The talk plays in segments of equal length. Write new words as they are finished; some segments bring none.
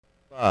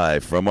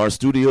Live from our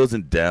studios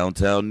in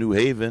downtown New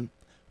Haven,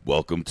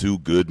 welcome to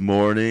Good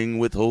Morning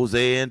with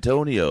Jose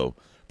Antonio,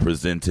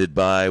 presented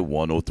by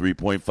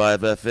 103.5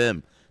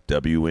 FM,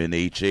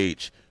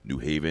 WNHH,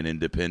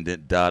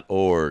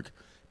 NewHavenIndependent.org.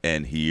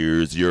 And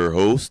here's your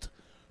host,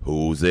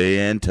 Jose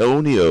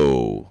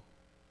Antonio.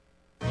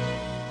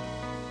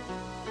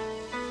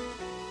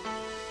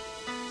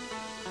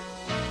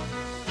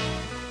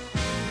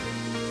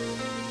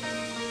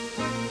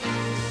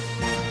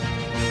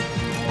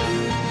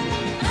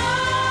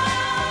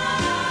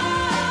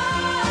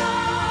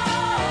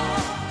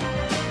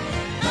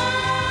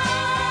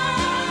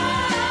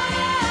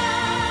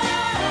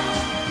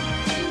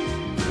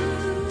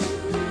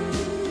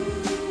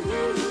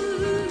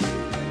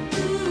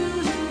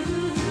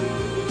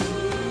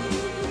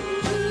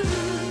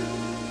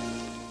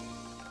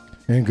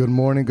 And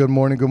good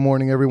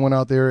morning, everyone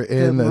out there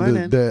in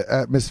the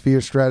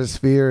atmosphere,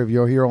 stratosphere. If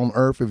you're here on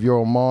Earth, if you're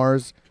on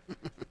Mars,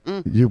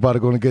 you're about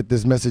to get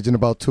this message in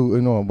about 2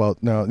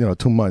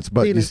 months.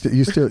 But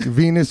you still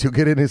Venus, you'll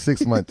get it in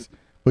 6 months.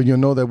 But you'll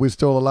know that we're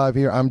still alive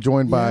here. I'm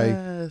joined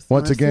by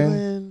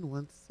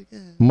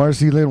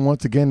Marcy Lynn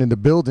once again in the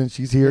building.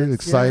 She's here,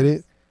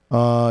 excited.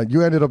 Yes.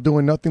 You ended up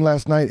doing nothing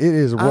last night. It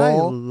is raw. I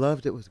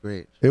loved it. It was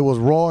great. It was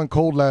raw and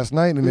cold last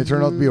night, and it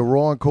turned out to be a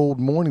raw and cold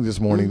morning this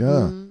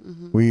morning.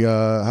 We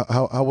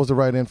how was the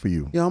ride in for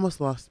you? You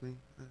almost lost me.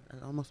 I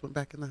almost went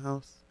back in the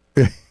house.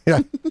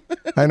 Yeah,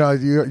 I know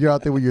you're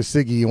out there with your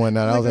ciggy and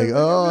whatnot. I was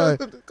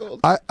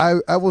like,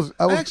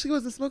 I actually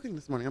wasn't smoking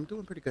this morning. I'm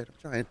doing pretty good. I'm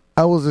trying.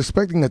 I was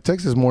expecting a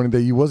text this morning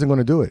that you wasn't going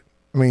to do it.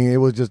 I mean, it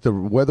was just the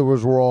weather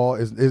was raw.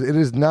 It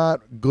is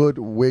not good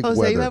wig Jose,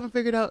 weather. You haven't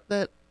figured out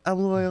that I'm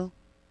loyal.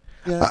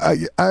 Yeah.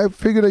 I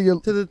figured that you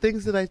to the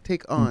things that I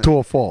take on to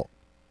a fault.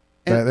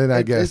 And then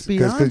I guess it's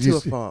beyond to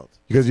a fault.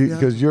 Because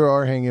you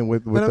are hanging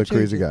with a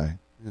crazy guy.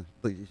 Yeah.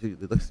 Look,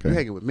 you're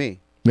hanging with me.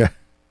 Yeah.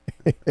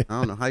 I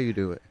don't know how you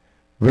do it.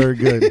 Very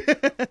good.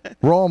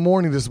 Raw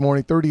morning this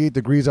morning. 38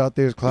 degrees out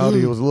there. It's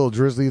cloudy. It was a little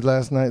drizzly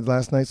last night.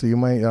 So you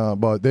might.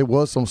 But there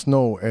was some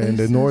snow in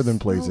the northern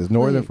places.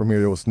 Northern from here,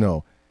 there was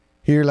snow.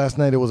 Here last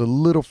night, it was a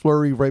little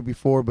flurry right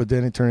before, but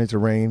then it turned into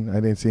rain. I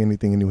didn't see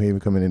anything in New Haven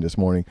coming in this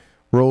morning.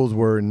 Roads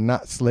were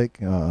not slick.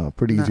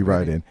 Pretty easy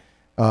ride in.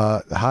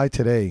 The high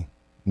today,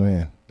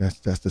 man,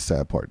 that's the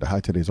sad part. The high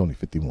today is only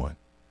 51.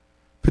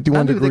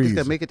 51 degrees. I think it's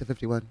going to make it to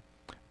 51.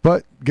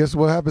 But guess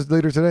what happens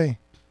later today?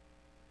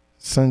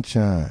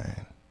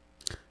 Sunshine.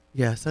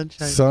 Yeah,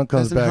 sunshine. Sun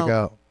comes back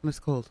out. It's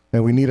cold.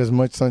 And we need as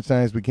much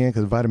sunshine as we can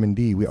because vitamin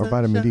D. We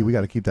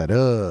got to keep that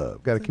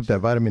up. Got to keep that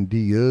vitamin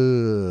D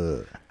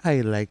up.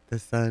 I like the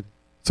sun.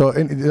 So,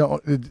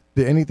 did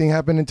anything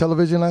happen in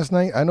television last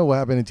night? I know what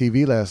happened in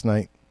TV last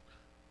night.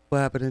 What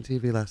happened in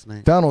TV last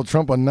night? Donald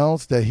Trump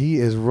announced that he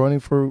is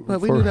running for.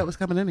 But we knew that was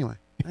coming anyway.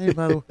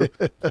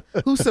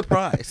 Who's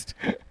surprised?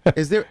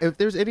 If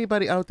there's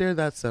anybody out there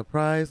that's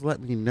surprised, let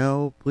me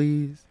know,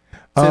 please.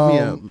 Send me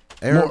an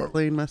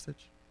airplane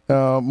message.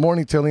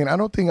 Morning, Tillian. I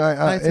don't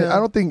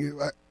think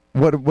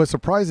what's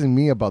surprising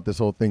me about this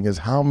whole thing is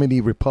how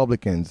many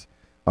Republicans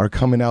are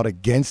coming out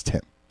against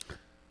him.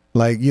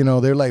 Like,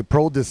 they're like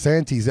pro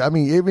DeSantis. I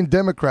mean, even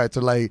Democrats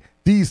are like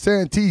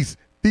DeSantis.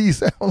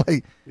 I'm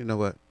like, you know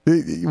what?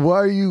 Why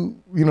are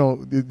you?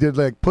 They're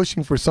like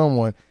pushing for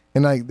someone,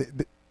 and like,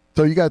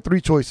 so you got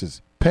three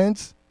choices: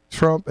 Pence,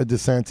 Trump, and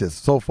DeSantis.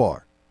 So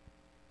far.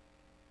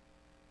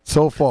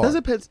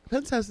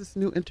 Pence has this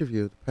new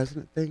interview, the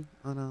president thing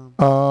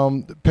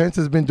on. Pence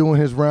has been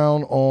doing his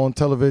round on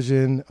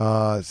television,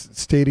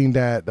 stating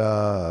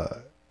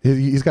that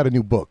he's got a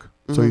new book.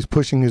 So he's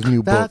pushing his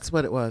new book. That's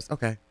what it was.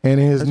 Okay. And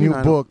in his new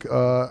book,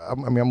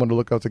 I'm going to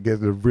look out to get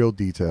the real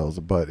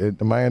details.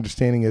 But my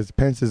understanding is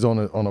Pence is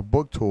on a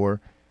book tour,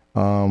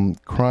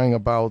 crying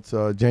about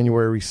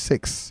January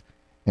 6th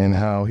and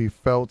how he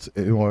felt.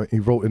 He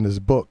wrote in his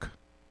book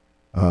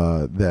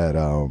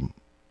that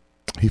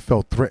he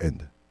felt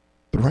threatened.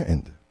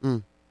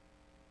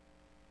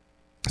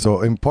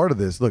 So, in part of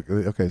this,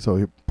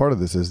 part of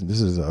this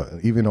is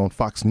even on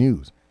Fox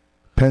News.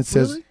 Pence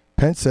says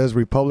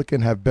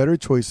Republicans have better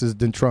choices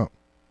than Trump.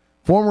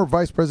 Former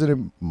Vice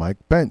President Mike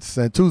Pence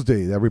said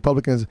Tuesday that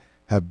Republicans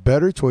have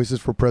better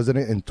choices for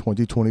president in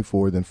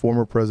 2024 than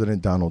former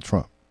President Donald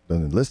Trump.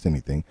 Doesn't list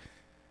anything.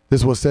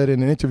 This was said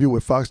in an interview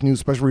with Fox News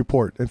Special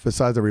Report,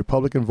 emphasized that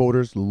Republican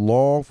voters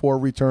long for a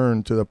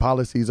return to the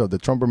policies of the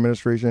Trump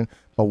administration,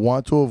 but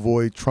want to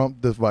avoid Trump's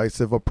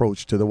divisive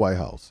approach to the White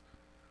House.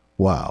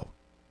 Wow.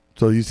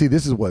 So you see,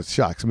 this is what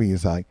shocks me.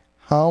 It's like,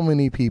 how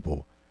many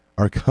people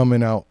are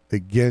coming out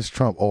against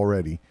Trump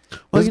already?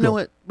 Well, you know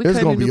what? We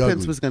kind of knew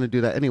Pence was going to do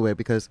that anyway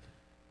because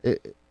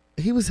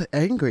he was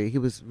angry. He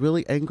was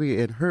really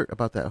angry and hurt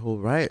about that whole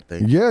riot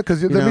thing. Yeah,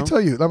 because let me tell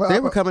you,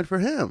 they were coming for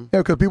him. Yeah,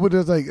 because people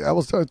just like I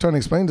was trying to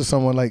explain to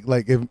someone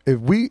like if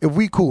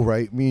we cool,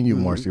 right? Me and you,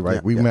 Marcy, right?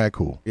 Yeah, we mad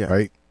cool,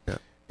 right? Yeah.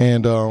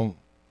 And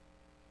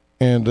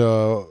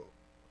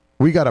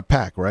we got a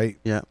pack, right?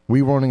 Yeah.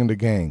 We running the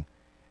gang,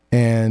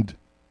 and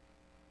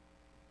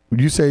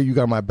you say you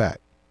got my back.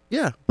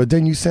 Yeah. But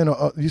then you send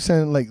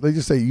like let's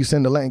just say you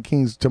send the Latin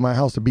Kings to my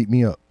house to beat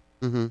me up.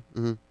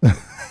 You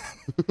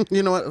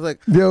know what? Like,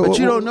 Yeah, but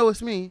you don't know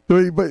it's me.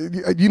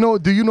 But you know,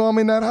 do you know I'm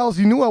in that house?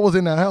 You knew I was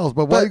in that house,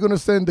 but why are you going to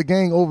send the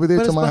gang over there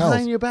But to it's my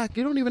behind house? your back.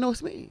 You don't even know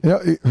it's me. Yeah,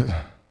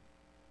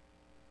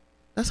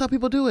 That's how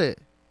people do it.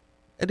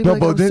 And they be no,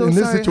 like, but "I'm so in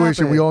this sorry it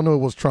situation, we happened." all know it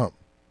was Trump.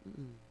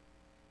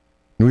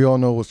 We all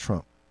know it was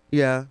Trump.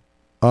 Yeah.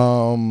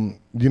 You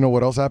know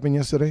what else happened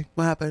yesterday?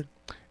 What happened?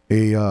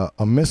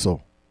 A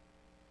missile.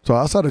 So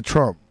outside of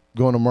Trump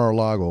going to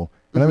Mar-a-Lago,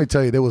 and let me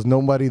tell you, there was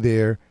nobody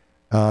there.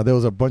 There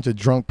was a bunch of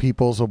drunk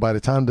people. So by the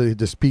time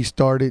the speech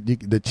started,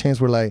 the chants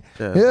were like,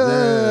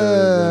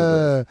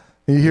 yeah.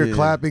 And you hear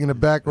clapping in the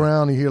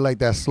background. You hear like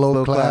that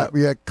slow clap.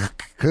 Yeah.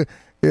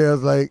 Yeah,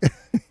 it's like,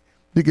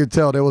 you could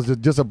tell there was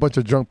just a bunch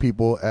of drunk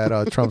people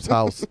at Trump's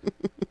house.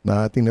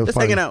 I think they was Just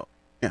hanging out.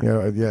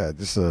 Yeah.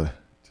 Just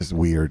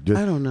weird.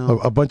 I don't know.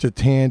 A bunch of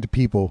tanned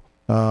people.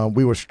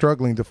 We were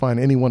struggling to find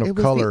anyone of It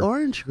was color. the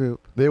orange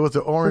group. There was the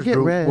orange Forget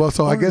group. red. Well,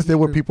 so I guess Orange there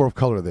were group. people of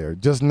color there,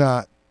 just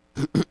not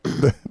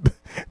the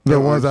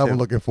ones I was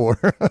looking for.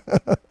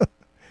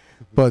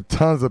 But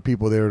tons of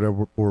people there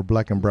that were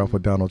black and brown for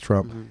Donald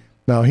Trump.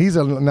 Now, he's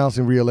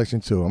announcing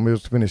re-election too. I'm going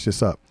to finish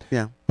this up.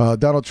 Yeah.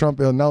 Donald Trump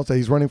announced that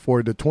he's running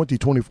for the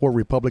 2024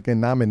 Republican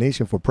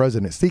nomination for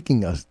president,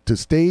 seeking to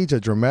stage a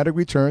dramatic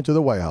return to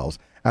the White House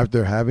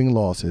after having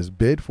lost his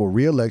bid for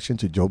re-election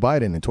to Joe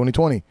Biden in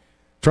 2020.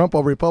 Trump,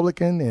 a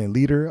Republican and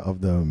leader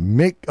of the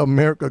Make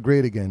America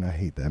Great Again. I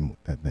hate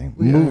that thing.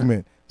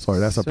 Movement. Sorry,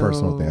 that's a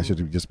personal thing. I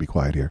should just be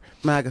quiet here.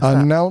 MAGA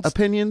Announced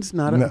opinions,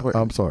 not important.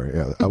 I'm sorry.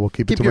 Yeah, I will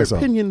keep it to your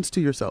myself. opinions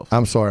to yourself.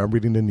 I'm sorry. I'm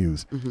reading the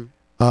news.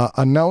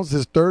 Announced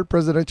his third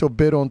presidential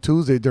bid on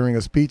Tuesday during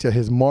a speech at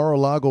his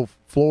Mar-a-Lago,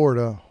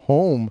 Florida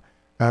home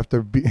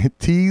after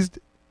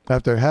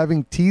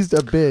having teased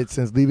a bid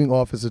since leaving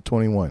office at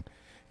 21.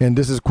 And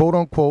this is quote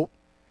unquote,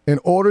 in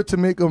order to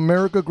make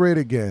America great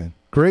again,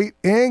 great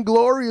and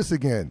glorious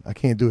again. I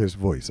can't do his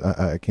voice.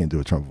 I can't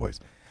do a Trump voice.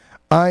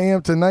 I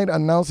am tonight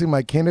announcing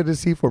my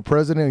candidacy for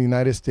president of the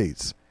United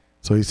States.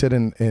 So he said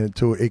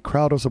to a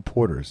crowd of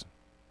supporters,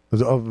 it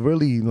was a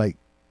really like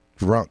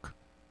drunk,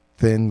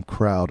 thin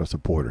crowd of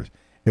supporters.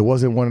 It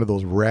wasn't one of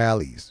those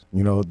rallies,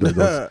 you know,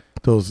 those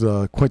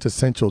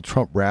quintessential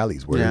Trump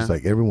rallies where it's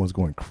like everyone's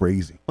going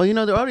crazy. Well, you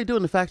know, they're already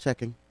doing the fact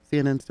checking.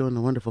 CNN's doing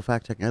the wonderful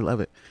fact checking. I love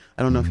it.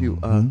 I don't know if you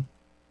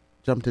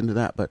jumped into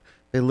that, but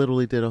they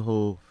literally did a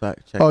whole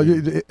fact check. Oh,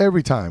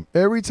 every time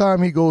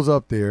he goes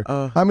up there.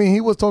 I mean,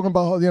 he was talking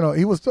about,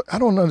 I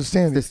don't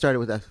understand. They started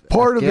with that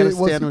part of it was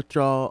Afghanistan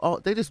withdrawal. Oh,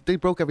 they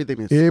broke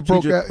everything.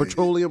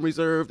 Petroleum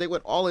reserve. They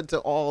went all into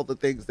all the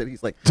things that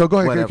he's like. So go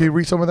ahead. Whatever. Can you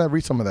read some of that?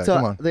 Read some of that. So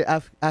Come on. the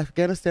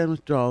Afghanistan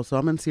withdrawal. So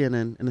I'm in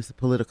CNN and it's a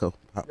Politico.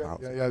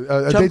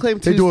 Yeah. Trump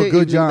claimed they do a Tuesday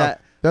good evening job.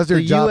 that That's their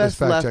the job U.S. is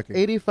fact left checking.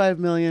 $85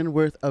 million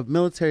worth of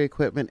military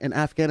equipment in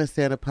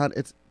Afghanistan upon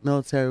its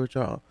military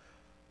withdrawal.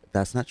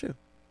 That's not true.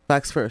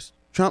 Facts first.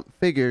 Trump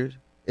figures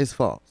is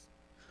false.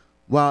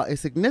 While a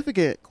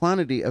significant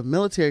quantity of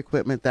military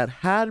equipment that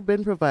had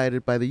been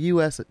provided by the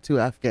U.S. to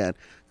Afghan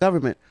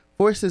government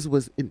forces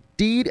was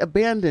indeed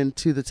abandoned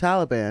to the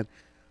Taliban,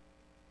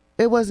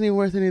 it wasn't even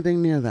worth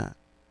anything near that.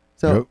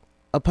 So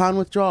upon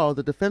withdrawal,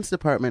 the Defense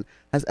Department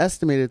has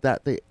estimated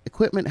that the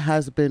equipment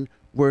has been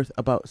worth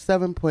about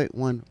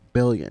 $7.1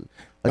 billion,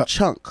 a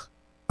chunk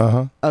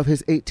of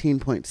his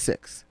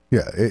 18.6.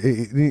 Yeah,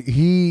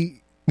 he...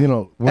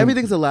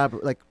 everything's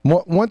elaborate. Like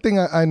one thing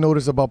I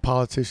notice about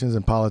politicians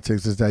and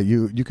politics is that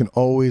you can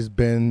always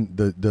bend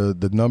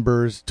the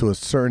numbers to a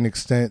certain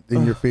extent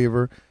in your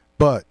favor,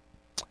 but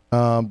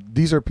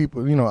these are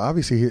people.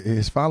 Obviously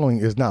his following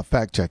is not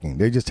fact checking;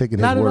 they're just taking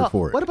his word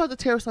for it. What about the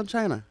tariffs on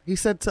China? He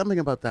said something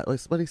about that.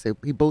 What did he say?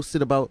 He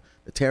boasted about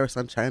the tariffs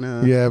on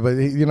China. Yeah, but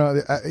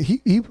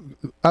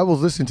I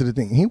was listening to the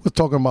thing. He was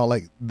talking about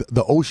like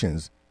the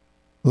oceans.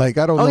 Like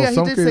I don't know, he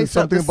did say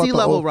something about sea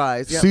level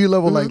rise. Yep. Sea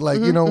level, there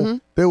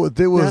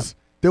was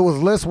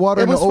less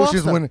water in the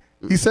oceans when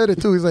he said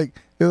it too. He's like,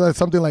 it was like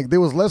something like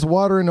there was less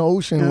water in the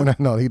ocean when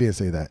no, he didn't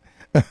say that.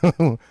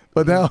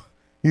 But now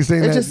he's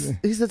saying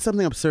he said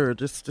something absurd.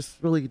 Just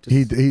really.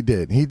 He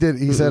did.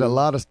 He said a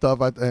lot of stuff.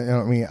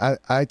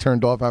 I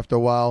turned off after a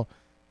while.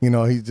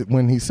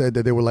 When he said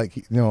that they were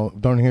like,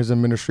 during his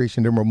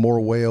administration there were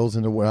more whales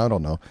in the world. I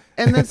don't know.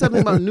 And then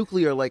something about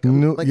nuclear,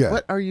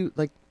 what are you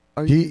like?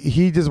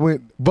 He just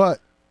went, but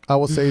I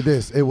will say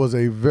this: it was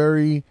a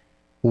very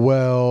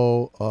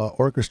well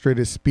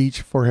orchestrated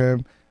speech for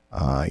him.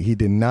 He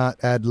did not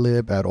ad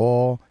lib at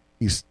all.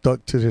 He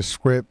stuck to the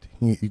script.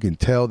 You can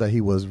tell that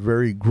he was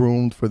very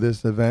groomed for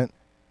this event.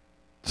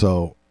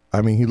 So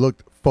he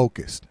looked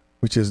focused,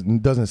 which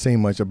doesn't say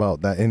much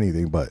about that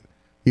anything, but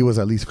he was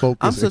at least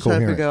focused. I'm still and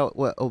coherent. trying to figure out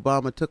what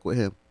Obama took with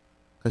him,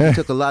 because he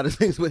took a lot of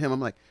things with him.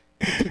 I'm like,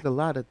 he took a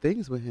lot of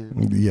things with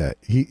him. Yeah,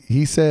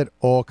 he said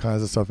all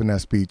kinds of stuff in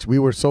that speech. We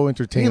were so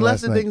entertained. He left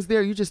last the night. things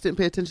there. You just didn't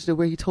pay attention to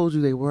where he told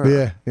you they were.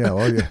 Yeah.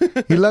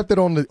 He left it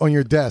on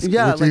your desk.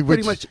 Yeah,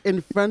 pretty much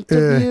in front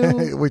of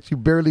you, which you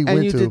barely and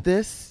went you to. did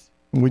this.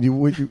 When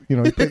you you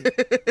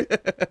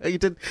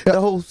did the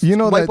whole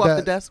wipe off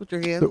the desk with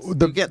your hands.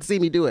 You can't see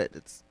me do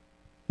it.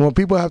 What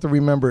people have to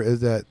remember is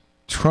that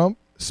Trump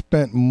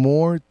spent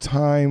more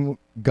time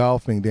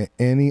golfing than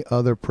any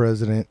other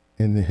president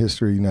in the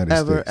history of the United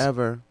States.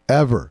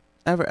 Ever.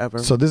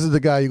 So this is the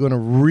guy you're going to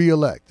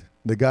reelect.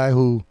 The guy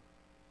who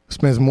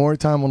spends more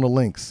time on the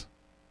links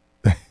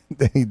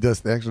than he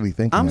does actually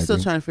thinking. I'm still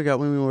trying to figure out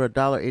when we were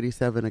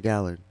 $1.87 a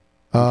gallon.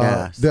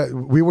 Gas. That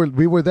we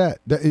were that.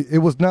 It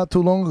was not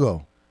too long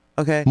ago.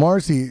 Okay.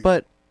 Marcy.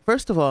 But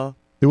first of all,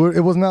 it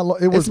was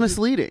not. It was it's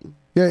misleading.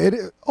 Yeah.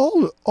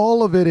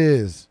 All of it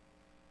is.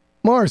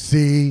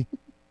 Marcy,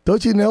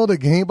 don't you know the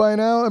game by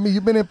now? I mean,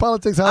 you've been in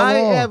politics how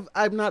long?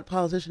 I'm not a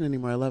politician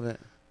anymore. I love it.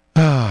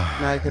 Now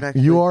I can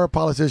actually, you are a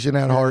politician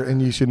at heart, and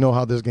you should know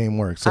how this game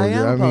works. So, I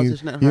am a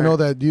politician at heart. You know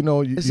that.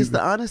 It's just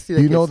the honesty.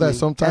 That you know gets that me.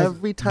 sometimes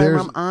every time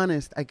I'm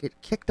honest, I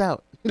get kicked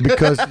out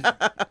because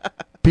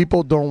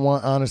people don't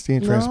want honesty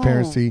and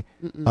transparency.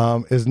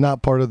 Is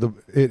not part of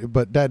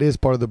but that is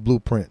part of the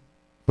blueprint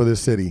for the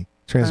city.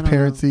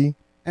 Transparency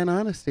and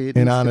honesty.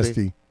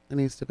 It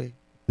needs to be.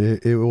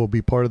 It will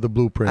be part of the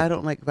blueprint. I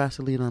don't like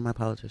Vaseline on my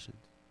politicians.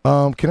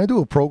 Can I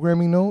do a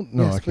programming note?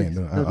 No, yes, I can't please.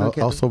 do it. No,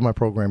 I'll save my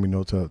programming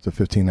note to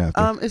 15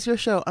 after. It's your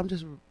show. I'm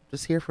just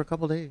here for a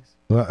couple days.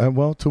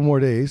 Well, 2 more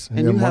days. And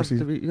you have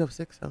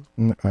 6, so.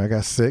 I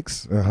got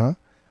 6. Okay,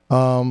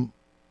 well,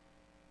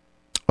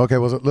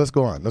 let's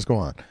go on.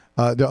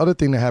 The other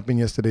thing that happened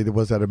yesterday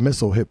was that a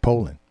missile hit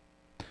Poland.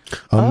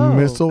 A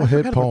missile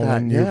hit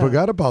Poland. You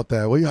forgot about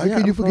that. Well, how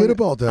can you forget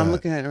about that? I'm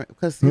looking at it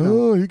because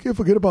you can't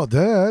forget about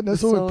that. That's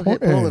so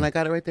important. Hit Poland. I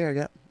got it right there.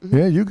 Yeah. Mm-hmm.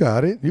 Yeah, you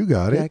got it.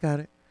 Yeah, I got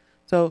it.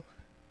 So,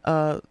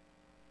 the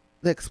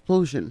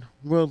explosion.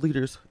 World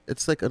leaders.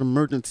 It's like an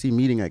emergency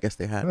meeting. I guess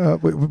they had.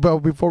 But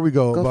before we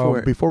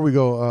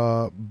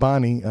go,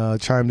 Bonnie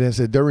chimed in and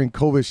said during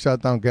COVID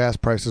shutdown, gas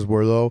prices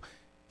were low.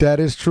 That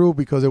is true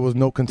because there was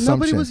no consumption.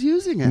 Nobody was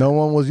using it. No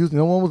one was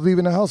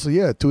leaving the house. So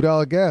yeah,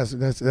 $2 gas.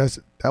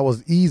 That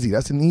was easy.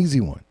 That's an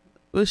easy one.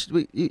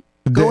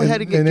 Go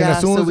ahead and get gas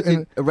so we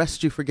can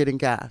arrest you for getting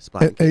gas.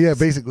 Yeah,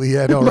 basically,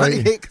 yeah, no,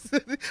 right.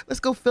 Let's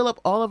go fill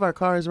up all of our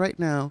cars right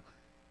now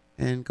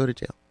and go to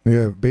jail.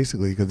 Yeah,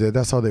 basically, because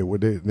that's how they were.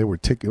 They were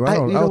ticking. I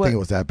don't think it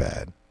was that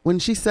bad. When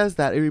she says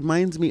that, it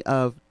reminds me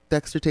of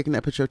Dexter taking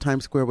that picture of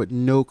Times Square with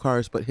no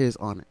cars but his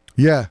on it.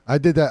 Yeah, I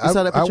did that. You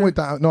saw that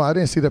picture? No, I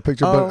didn't see that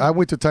picture, but I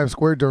went to Times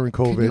Square during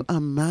COVID. Can you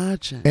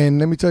imagine? And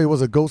let me tell you, it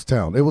was a ghost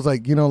town. It was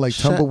like,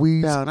 Shut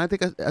tumbleweeds. Down. I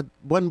think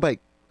one bike.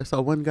 I saw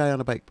one guy on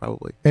a bike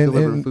probably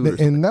delivering food.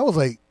 And that was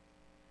like,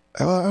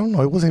 I don't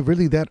know, it wasn't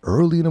really that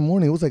early in the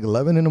morning. It was like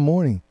 11 in the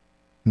morning.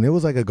 And it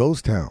was like a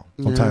ghost town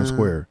on Times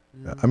Square.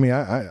 Yeah. I mean,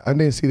 I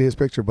didn't see his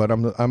picture, but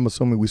I'm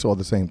assuming we saw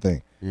the same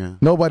thing. Yeah.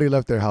 Nobody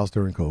left their house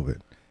during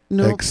COVID.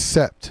 No.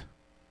 Except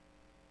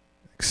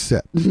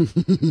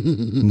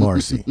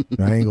Marcy.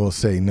 I ain't gonna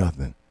say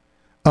nothing.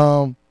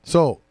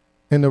 So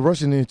in the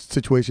Russian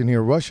situation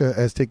here, Russia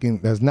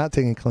has not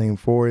taken claim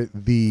for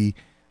the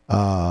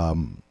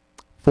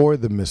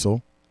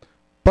missile,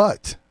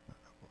 but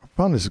I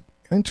found this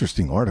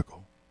interesting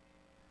article.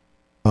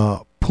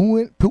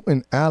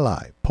 Putin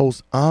ally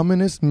posts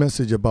ominous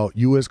message about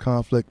U.S.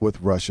 conflict with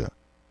Russia.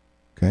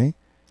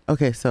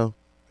 Okay, so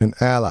an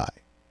ally.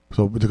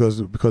 So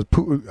because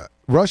Putin,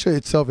 Russia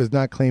itself is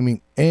not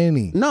claiming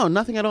any. No,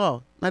 nothing at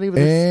all. Not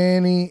even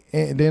any.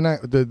 They're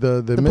not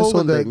the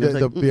missile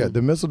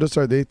the missile that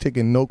started. They're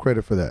taking no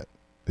credit for that.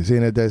 They're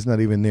saying that's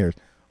not even theirs.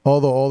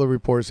 Although all the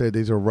reports say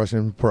these are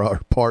Russian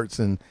parts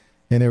and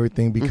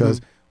everything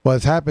because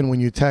what's happened when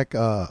you attack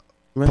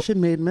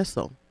Russian-made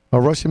missile. A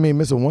Russian-made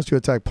missile. Once you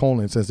attack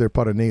Poland, since they're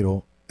part of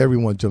NATO,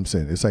 everyone jumps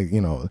in. It's like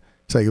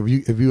it's like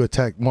if you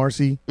attack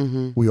Marcy,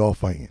 we all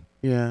fighting.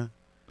 Yeah.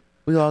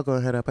 We all go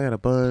head up. I got a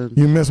bud.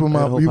 You mess with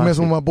my boy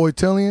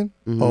Tillian?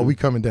 Oh, we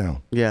coming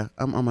down. Yeah,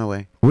 I'm on my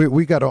way.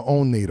 We got our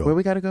own NATO. Where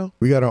we got to go?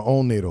 We got our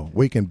own NATO.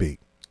 Wake and bake.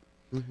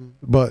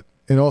 But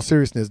in all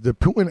seriousness, the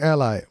Putin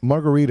ally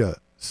Margarita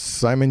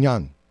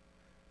Simonyan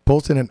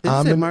posted an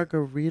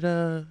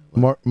Margarita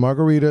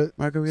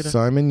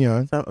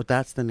Simonyan. Oh,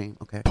 that's the name.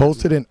 Okay.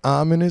 Posted an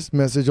ominous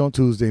message on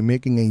Tuesday,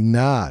 making a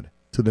nod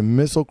to the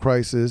missile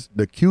crisis,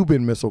 the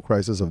Cuban Missile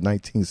Crisis of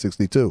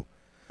 1962.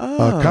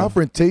 A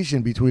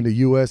confrontation between the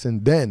U.S.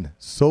 and then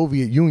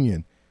Soviet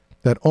Union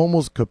that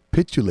almost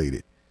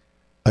capitulated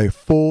a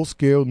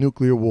full-scale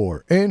nuclear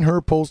war. In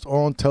her post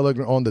on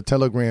the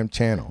Telegram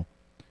channel,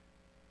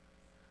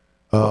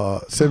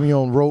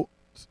 Semyon wrote,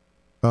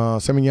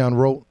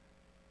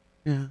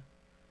 "Yeah,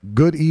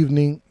 good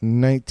evening,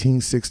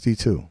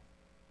 1962."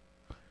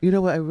 You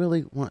know what? I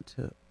really want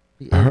to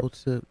be able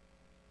to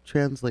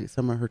translate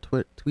some of her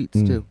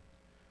tweets too.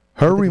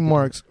 Her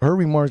remarks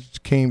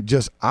came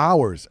just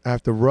hours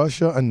after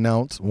Russia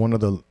announced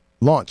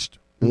launched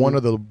one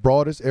of the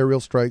broadest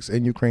aerial strikes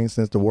in Ukraine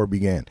since the war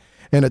began.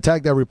 An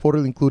attack that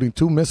reportedly including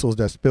 2 missiles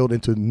that spilled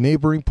into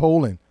neighboring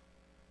Poland,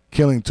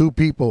 killing 2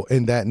 people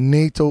in that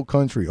NATO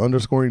country,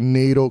 underscoring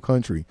NATO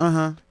country.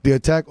 The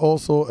attack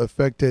also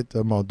affected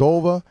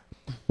Moldova,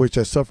 which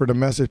has suffered a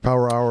massive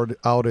power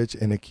outage,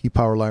 and a key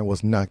power line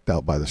was knocked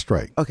out by the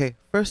strike. Okay,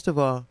 first of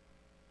all,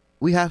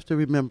 we have to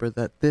remember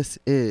that this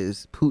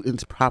is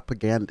Putin's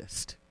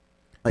propagandist.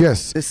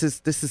 Yes. This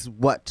is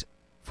what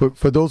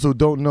For those who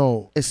don't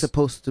know, It's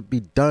supposed to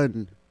be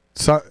done.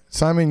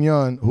 Simon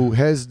Yun, who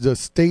has the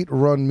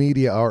state-run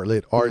media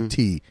outlet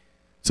RT.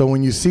 So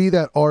when you see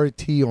that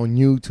RT on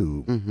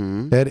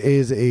YouTube, that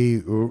is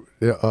a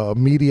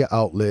media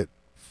outlet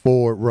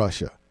for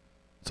Russia.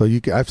 So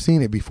I've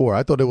seen it before.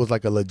 I thought it was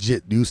like a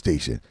legit news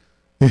station.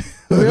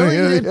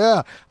 Really?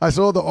 Yeah, I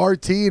saw the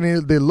RT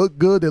and they look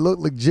good. They look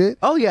legit.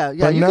 Oh yeah.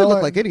 But You now can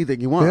look like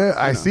anything you want. Yeah,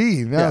 I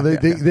see. Now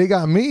they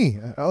got me.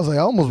 I was like,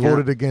 I almost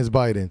voted against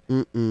Biden.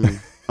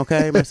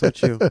 Okay, I mess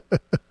with you. But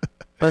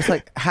it's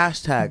like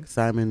hashtag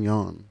Simon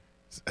Yon.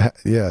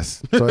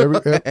 Yes.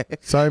 So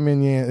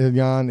Simon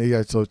Yan.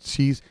 Yeah. So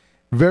she's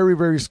very,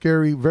 very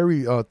scary.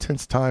 Very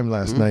tense time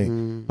last night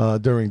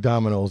during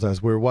Domino's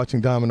as we were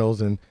watching Domino's,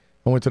 and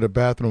I went to the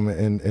bathroom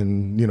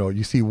and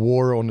you see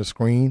war on the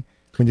screen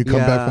when you come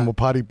back from a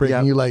potty break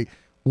and you're like,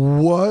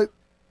 what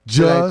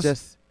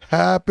just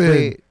happened?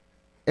 Wait.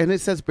 And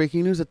it says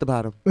breaking news at the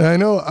bottom. I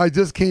know. I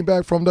just came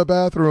back from the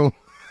bathroom.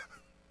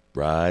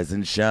 Rise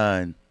and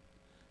shine.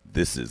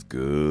 This is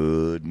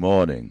Good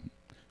Morning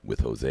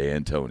with Jose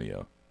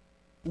Antonio.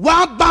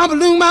 Womp bom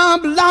balloon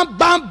bom bom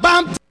bom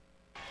bom.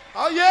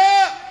 Oh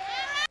yeah!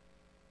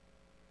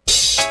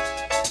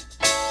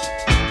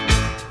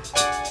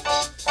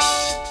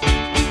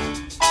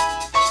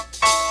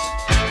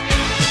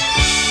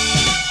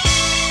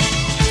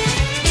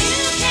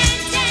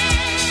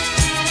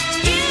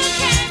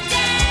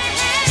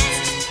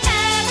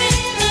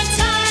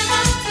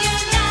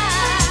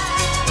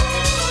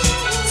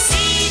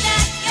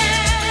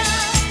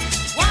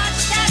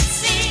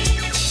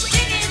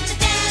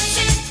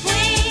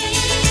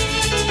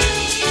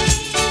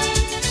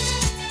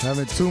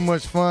 Having too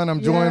much fun.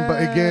 I'm joined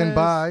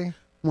by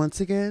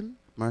once again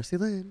Marcy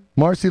Lynn.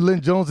 Marcy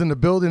Lynn Jones in the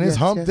building. It's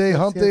hump day.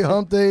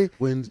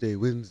 Wednesday.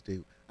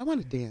 I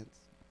want to dance.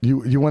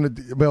 You want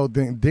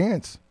to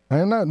dance? I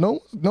am not.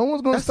 No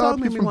one's going to stop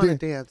you from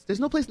dance. There's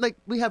no place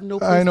we have no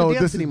place I know to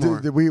dance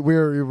anymore.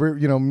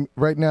 We're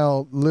right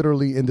now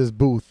literally in this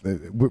booth.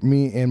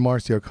 Me and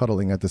Marcy are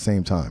cuddling at the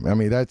same time. I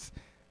mean that's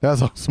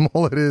how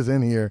small it is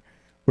in here.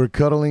 We're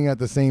cuddling at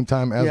the same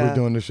time as we're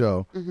doing the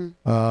show.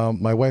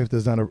 My wife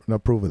does not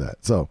approve of that.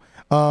 So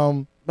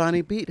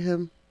Bonnie beat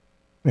him.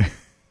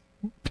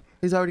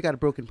 He's already got a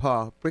broken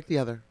paw. Break the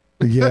other.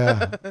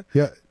 Yeah.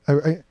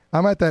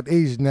 I'm at that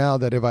age now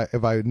that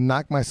if I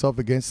knock myself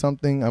against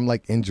something, I'm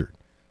like injured.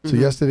 So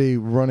yesterday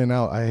running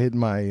out, I hit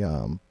my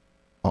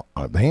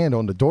hand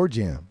on the door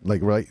jamb,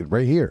 like right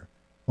here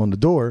on the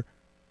door.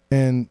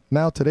 And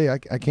now today I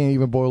can't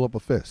even boil up a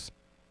fist.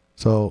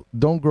 So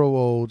don't grow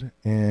old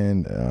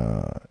and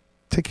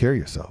take care of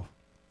yourself.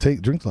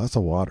 Drink lots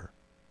of water.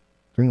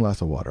 Drink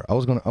lots of water. I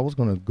was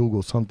gonna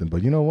Google something,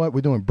 but you know what?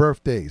 We're doing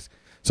birthdays.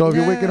 So if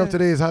you're waking up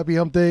today, it's Happy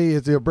Hump Day.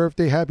 It's your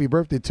birthday. Happy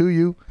birthday to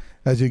you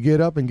as you get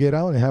up and get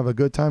out and have a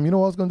good time. You know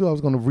what I was gonna do? I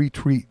was gonna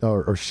retweet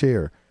or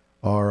share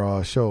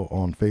our show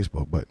on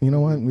Facebook. But you know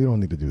what? We don't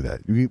need to do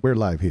that. We're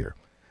live here.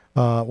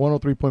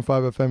 103.5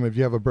 FM. If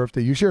you have a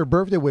birthday, you share a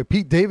birthday with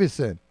Pete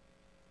Davidson.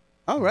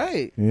 All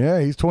right. Yeah,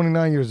 he's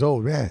 29 years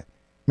old. Man,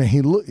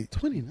 he look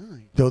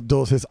 29.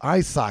 Those his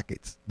eye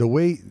sockets. The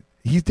way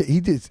he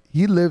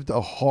lived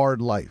a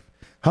hard life.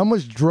 How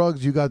much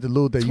drugs you got to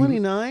load that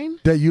 29?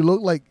 that you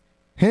look like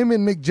him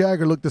and Mick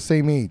Jagger look the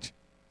same age.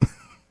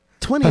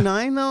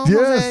 29 though, Yes,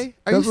 Jose? Are you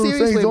that's what I'm serious?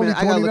 saying. Wait He's a minute.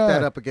 I gotta look 29.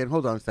 that up again.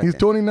 Hold on a second. He's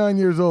 29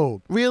 years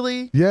old.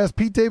 Really? Yes,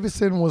 Pete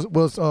Davidson was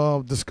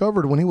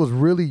discovered when he was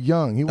really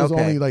young. He was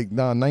only like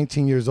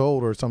 19 years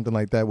old or something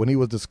like that when he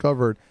was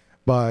discovered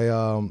by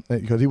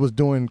because he was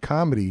doing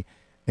comedy,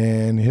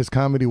 and his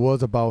comedy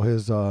was about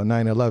his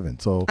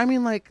 9/11. So I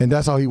mean, like, and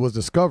that's how he was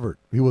discovered.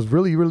 He was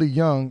really, really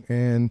young,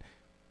 and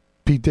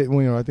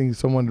I think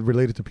someone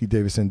related to Pete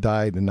Davidson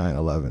died in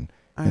 9/11,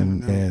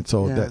 and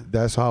so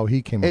that's how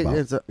he came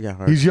about.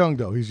 Hard. He's young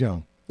though. He's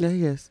young. Yeah,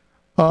 he is.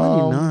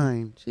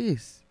 29.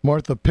 Jeez.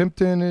 Martha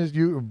Pimpton is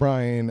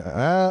Brian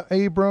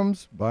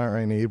Abrams,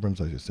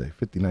 I should say,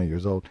 59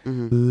 years old.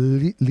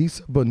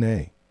 Lisa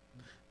Bonet.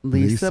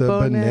 Lisa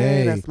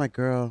Bonet. That's my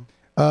girl.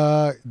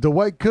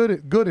 Dwight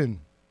Gooden,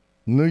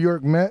 New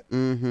York Met.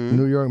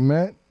 New York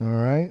Met. All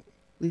right.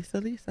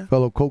 Lisa.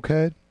 Fellow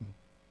cokehead.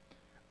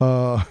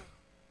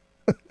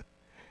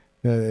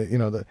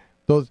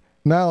 Those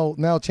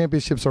now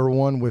championships are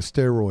won with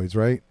steroids,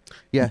 right?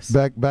 Yes.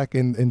 Back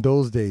in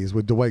those days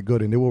with Dwight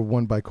Gooden, they were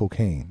won by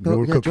cocaine. They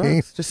were cocaine,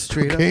 drugs. Just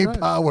straight cocaine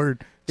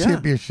powered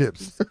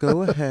championships.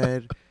 Go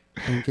ahead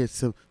and get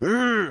some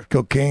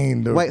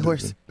cocaine. The white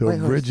horse. The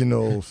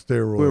original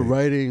steroid. We're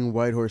riding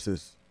white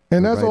horses.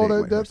 And that's all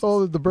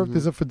the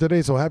birthdays are for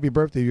today. So happy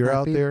birthday. You're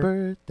out there.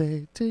 Happy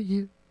birthday to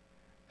you.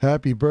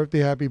 Happy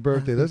birthday.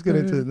 Let's get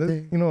into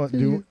it. You know what?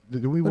 Do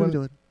we what want are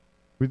we doing?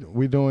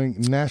 We're doing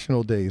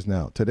national days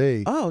now.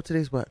 Today. Oh,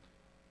 today's what?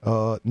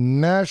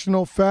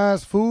 National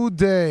Fast Food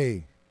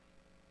Day.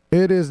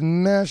 It is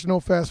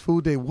National Fast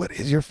Food Day. What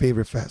is your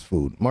favorite fast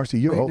food, Marcy?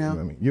 You're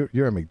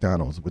at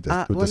McDonald's with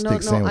the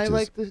steak sandwiches. I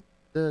like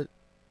the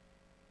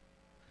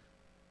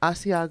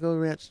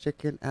Asiago Ranch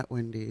chicken at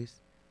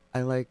Wendy's.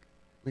 I like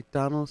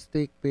McDonald's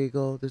steak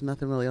bagel. There's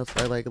nothing really else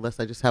I like unless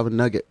I just have a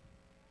nugget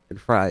and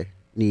fry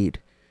need.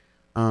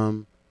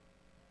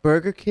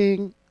 Burger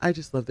King, I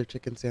just love their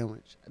chicken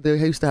sandwich. They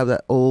used to have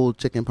that old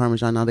chicken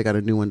parmesan. Now they got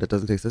a new one that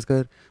doesn't taste as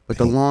good. But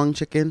the long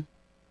chicken,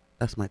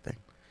 that's my thing.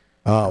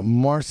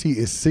 Marcy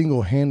is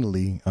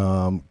single-handedly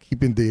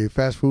keeping the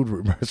fast food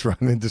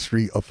restaurant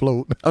industry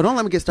afloat. Oh, don't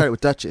let me get started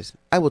with Dutch's.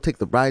 I will take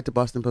the ride to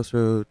Boston Post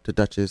Road to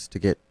Dutch's to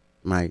get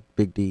my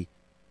Big D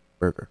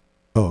burger.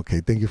 Oh,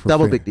 okay. Thank you for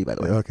Double Big D, by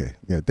the way. Okay,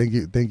 yeah. Thank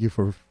you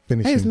for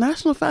finishing. Hey, it's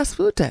National Fast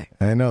Food Day.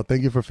 I know.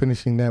 Thank you for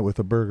finishing that with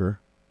a burger.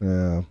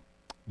 And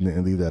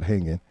leave that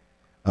hanging.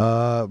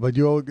 But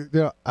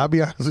I'll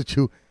be honest with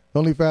you. The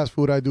only fast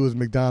food I do is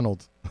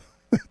McDonald's.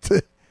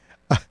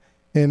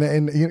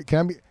 and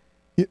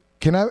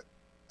can I?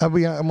 I'm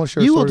gonna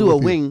share. You a will story do a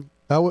with wing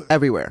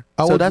everywhere.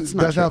 So that's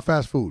not true. not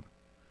fast food.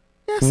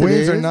 Yes, Wings it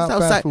is. are not It's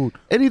outside. fast food.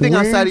 Anything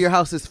outside Wings- of your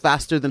house is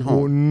faster than Oh,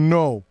 home.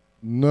 no.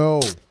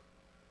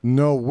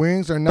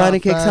 Wings are not. Bunny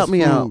cakes, fast help me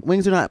food. out.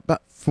 Wings are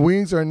not.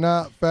 Wings are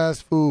not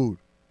fast food.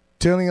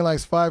 Telling you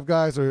likes Five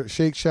Guys or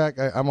Shake Shack.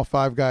 I'm a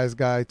Five Guys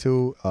guy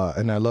too,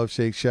 and I love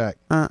Shake Shack.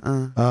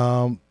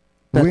 Wings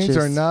Duchess.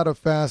 are not a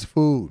fast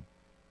food.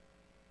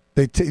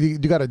 You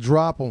got to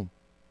drop them,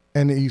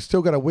 and you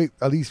still got to wait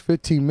at least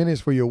 15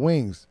 minutes for your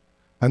wings.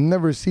 I've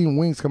never seen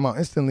wings come out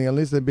instantly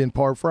unless they've been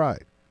par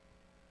fried.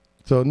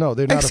 So no,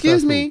 they're not.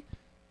 Excuse a fast me. Food.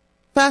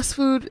 Fast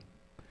food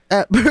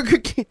at Burger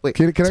King. Wait,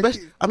 Can I-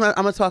 I'm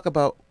gonna talk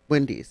about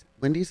Wendy's.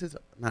 Wendy's is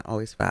not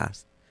always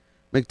fast.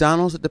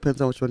 McDonald's, it depends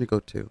on which one you go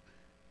to.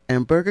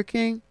 And Burger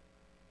King,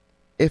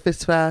 if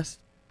it's fast,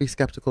 be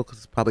skeptical because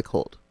it's probably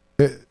cold.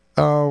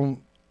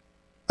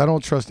 I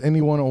don't trust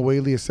anyone on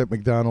Whaley except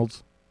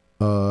McDonald's.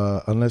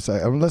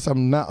 Unless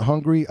I'm not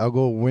hungry, I'll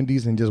go to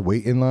Wendy's and just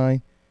wait in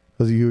line.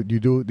 Because you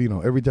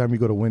do, every time you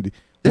go to Wendy's.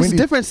 There's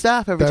different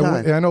staff every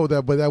time. I know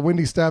that, but that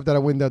Wendy's staff that I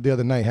went out the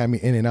other night had me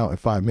in and out in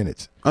 5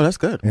 minutes. Oh, that's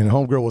good. And the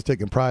homegirl was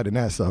taking pride in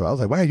that stuff. I was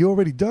like, wow, you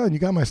already done. You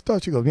got my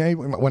stuff. She goes, yeah,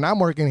 when I'm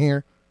working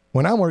here.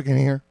 I'm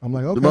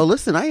like, okay. Well,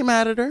 listen, I ain't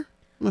mad at her.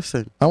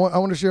 Listen. I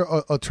want to share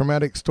a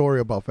traumatic story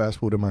about fast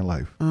food in my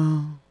life.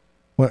 Oh.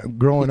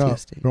 Growing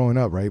PTSD.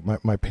 up, right,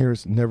 my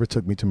parents never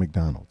took me to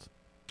McDonald's.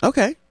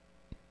 Okay.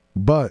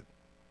 But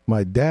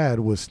my dad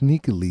would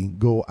sneakily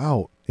go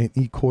out and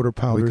eat quarter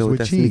pounders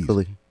with cheese.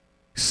 Sneakily.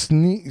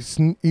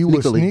 He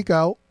would Sneakily. sneak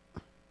out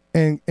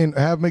and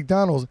have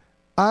McDonald's.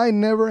 I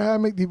never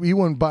had McDonald's. He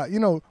wouldn't buy.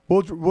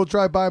 We'll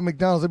drive by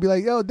McDonald's and be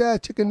like, "Yo,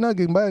 Dad, chicken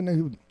nugget."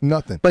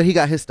 Nothing. But he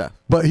got his stuff.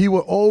 But he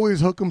would always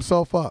hook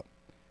himself up.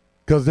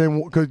 Because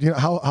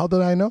how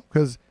did I know?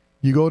 Because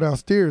you go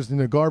downstairs and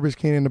the garbage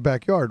can in the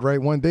backyard,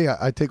 right? One day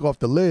I take off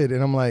the lid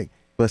and I'm like,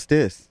 What's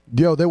this?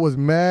 yo, there was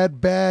mad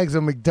bags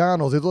of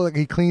McDonald's. It looked like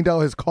he cleaned out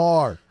his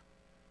car.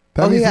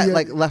 That He means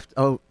had left.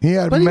 Oh, he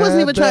had but he wasn't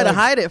mad even trying to bags.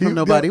 hide it from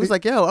nobody. He was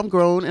like, "Yo, I'm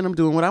grown and I'm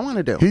doing what I want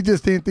to do." He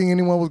just didn't think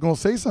anyone was going to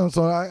say something.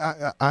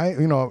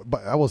 So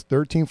but I was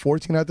 13,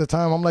 14 at the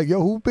time. I'm like, yo,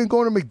 who been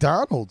going to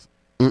McDonald's?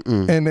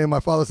 Mm-mm. And then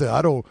my father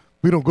said,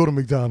 we don't go to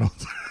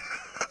McDonald's.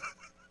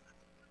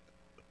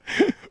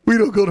 We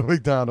don't go to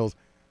McDonald's.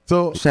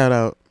 So Shout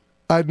out.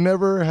 I'd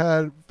never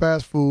had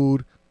fast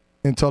food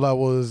until I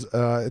was,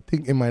 I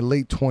think in my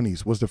late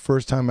 20s was the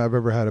first time I've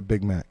ever had a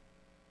Big Mac.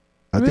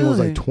 I think it was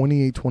like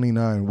 28,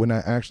 29 when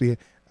I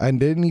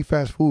didn't eat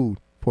fast food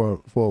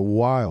for a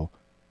while.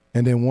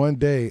 And then one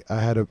day I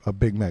had a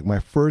Big Mac. My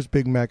first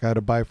Big Mac I had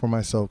to buy for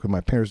myself because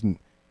my parents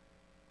didn't.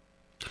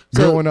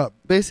 Growing up.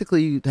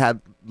 Basically, you had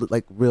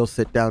like real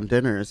sit down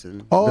dinners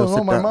and Oh, real no,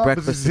 sit my down mom,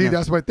 breakfast. see, and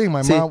that's my thing.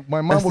 My See, mom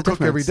that's would the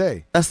cook every difference.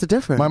 day. That's the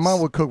difference. My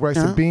mom would cook rice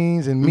and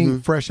beans and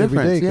meat fresh every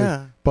day. Difference,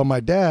 yeah. But my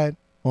dad,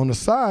 on the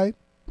side,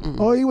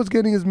 he was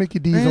getting his Mickey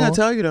D's I ain't on. gonna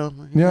tell you though.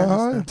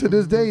 Yeah, to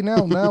this day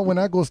now when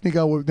I go sneak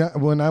out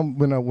when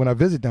I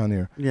visit down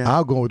there, Yeah.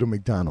 I'll go to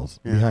McDonald's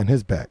Yeah. behind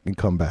his back and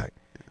come back,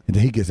 and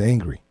then he gets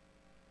angry.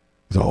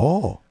 He's like,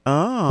 Oh,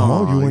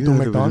 you went to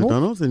had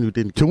McDonald's? and you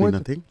didn't you give me went,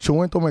 nothing. you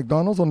went to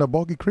McDonald's on the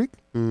Bulky Creek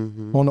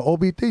Mm-hmm. on the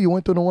OBT. You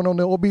went to the one on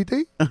the OBT.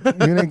 You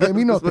didn't get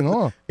me nothing,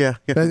 huh? Yeah.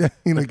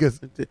 He gets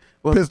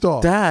Well, pissed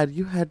off. Dad,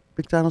 you had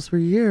McDonald's for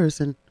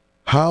years, and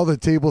How the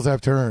tables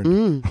have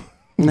turned.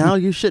 now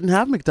you shouldn't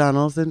have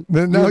McDonald's, and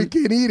Then now he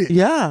can't eat it.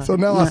 Yeah. So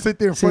now I sit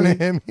there in front of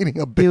him eating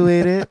a Big You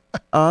ate it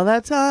all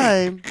that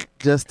time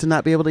just to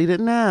not be able to eat it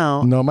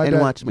now. No, my and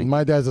dad. watch me.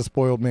 My dad's a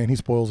spoiled man. He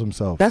spoils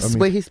himself. That's the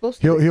way he's supposed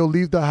to. He'll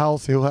leave the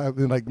house. He'll have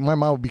like my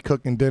mom would be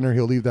cooking dinner.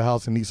 He'll leave the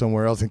house and eat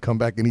somewhere else and come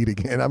back and eat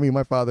again. I mean,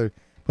 my father,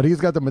 but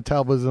he's got the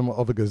metabolism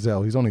of a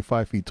gazelle. He's only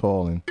 5 feet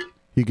tall and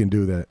he can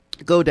do that.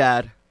 Go,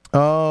 Dad.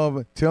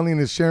 Telling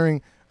is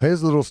sharing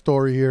his little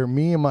story here.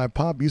 Me and my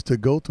pop used to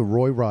go to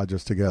Roy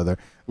Rogers together.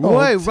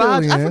 Roy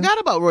Rogers. I Tillian. forgot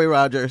about Roy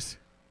Rogers.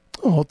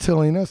 Oh,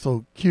 Tillian, that's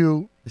so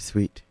cute.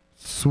 Sweet.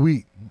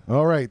 Sweet.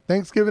 All right.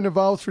 Thanksgiving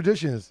involves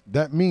traditions.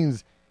 That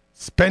means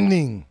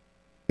spending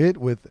it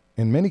with,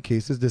 in many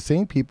cases, the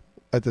same people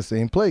at the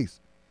same place.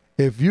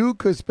 If you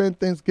could spend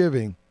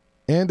Thanksgiving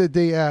and the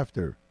day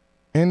after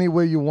any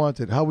way you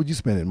wanted, how would you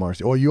spend it,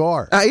 Marcy? Or you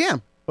are? I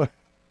am.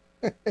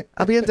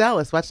 I'll be in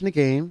Dallas watching the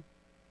game.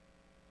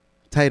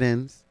 Tight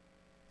ends.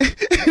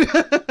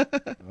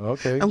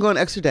 Okay. I'm going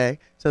extra day.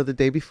 So the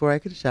day before I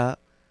can shop,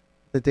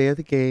 the day of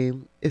the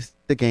game is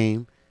the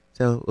game.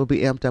 So we'll be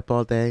amped up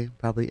all day,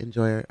 probably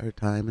enjoy our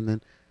time. And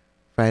then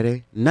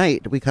Friday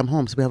night, we come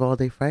home. So we have all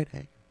day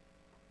Friday.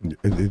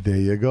 There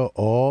you go.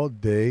 All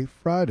day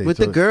Friday. With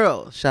So- the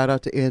girls. Shout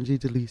out to Angie,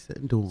 Delisa,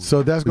 and Dawn.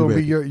 So that's We going to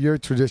be ready. your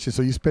tradition.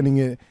 So you're spending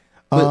it.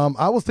 But-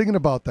 I was thinking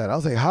about that. I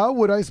was like, how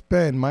would I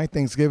spend my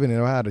Thanksgiving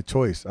if I had a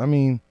choice? I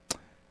mean,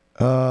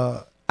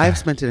 I've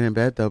spent it in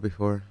bed, though,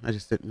 before. I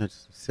just didn't.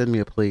 Just send me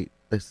a plate.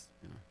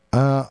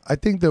 I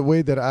think the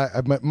way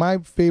that my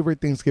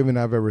favorite Thanksgiving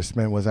I've ever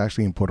spent was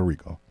actually in Puerto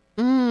Rico.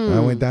 I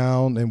went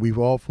down and we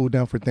all flew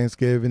down for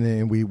Thanksgiving,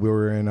 and we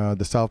were in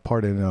the south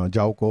part in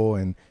Jauco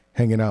and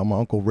hanging out at my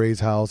Uncle Ray's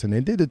house, and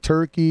they did the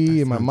turkey,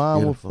 That and my sounds mom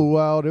beautiful. flew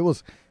out. It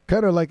was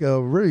kind of like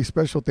a really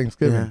special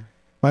Thanksgiving. Yeah.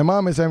 My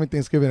mom is having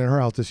Thanksgiving in her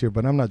house this year,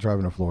 but I'm not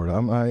driving to Florida.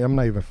 I'm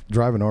not even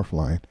driving or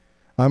flying.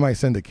 I might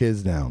send the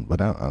kids down, but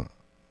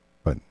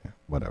but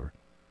whatever.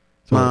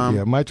 So Mom,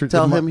 yeah,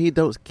 Tell him he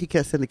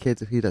can't send the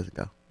kids if he doesn't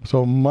go.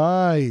 So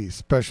my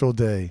special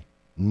day,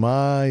 or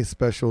my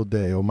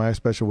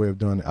special way of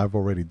doing it, I've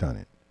already done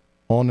it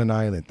on an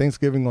island.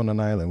 Thanksgiving on an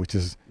island, which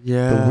is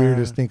Yeah. the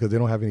weirdest thing because they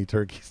don't have any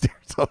turkeys there.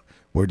 So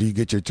where do you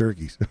get your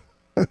turkeys?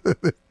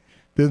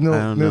 There's no, I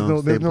don't there's know.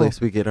 no, there's Same no.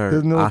 place we get our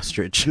there's no-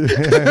 ostrich. I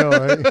know,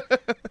 right?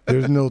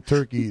 There's no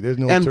turkey. There's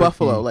no And turkey.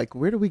 buffalo. Like,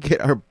 where do we get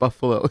our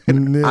buffalo?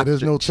 and Yeah,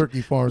 there's no ostrich?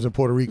 turkey farms in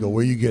Puerto Rico.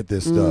 Where you get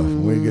this stuff?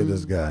 Where you get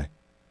this guy?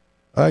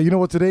 You know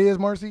what today is,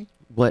 Marcy?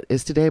 What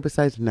is today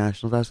besides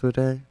National Fast Food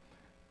Day?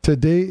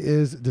 Today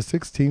is the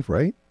 16th,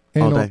 right?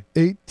 And All on day.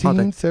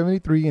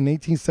 1873 and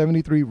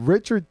 1873,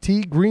 Richard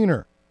T.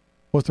 Greener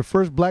was the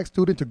first black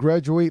student to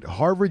graduate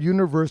Harvard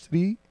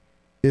University,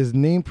 is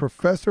named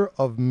professor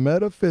of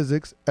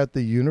metaphysics at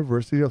the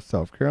University of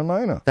South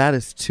Carolina. That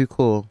is too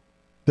cool.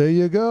 There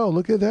you go.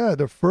 Look at that.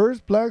 The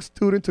first black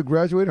student to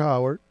graduate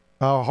Harvard,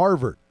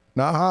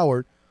 not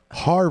Howard,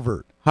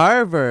 Harvard,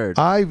 Harvard.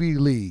 Ivy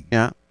League,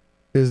 Yeah.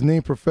 is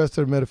named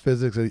professor of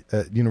metaphysics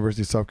at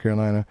University of South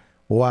Carolina.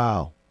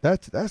 Wow.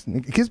 That's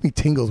it gives me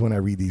tingles when I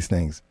read these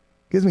things.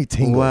 It gives me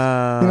tingles.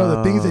 Wow. You know,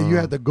 the things that you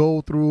had to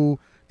go through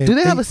in Do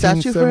they have a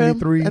statue for him?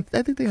 1873.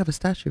 I think they have a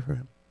statue for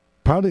him.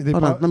 Probably.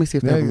 Hold on, let me see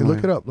if they have one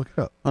look more. it up. Look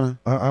it up. Hold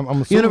on.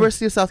 I'm assuming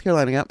University of South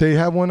Carolina. Yep. they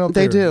have one up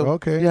They there. do.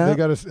 Okay. Yeah. They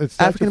got a statue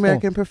African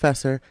American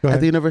professor Go at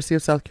ahead. the University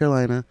of South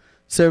Carolina,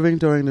 serving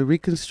during the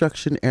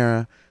Reconstruction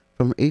era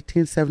from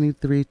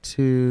 1873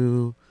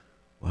 to.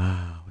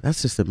 Wow,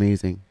 that's just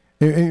amazing.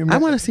 I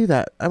want to see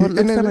that. I want.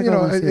 And Next time I then, you go,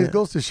 I know, wanna see it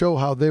goes to show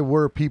how there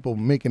were people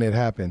making it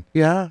happen.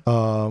 Yeah.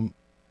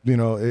 You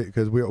know,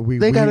 because we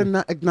They got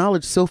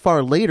acknowledged so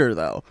far later,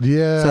 though.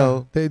 Yeah.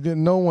 So- they did.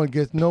 No one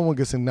gets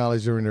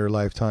acknowledged during their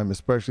lifetime,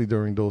 especially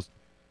during those,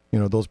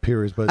 those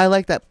periods. But I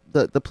like that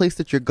the place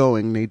that you're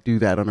going, they do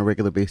that on a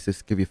regular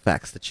basis, give you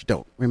facts that you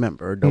don't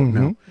remember or don't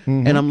know.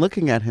 mhm. And I'm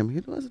looking at him. He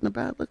wasn't a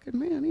bad looking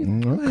man either.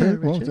 Go Okay.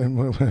 ahead, Well, Richard.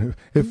 then,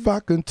 if I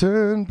can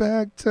turn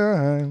back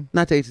time.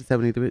 Not to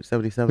 1873,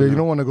 77. Yeah, you no.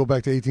 don't want to go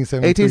back to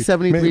 1873.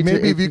 1873 to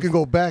Maybe if you 18 can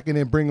go back and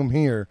then bring them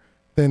here,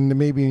 then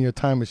maybe in your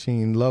time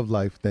machine, love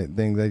life, that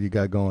thing that you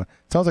got going.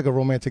 Sounds like a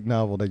romantic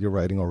novel that you're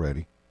writing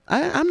already.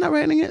 I'm not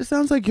writing it. It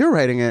sounds like you're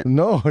writing it.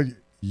 No,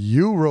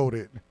 you wrote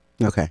it.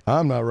 Okay.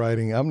 I'm not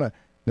writing. I'm not.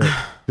 No,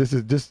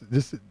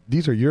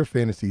 these are your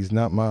fantasies,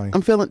 not mine.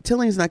 I'm feeling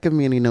Tilling's not giving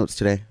me any notes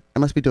today. I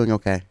must be doing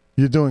okay.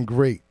 You're doing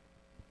great.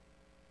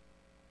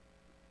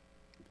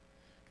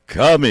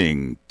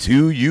 Coming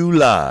to you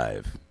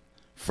live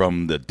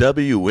from the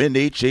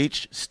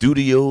WNHH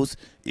studios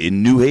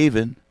in New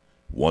Haven,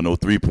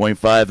 103.5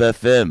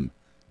 FM.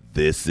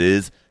 This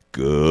is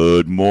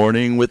Good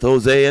Morning with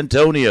Jose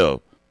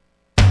Antonio.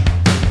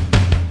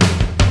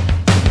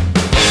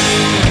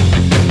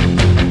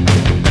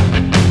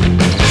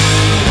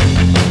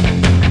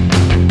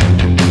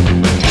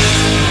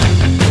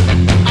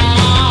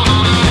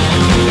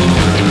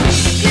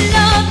 Your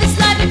love is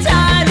like a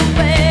tidal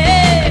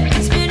wave,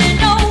 spinning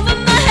over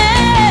my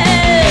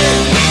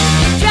head,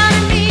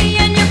 drowning me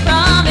in your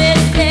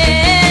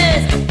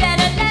promises that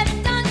are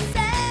left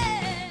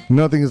unsaid.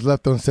 Nothing is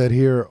left unsaid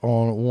here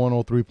on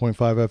 103.5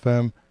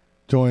 FM.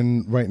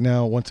 Joined right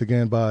now once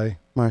again by.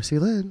 Marcy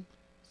Lynn.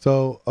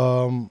 So,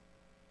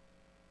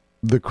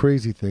 the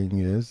crazy thing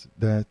is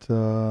that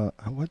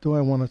what do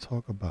I want to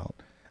talk about?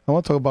 I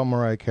want to talk about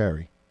Mariah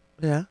Carey.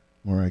 Yeah.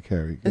 Mariah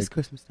Carey. It's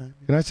Christmas time.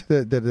 Can I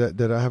say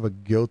that I have a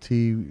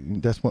guilty?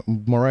 That's what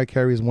Mariah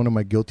Carey is one of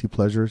my guilty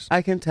pleasures.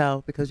 I can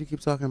tell because you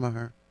keep talking about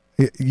her.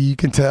 You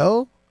can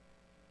tell.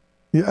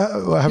 Yeah,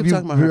 have Keep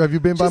talking about her. you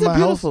been by She's my a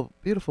house?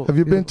 beautiful. Have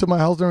you been to beautiful. my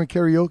house during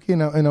karaoke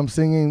and I'm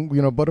singing,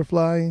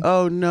 Butterfly?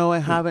 Oh no, I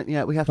haven't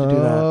yet. We have to do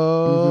that. Mhm.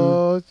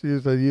 Oh,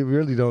 geez, you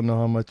really don't know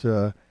how much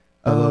I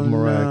love Oh,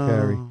 Mariah no.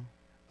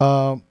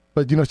 Carey.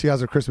 But she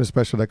has a Christmas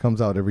special that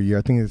comes out every year.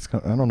 I think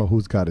I don't know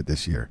who's got it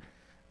this year.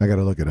 I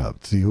gotta look it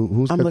up. See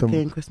who's I'm got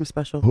looking Christmas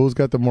special. who's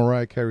got the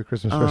Mariah Carey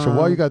Christmas special.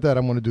 While you got that,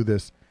 I'm gonna do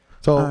this.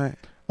 So All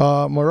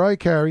right. Mariah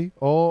Carey,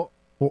 all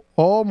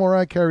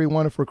Mariah Carey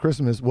wanted for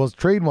Christmas was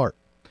trademark,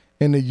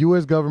 and the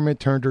U.S.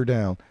 government turned her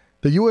down.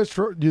 The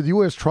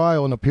U.S.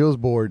 Trial and Appeals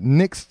Board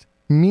nixed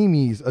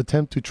Mimi's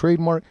attempt to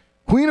trademark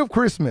Queen of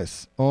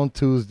Christmas on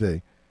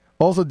Tuesday.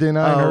 Also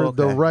denying her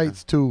the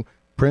rights to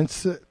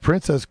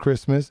Princess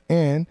Christmas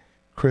and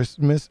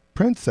Christmas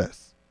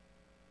Princess.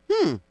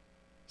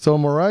 So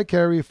Mariah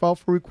Carey filed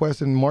for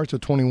request in March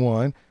of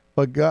 21,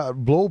 but got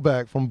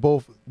blowback from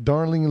both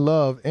Darlene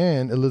Love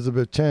and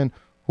Elizabeth Chen,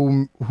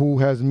 who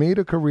has made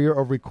a career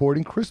of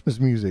recording Christmas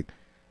music.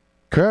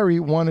 Carey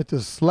wanted to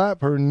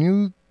slap her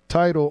new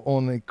title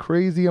on a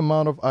crazy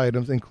amount of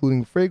items,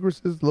 including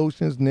fragrances,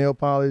 lotions, nail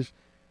polish,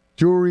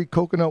 jewelry,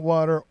 coconut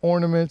water,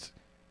 ornaments,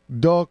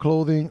 dog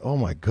clothing. Oh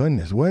my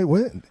goodness!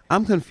 What?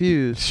 I'm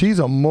confused. She's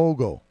a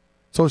mogul.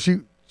 So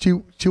she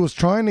was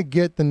trying to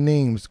get the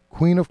names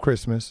Queen of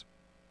Christmas,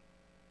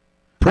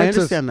 I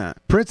understand that.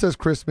 Princess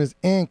Christmas,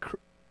 and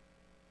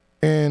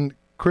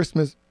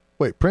Christmas.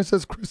 Wait,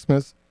 Princess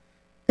Christmas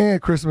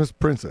and Christmas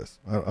Princess.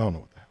 I don't know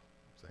what the hell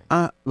I'm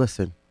saying.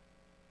 Listen.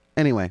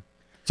 Anyway,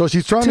 so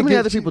she's trying too to many get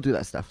other people do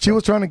that stuff. She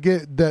was trying to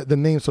get the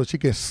name so she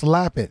can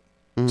slap it,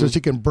 so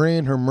she can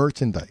brand her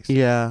merchandise.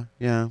 Yeah.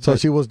 So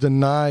she was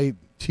denied.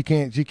 She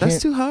can't.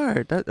 That's too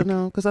hard.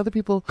 Because other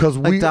people,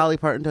 Dolly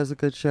Parton does a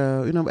good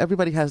show.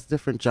 Everybody has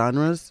different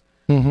genres,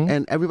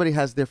 and everybody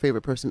has their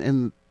favorite person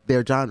in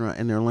their genre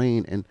and their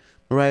lane. And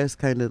Mariah's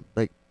kind of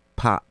like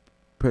pop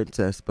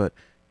princess, but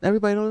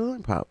everybody knows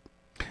like pop.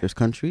 There's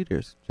country,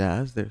 there's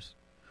jazz, there's.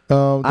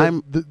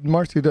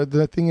 Marcy,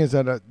 the thing is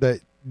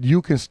that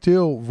you can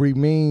still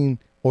remain,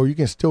 or you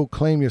can still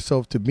claim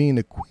yourself to being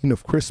the Queen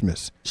of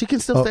Christmas. She can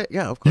still say,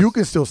 yeah, of course. You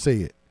can still say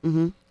it.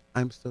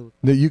 I'm still.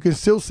 You can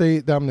still say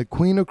that I'm the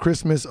Queen of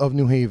Christmas of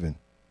New Haven.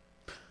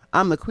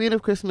 I'm the Queen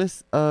of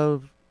Christmas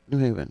of New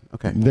Haven.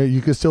 Okay.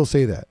 You can still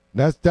say that.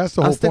 That's the whole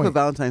point. I'll stick with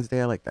Valentine's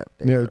Day. I like that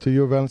day. Yeah, to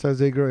your Valentine's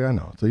Day girl. I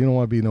know. So you don't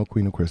want to be no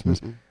Queen of Christmas.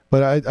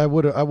 But I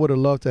would have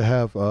loved to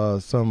have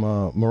some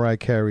Mariah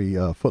Carey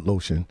foot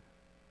lotion.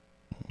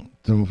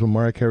 Some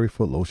Mariah Carey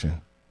foot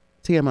lotion.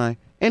 TMI.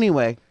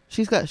 Anyway,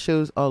 she's got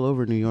shows all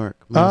over New York.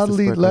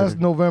 Oddly, last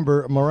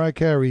November, Mariah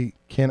Carey,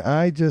 can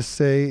I just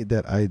say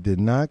that I did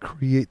not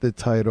create the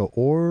title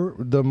or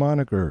the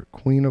moniker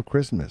Queen of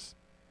Christmas?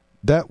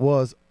 That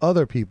was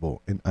other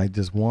people, and I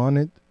just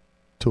wanted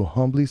to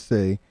humbly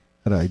say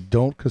that I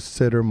don't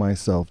consider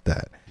myself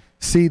that.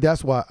 See,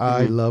 that's why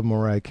I love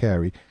Mariah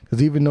Carey,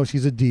 because even though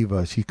she's a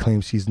diva, she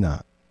claims she's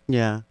not.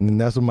 Yeah. And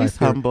that's what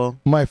humble.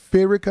 My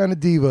favorite kind of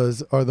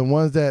divas are the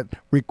ones that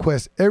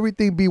request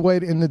everything be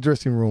white in the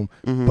dressing room,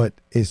 but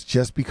it's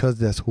just because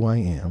that's who I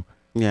am.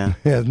 Yeah.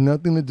 It has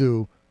nothing to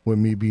do with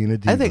me being a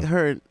diva. I think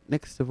her and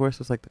Nick's divorce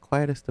was like the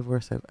quietest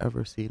divorce I've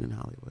ever seen in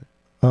Hollywood.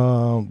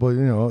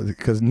 But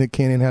because Nick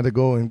Cannon had to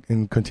go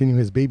and continue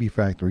his baby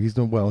factory. He's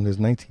doing well on his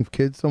 19th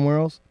kid somewhere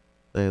else.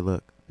 Hey,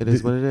 look, it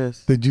is what it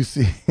is. Did you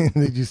see?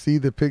 Did you see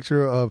the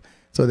picture of?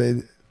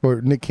 For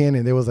Nick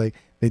Cannon, there was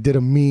they did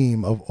a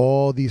meme of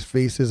all these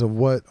faces of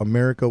what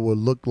America would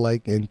look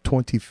like in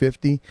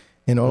 2050,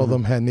 and all of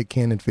them had Nick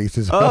Cannon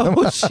faces.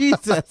 Oh,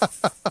 Jesus!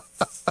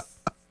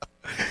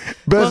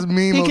 Best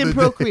meme. He can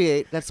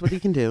procreate. That's what he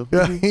can do.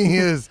 Yeah, he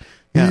is.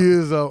 Yeah. He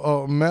is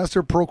a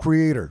master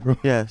procreator.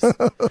 Yes.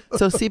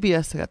 So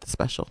CBS got the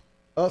special.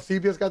 Oh,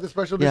 CBS got the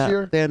special this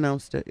year? They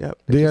announced it. Yep.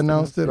 They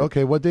announced it.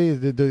 Okay, what day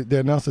did they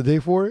announce the day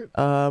for it?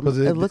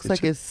 It looks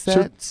like it's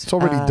set. It's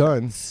already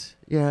done.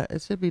 Yeah,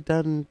 it should be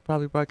done.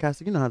 Probably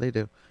broadcasting. You know how they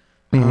do.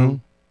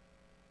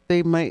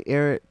 They might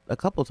air it a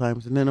couple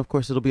times, and then of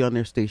course it'll be on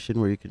their station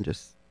where you can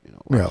just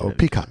watch it.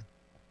 Peacock.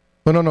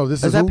 No.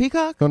 This is that who?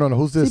 Peacock? No.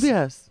 Who's this?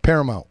 CBS.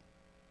 Paramount.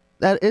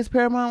 That is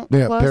Paramount.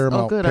 Yeah, Plus?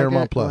 Paramount. Oh, good.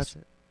 Paramount Plus.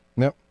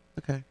 Yep.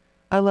 Okay.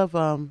 I love.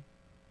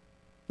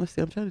 Let's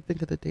see. I'm trying to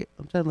think of the date.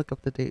 I'm trying to look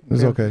up the date.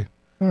 It's okay.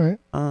 All right.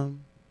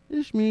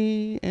 Just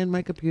me and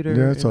my computer.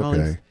 Yeah, it's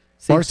okay.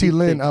 Marcy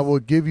Lynn, I will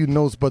give you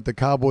notes, but the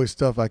cowboy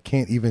stuff, I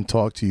can't even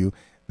talk to you.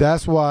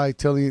 That's why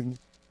Tillian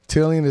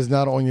is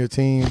not on your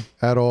team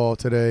at all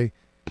today.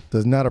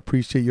 Does not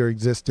appreciate your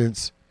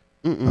existence.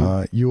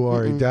 You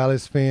are a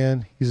Dallas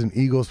fan. He's an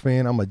Eagles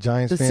fan. I'm a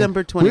Giants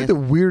December fan. 20th. We're the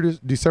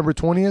weirdest. December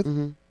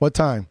 20th? What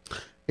time?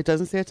 It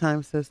doesn't say a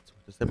time. It says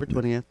December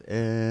 20th,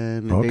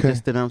 and they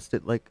just announced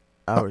it like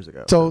hours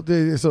ago. So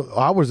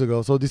hours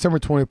ago. So December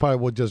 20th probably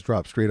will just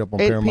drop straight up on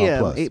Paramount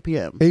Plus. 8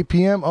 p.m. 8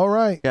 p.m. All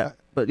right. Yeah,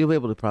 but you'll be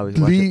able to probably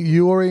watch Lee, it.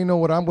 you already know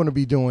what I'm going to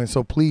be doing,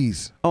 so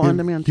please on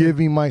demand give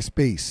me my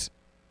space.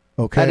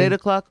 Okay. At 8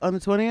 o'clock on the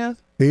 20th?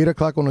 8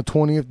 o'clock on the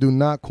 20th. Do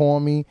not call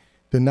me.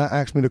 Do not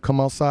ask me to come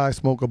outside,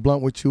 smoke a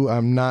blunt with you.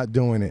 I'm not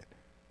doing it.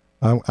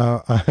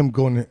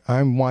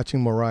 I'm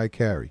watching Mariah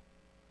Carey.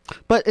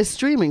 But it's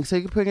streaming, so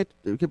you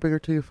can bring her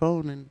to your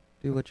phone and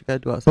do what you got to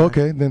do outside.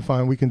 Okay, then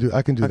fine.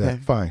 I can do that.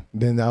 Fine.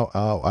 Then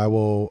I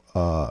will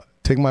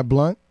take my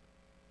blunt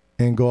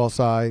and go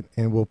outside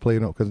and we'll play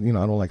it because I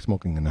don't like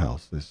smoking in the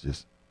house. It's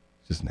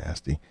just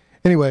nasty.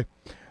 Anyway,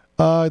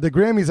 the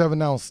Grammys have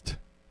announced.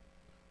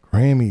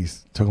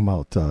 Grammys talking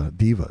about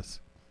divas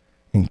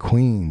and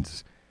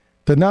queens.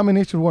 The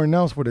nominations were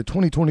announced for the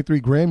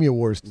 2023 Grammy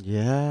Awards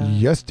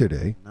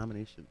yesterday.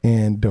 Nomination.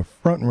 And the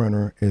front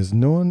runner is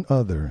none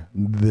other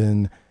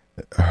than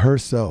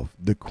herself,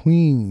 the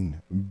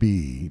queen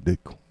bee, the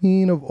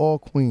queen of all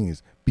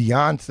queens,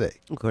 Beyonce,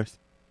 Of course.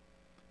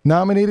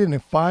 nominated in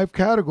 5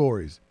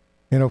 categories.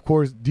 And of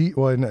course, DJ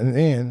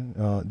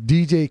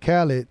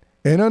Khaled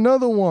and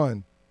another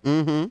one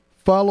Mm-hmm.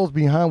 follows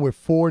behind with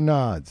 4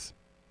 nods.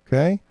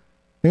 Okay?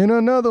 And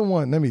another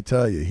one, let me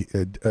tell you,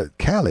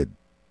 Khaled,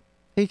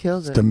 He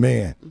kills is it. the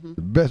man, Mhm.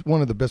 the best,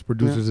 one of the best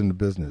producers in the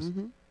business.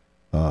 Mhm.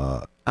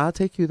 I'll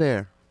take you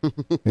there.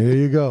 There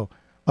you go.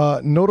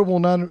 Notable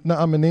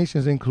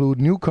nominations include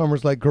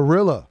newcomers like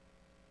Gorilla,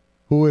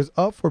 who is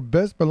up for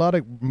Best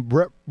Melodic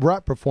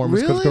Rap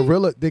Performance because Really?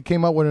 Gorilla, they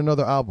came out with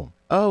another album.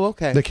 Oh,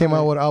 okay. They came All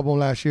out right. with an album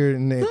last year,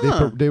 and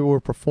Huh. they were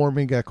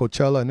performing at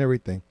Coachella and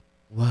everything.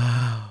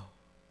 Wow.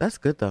 That's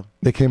good, though.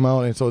 They came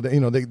out, and so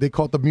they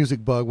caught the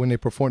music bug when they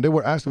performed. They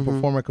were asked to Mhm.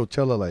 perform at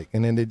Coachella,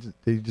 and then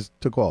they just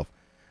took off.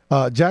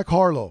 Jack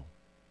Harlow,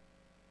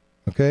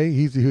 okay,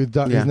 he's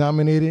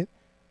nominated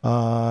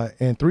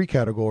in 3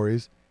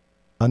 categories.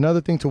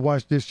 Another thing to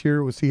watch this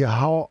year was see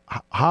how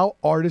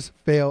artists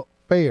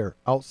fare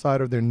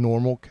outside of their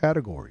normal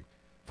category.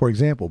 For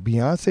example,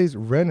 Beyonce's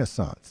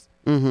Renaissance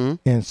Mm-hmm.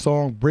 and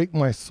song "Break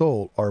My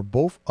Soul" are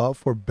both up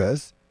for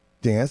Best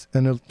Dance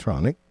and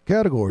Electronic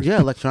categories. Yeah,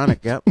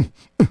 electronic. Yep.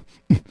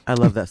 I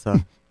love that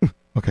song.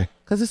 Okay,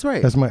 Because it's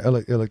right. that's my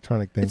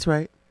electronic thing. It's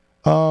right.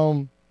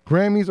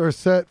 Grammys are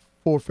set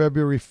for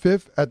February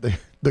 5th at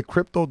the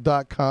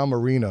Crypto.com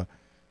arena.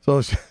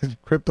 So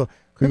crypto.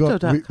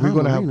 Crypto.com We're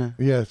gonna arena?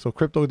 have so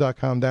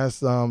Crypto.com.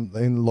 That's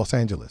in Los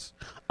Angeles.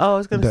 Oh, I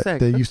was going to say.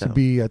 That used to crypto.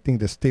 be, I think,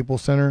 the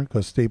Staples Center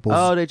because Staples.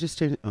 Oh, they just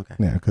changed. Okay.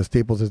 Yeah, because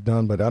Staples is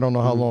done, but I don't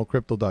know how Mhm. long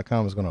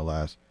Crypto.com is going to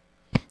last.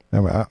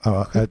 And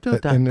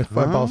Crypto.com? in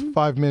about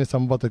 5 minutes,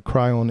 I'm about to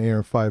cry on air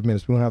in 5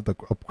 minutes. We're going to have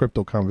a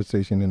crypto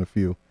conversation in a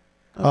few.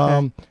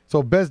 Okay.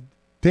 So Best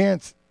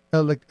Dance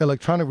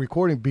Electronic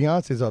Recording,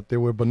 Beyonce's up there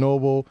with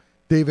Bonobo,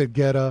 David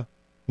Guetta,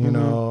 you Mhm.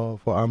 know,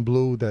 for I'm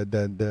Blue,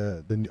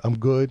 the I'm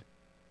Good.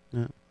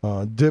 Yeah.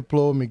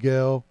 Diplo,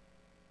 Miguel,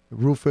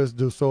 Rufus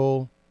Du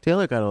Sol.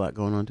 Taylor got a lot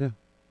going on, too.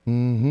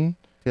 Mm-hmm.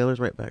 Taylor's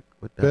right back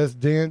with that.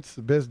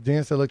 Best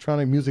dance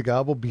electronic music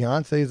album.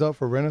 Beyonce's up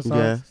for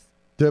Renaissance. Yes.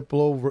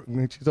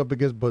 Diplo, she's up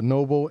against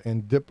Bonobo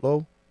and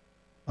Diplo.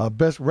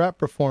 Best rap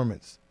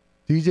performance.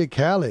 DJ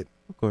Khaled,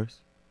 Of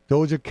course.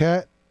 Doja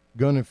Cat,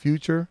 Gun and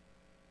Future,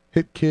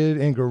 Hit Kid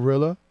and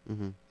Gorilla,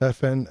 Mm-hmm.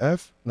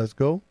 FNF, let's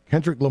go.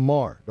 Kendrick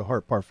Lamar, The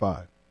Heart Part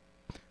 5.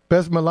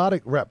 Best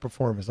melodic rap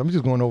performance. I'm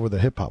just going over the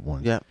hip hop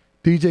ones. Yeah.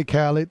 DJ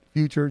Khaled,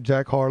 Future,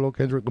 Jack Harlow,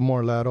 Kendrick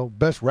Lamar, Latto.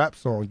 Best rap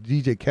song,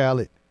 DJ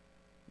Khaled,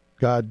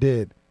 God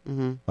Did.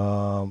 Mm-hmm.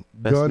 Gun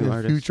Best new and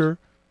artist. Future,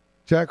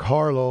 Jack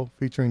Harlow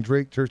featuring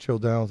Drake, Churchill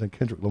Downs, and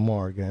Kendrick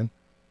Lamar again.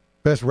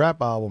 Best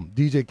rap album,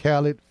 DJ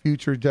Khaled,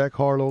 Future, Jack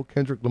Harlow,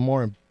 Kendrick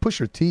Lamar, and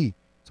Pusha T.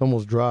 It's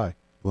Almost Dry.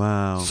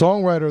 Wow.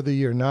 Songwriter of the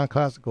Year,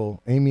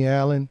 non-classical, Amy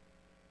Allen,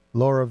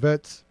 Laura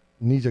Vetz,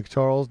 Nisha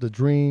Charles, The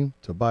Dream,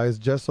 Tobias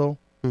Jesso,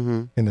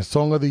 Mm-hmm. and the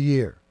Song of the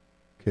Year.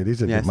 Okay,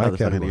 these are Yeah, I my saw the Song of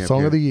the categories. Year Song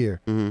of here. the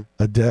Year,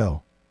 Mm-hmm.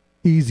 Adele,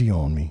 Easy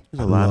on Me.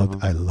 There's a lot of them.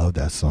 I love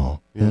that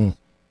song. Yes.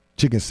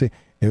 She can sing.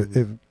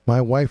 If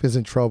my wife is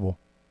in trouble,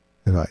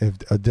 if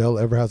Adele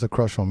ever has a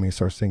crush on me,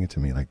 start singing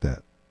to me like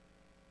that.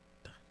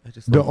 I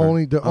just The love her.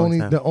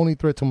 Always have. only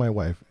threat to my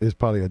wife is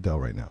probably Adele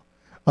right now.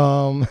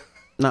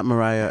 Not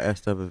Mariah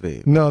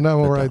SWV. No, not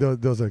Mariah. Adele.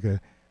 Those are good.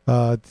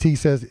 T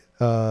says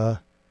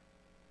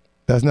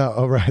that's not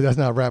all right. That's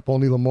not rap.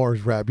 Only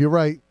Lamar's rap. You're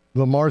right.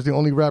 Lamar's the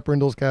only rapper in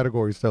those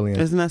categories. Stellian.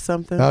 Isn't that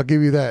something? I'll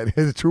give you that.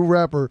 A true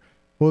rapper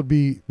would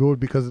be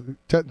because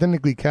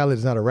technically Khaled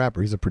is not a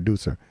rapper. He's a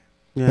producer.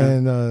 yeah.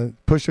 And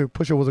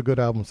Pusha was a good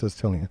album, says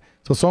Tillian.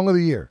 So Song of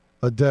the Year,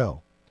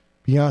 Adele,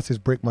 Beyonce's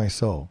Break My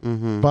Soul,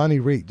 Mm-hmm. Bonnie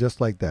Raitt, Just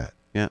Like That,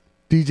 Yeah.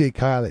 DJ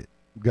Khaled,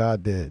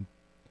 God Did,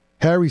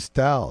 Harry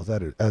Styles,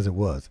 as it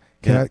was.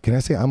 Yeah. Can I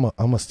say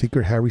I'm a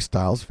secret Harry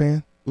Styles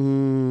fan?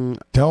 Mm,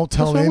 Don't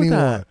tell What's wrong with anyone.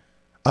 that?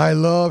 I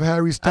love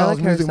Harry Styles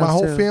Harry music. My Styles,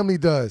 whole too. family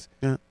does.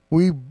 Yeah.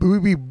 We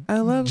be I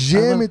love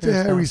jamming to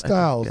Harry I think,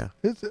 Styles. yeah.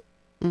 It's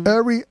Mhm.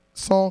 every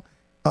song.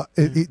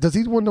 Does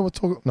he want to know what's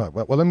talking? No.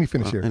 Well, let me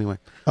finish Well, here. Anyway,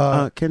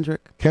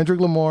 Kendrick Kendrick.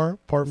 Lamar,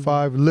 Part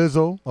 5.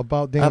 Lizzo,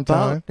 About Damn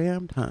Time.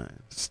 Damn time.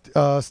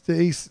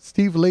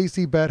 Steve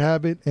Lacy, Bad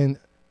Habit, and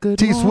Good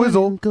T morning,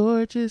 Swizzle.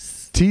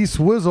 gorgeous. T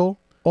Swizzle,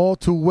 All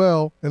Too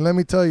Well. And let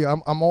me tell you,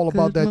 I'm all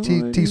about Good that T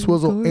morning,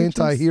 Swizzle gorgeous.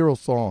 anti-hero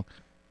song.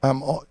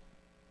 I'm all.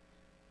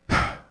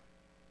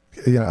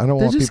 Yeah, I don't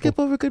Did want you people. skip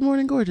over Good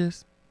Morning,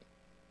 Gorgeous?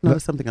 No, That-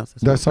 that's something else.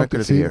 That's something.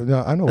 Record of the See, year.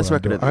 no, I know That's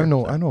what I'm record doing. of the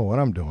year, I sorry. know what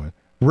I'm doing.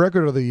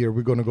 Record of the year.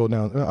 We're going to go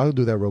down. I'll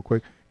do that real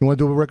quick. You want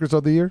to do records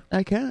of the year?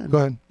 I can. Go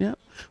ahead. Yep.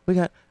 We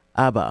got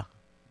ABBA,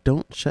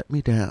 Don't Shut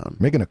Me Down.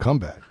 Making a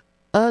comeback.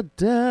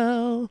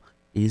 Adele,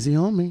 Easy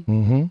on Me.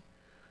 Mm-hmm.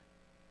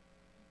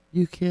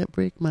 You Can't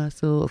Break My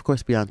Soul. Of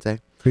course, Beyonce.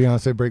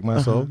 Beyonce, Break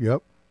My Soul. Uh-huh.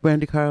 Yep.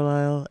 Brandy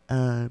Carlisle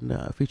and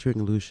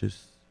featuring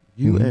Lucius.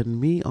 You Mhm.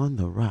 and Me on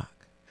the Rock.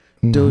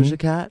 Mhm. Doja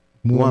Cat,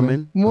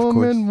 Woman. Of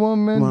course.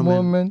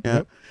 Woman. Yep.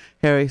 Yep.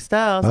 Harry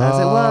Styles, as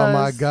it was. Oh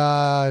my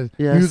God!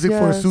 Yes, Music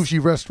for a yes.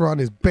 sushi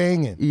restaurant is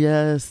banging.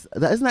 Yes,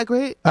 isn't that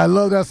great? I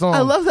love that song.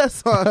 I love that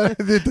song.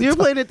 You were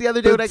playing it the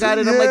other day when I got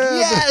it. I'm like,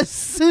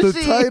 yes,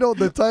 sushi.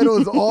 The title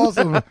is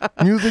awesome.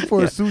 Music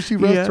for a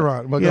sushi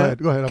restaurant. But go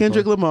ahead. I'm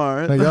Kendrick sorry.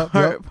 Lamar, Yep, yep.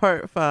 Heart,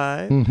 Part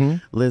 5.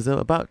 Mm-hmm. Lizzo,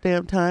 About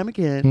Damn Time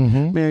Again.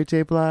 Mhm. Mary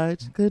J.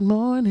 Blige, Good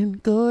Morning,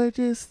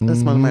 Gorgeous.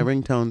 That's one of my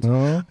ringtones.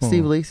 Oh.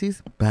 Steve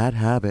Lacy's Bad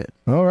Habit.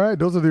 All right,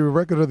 those are the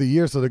record of the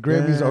year. So the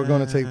Grammys are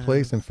going to take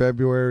place in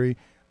February.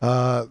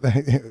 A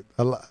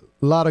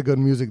lot of good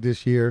music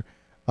this year.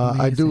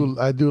 I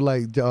do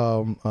like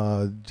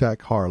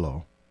Jack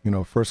Harlow. You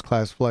know, First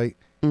Class Flight.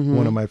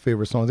 One of my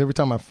favorite songs. Every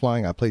time I'm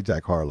flying, I play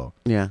Jack Harlow.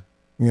 Yeah.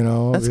 You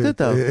know, That's good,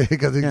 though.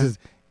 Because it just,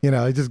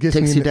 it just gets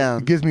Takes me you down.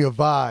 It gives me a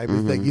vibe.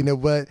 It's like, you know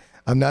what?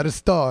 I'm not a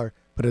star,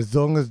 but as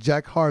long as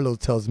Jack Harlow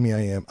tells me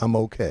I am, I'm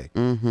okay.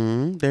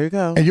 Mm-hmm. There you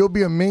go. And you'll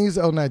be amazed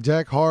on that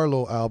Jack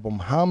Harlow album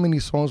how many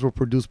songs were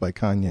produced by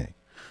Kanye.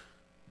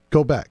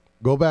 Go back,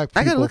 people.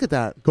 I gotta look at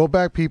that. Go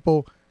back,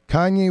 people.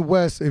 Kanye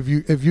West. If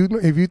you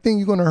think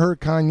you're gonna hurt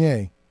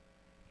Kanye,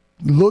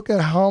 look at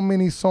how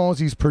many songs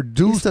he's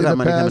produced still in got the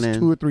money past coming in.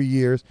 2 or 3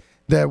 years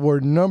that were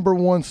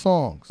 #1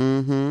 songs.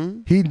 Mm-hmm.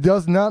 He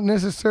does not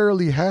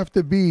necessarily have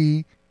to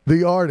be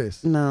the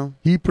artist. No,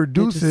 He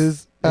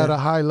produces at yeah. a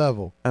high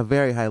level. a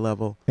very high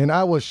level. And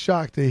I was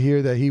shocked to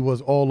hear that he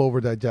was all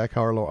over that Jack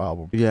Harlow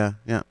album. Yeah,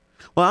 yeah.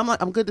 Well,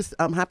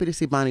 I'm happy to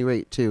see Bonnie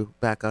Raitt too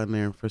back on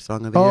there for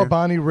Song of the Oh, Year.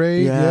 Bonnie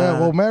Raitt. Yeah.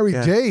 Well, Mary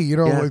yeah, J.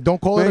 yeah.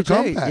 Don't call Mary it a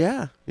J, comeback.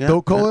 Yeah.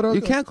 Don't call it a-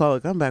 You can't call it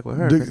a comeback with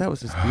her because that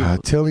was just beautiful.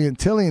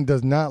 Tillian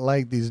does not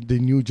like the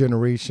new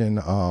generation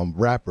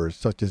rappers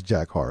such as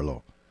Jack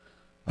Harlow.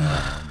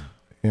 I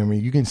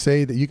mean, you can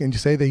say that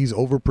he's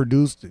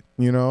overproduced,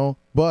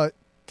 but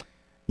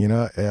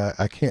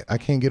I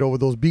can't get over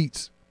those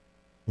beats.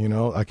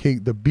 I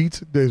can't. The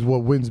beats is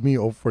what wins me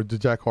over for the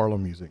Jack Harlow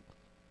music.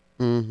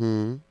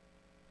 Mm-hmm.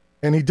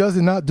 And he does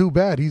not do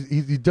bad.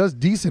 He does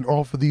decent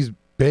off of these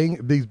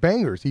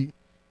bangers.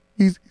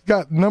 He's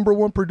got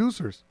 #1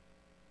 producers.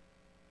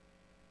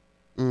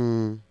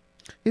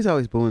 He's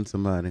always booing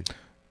somebody.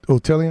 Oh,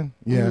 Tillian?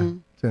 Yeah. Mhm.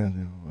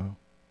 Tillian, well,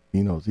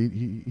 he knows.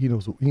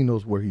 He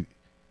knows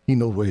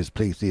where his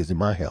place is in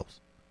my house.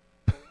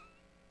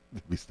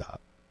 Let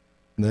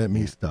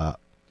me stop.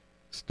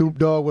 Snoop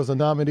Dogg was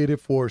nominated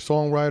for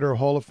Songwriter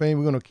Hall of Fame.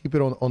 We're gonna keep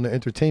it on the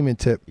entertainment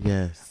tip.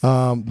 Yes.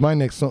 My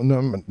next song,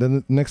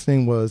 the next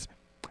thing was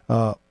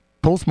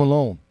Post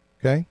Malone.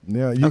 Okay.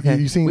 Yeah.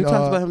 You seen? We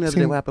talked about him the other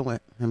day. What happened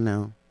with him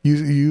now?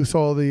 You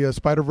saw the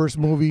Spider-Verse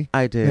movie?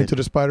 I did. Into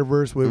the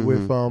Spider-Verse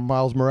with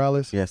Miles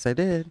Morales? Yes, I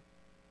did.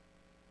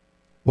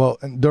 Well,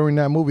 and during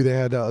that movie, they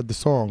had the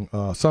song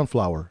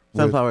Sunflower.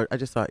 Sunflower. I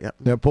just saw it. Yeah.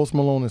 Now, Post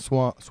Malone and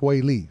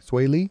Sway Lee.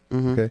 Sway Lee?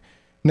 Mhm. Okay.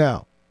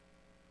 Now,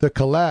 the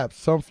collab,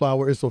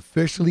 Sunflower, is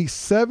officially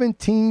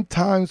 17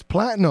 times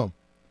platinum.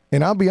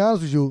 And I'll be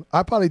honest with you,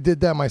 I probably did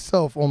that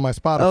myself on my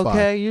Spotify.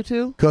 Okay, you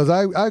too. Because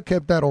I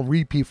kept that on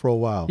repeat for a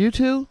while. You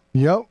too.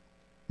 Yep.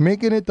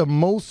 Making it the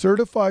most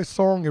certified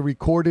song in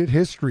recorded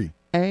history.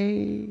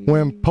 Hey.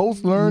 When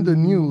Post learned the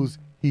news,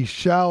 he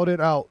shouted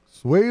out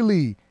Sway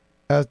Lee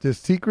as the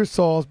secret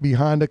sauce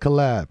behind the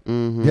collab.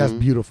 Mhm. That's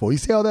beautiful. You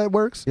see how that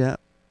works? Yeah.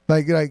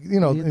 Like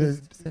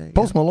Needless to say,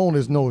 Post Malone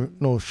is no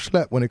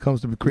schlep when it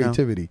comes to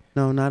creativity.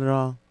 No, not at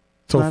all.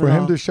 So Not for at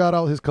him all. to shout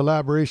out his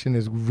collaboration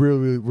is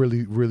really,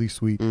 really, really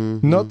sweet.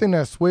 Mhm. Nothing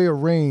that Sway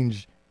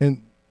arranged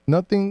in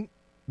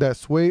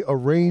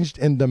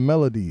the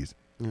melodies,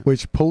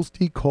 which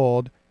Posty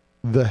called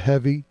the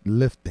heavy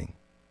lifting.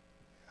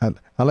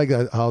 I like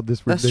that how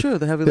this. That's true.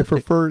 The heavy They lifting.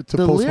 prefer to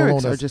The Post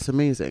lyrics Malone. are just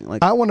amazing.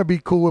 Like, I want to be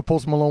cool with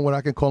Post Malone when I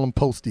can call him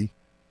Posty.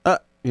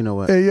 you know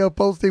what? Hey yo,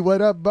 Posty,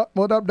 what up,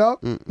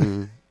 dog?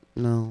 Mm-mm.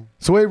 No.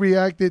 Sway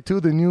reacted to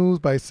the news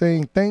by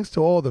saying, "Thanks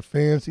to all the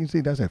fans." You see,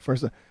 that's that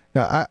first.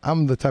 Now,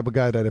 I'm the type of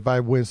guy that if I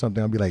win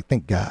something, I'll be like,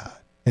 "Thank God,"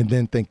 and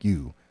then thank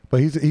you.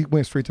 But he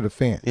went straight to the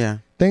fans. Yeah.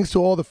 Thanks to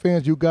all the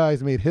fans, you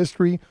guys made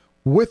history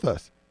with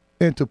us.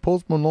 And to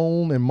Post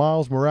Malone and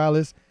Miles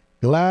Morales,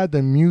 glad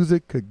the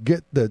music could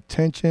get the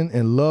attention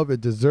and love it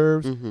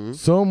deserves. Mhm.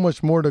 So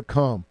much more to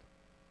come.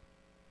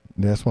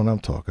 That's what I'm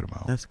talking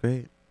about. That's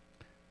great.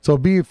 So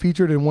being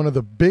featured in one of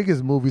the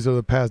biggest movies of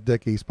the past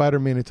decade,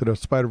 Spider-Man Into the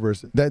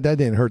Spider-Verse, that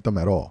didn't hurt them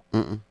at all.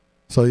 Mm-mm.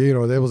 So,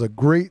 there was a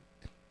great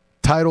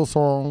title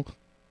song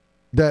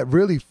that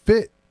really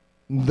fit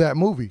that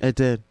movie. It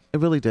did.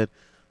 It really did.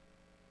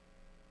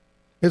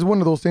 It's one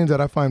of those things that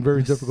I find very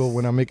Yes. difficult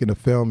when I'm making a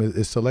film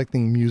is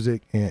selecting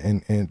music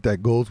and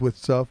that goes with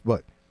stuff.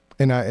 But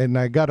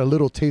I got a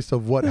little taste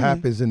of what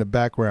happens in the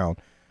background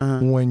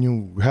when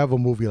you have a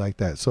movie like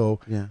that. So,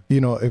 Yeah.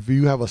 if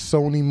you have a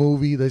Sony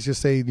movie, let's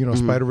just say,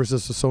 Spider-Verse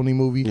is a Sony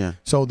movie. Yeah.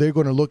 So they're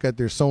going to look at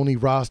their Sony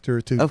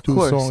roster to Of do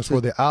course, songs to for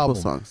their pull album.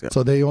 songs, yeah.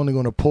 So they only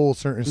going to pull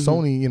certain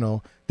Sony,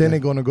 then they're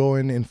going to go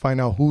in and find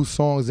out whose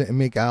songs and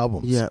make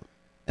albums. Yeah.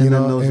 You And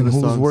then know, those are and the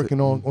who's songs working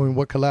that- on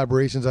what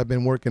collaborations I've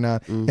been working on,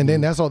 and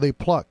then that's all they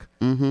pluck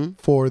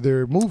for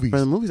their movies. For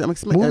the movies, Movies it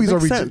are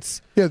makes rejected.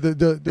 sense. Yeah,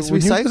 the It's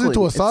when you listen to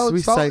recycling.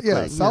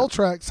 a It's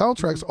soundtracks, recycling,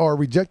 soundtracks are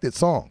rejected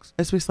songs,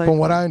 It's recycling. from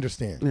what I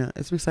understand. Yeah,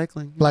 it's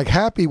recycling. Like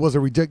Happy was a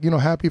reject. You know,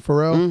 Happy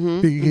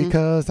Pharrell,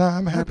 because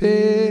I'm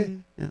happy.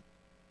 Yeah,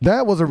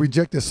 That was a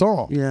rejected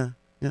song. yeah,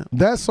 yeah.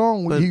 That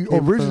song But he it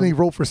came originally from-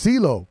 wrote for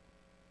CeeLo.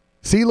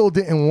 CeeLo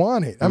didn't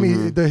want it. I mean,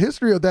 Mhm. the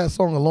history of that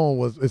song alone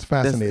is That's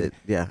fascinating. it.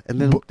 Yeah, and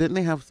then But- didn't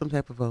they have some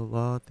type of a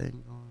law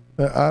thing going?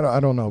 I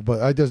don't know,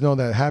 but I just know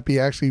that Happy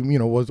actually,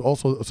 was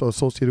also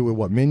associated with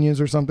what,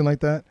 Minions or something like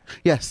that.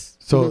 Yes.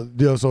 So, and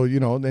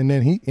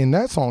then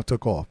that song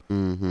took off.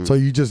 Mhm. So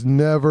you just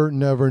never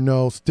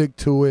know. Stick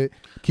to it.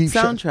 Keep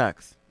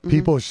Soundtracks.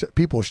 Mhm.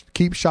 people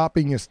keep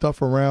shopping your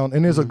stuff around,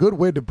 and there's a good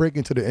way to break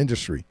into the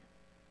industry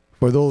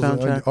for those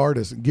Soundtrack.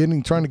 artists.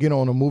 Trying to get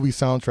on a movie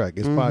soundtrack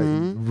is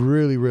probably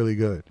really, really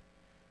good.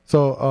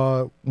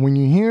 So when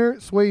you hear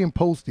Sway and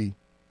Posty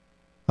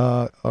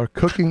are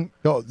cooking,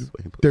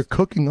 they're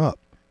cooking up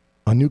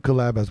a new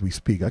collab as we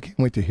speak. I can't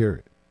wait to hear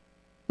it.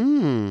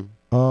 Mm.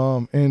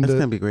 And That's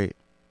gonna be great.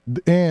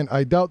 and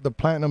I doubt the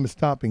platinum is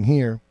stopping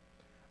here.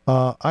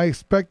 I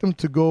expect them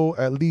to go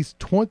at least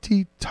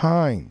 20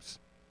 times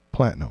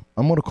platinum.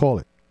 I'm going to call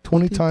it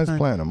 20 times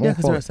platinum. I'm Yeah, gonna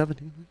because call they're it at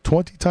 17.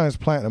 20 times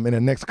platinum in the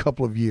next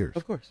couple of years,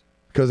 Of course.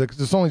 because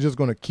it's only just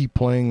going to keep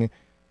playing.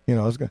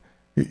 It's going.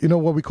 You know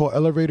what we call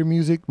elevator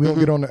music? We don't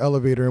get on the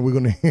elevator and we're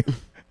going to hear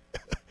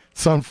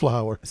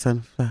Sunflower.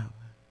 Sunflower.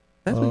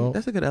 Oh.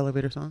 That's a good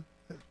elevator song.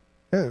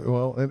 Yeah,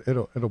 well,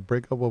 it'll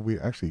break up what we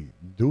actually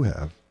do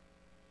have.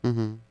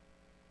 Mm-hmm.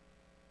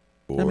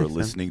 That Or makes sense.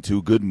 listening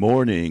to Good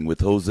Morning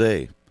with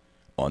Jose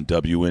on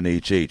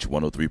WNHH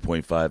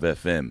 103.5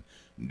 FM,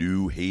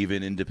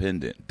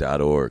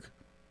 NewHavenIndependent.org.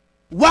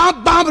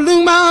 Womp bom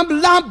balloon bom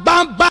bom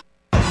bom bom.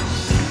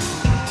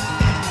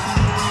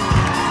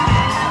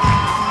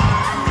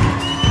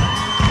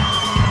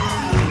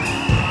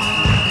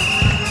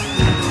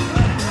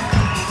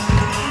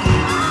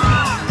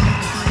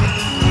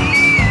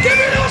 Give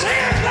me those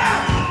hands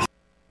now.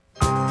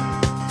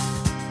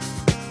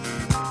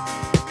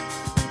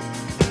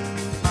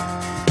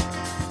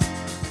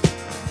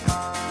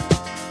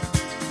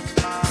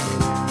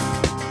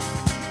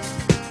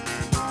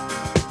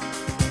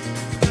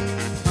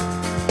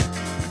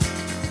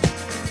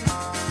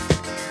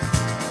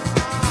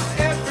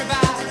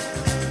 Everybody,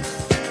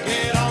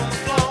 get on the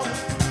floor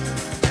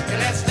and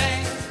let's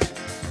dance.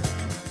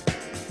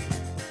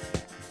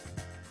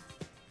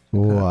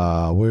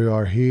 Wow, we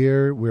are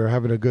here. We're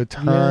having a good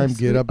time. Yes,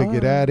 Get we up and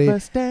get are. at it.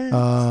 Let's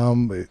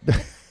dance.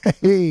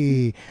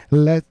 Hey,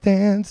 let's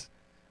dance.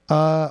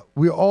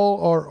 We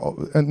all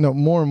are. No,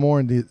 more and more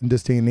in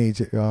this day and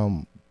age.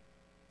 I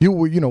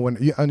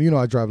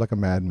drive like a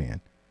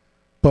madman,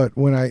 but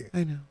I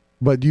know.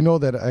 but you know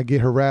that I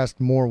get harassed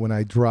more when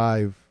I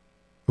drive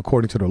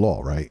according to the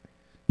law, right?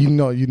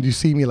 You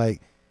see me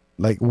like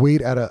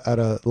wait at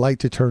a light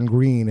to turn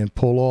green and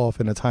pull off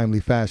in a timely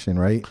fashion,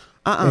 right?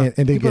 And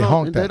they People get don't-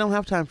 honked They at. don't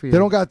have time for you. They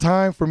don't got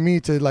time for me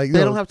to like.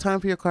 They don't have time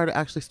for your car to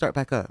actually start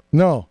back up.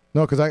 No,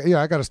 because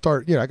I got to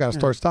start. I got to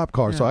start stop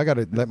car, so Yeah. I got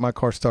to let my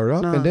car start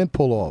up No. and then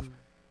pull off.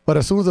 But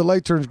as soon as the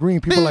light turns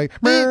green, people like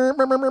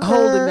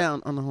Hold it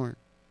down on the horn.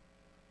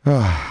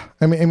 I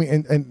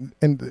mean,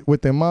 and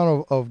with the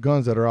amount of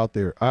guns that are out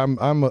there, I'm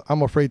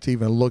afraid to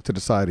even look to the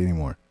side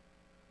anymore.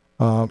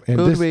 And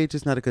Road rage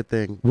is not a good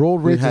thing. road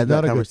We rage is had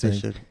not that a good thing.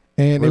 conversation.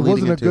 And We're it wasn't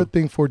leading a into- good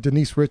thing for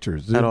Denise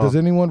Richards. At all. Does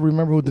anyone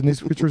remember who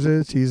Denise Richards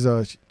is?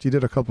 She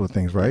did a couple of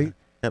things, right?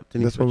 Yep,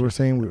 Denise That's what we're Richards.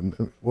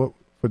 saying. What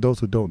for those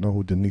who don't know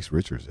who Denise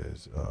Richards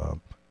is?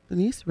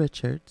 Denise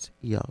Richards,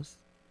 yes.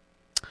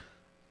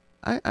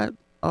 I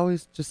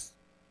always just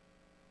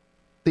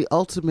the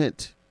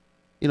ultimate,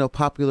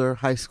 popular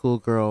high school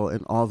girl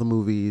in all the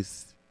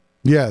movies.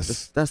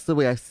 Yes. That's the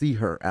way I see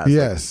her as. like,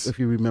 Yes. if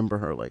you remember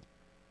her,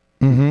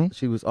 Mm-hmm.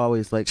 she was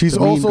always like She's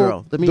the mean also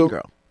girl. The mean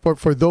girl.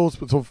 For those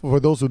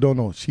who don't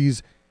know,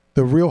 she's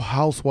the Real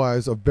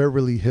Housewives of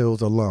Beverly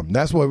Hills alum.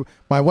 That's what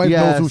my wife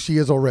knows who Yes. she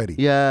is already.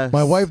 Yes.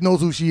 My wife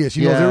knows who she is.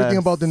 She knows everything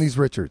Yes. about Denise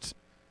Richards.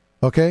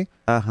 Okay,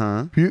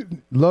 Uh-huh.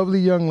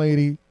 lovely young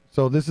lady.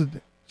 So this is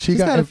She's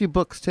got a few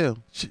books too.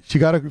 she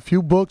got a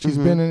few books. She's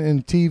Mhm. been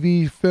in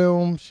TV,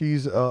 film.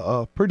 She's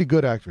a pretty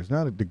good actress.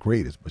 Not the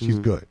greatest, but she's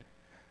Mhm. good.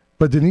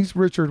 But Denise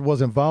Richards was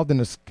involved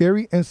in a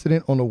scary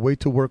incident on the way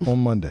to work on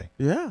Monday.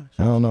 Yeah.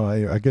 I don't know.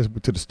 I guess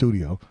to the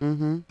studio.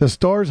 Mm-hmm. The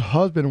star's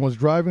husband was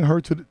driving her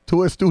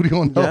to a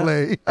studio in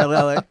L.A.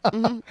 LA.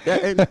 Mm-hmm. Yeah,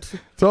 and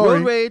Sorry.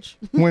 road rage.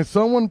 when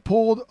someone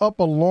pulled up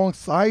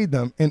alongside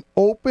them and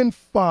opened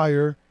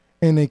fire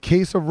in a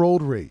case of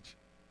road rage.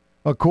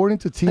 According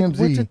to Like, TMZ,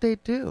 what did they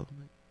do?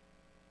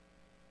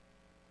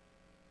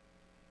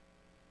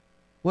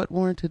 What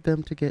warranted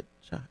them to get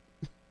shot?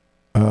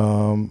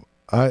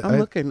 I'm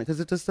looking because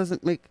it just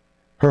doesn't make.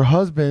 her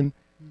husband,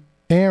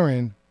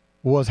 Aaron,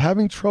 was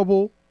having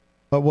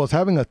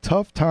a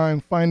tough time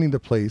finding the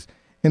place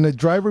and the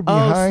driver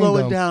behind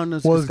slowing them down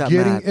just was got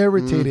getting mad.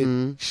 irritated,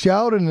 Mhm.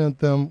 shouting at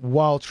them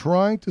while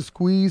trying to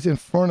squeeze in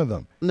front of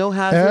them. No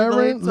hazard Aaron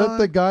lights let on?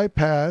 the guy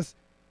pass,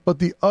 but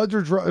the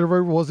other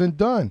driver wasn't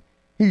done.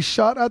 He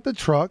shot at the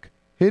truck,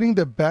 hitting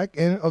the back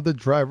end of the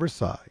driver's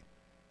side.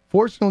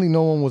 Fortunately,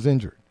 no one was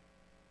injured.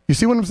 You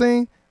see what I'm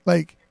saying?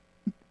 Like,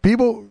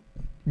 people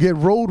get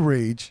road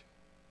rage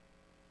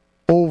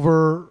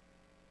over.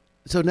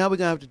 So now we're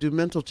gonna have to do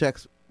mental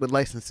checks with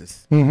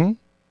licenses. Mm-hmm.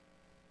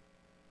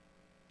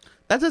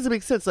 That doesn't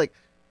make sense. Like,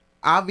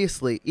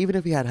 obviously, even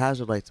if he had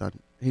hazard lights on,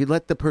 he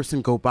let the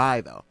person go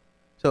by though.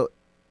 So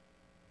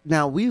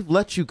now we've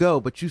let you go,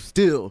 but you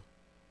still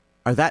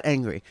are that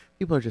angry.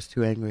 People are just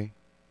too angry.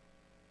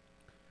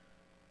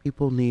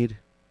 People need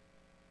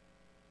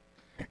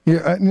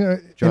Yeah,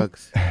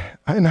 drugs.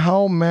 And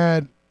how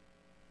mad,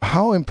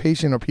 how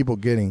impatient are people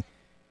getting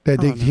that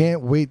they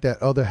can't wait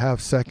that other half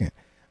second?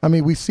 I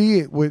mean, we see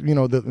it with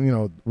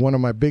one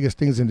of my biggest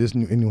things in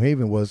New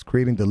Haven was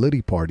creating the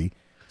Liddy Party,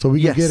 so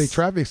we can get a Yes.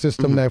 traffic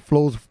system that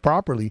flows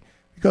properly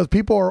because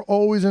people are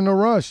always in a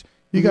rush.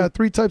 You got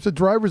three types of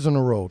drivers on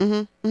the road: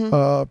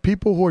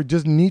 people who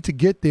just need to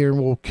get there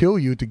and will kill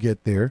you to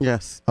get there.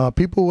 Yes.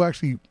 People who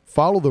actually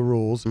follow the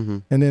rules,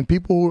 and then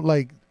people who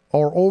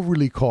are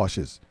overly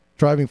cautious,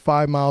 driving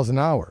 5 miles an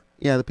hour.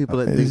 Yeah, the people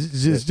that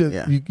It's just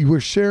yeah, you were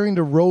sharing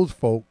the roads,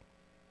 folk,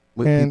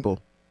 with and- people.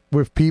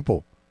 with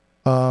people.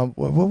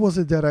 What was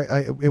it that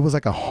it was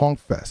like a honk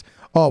fest.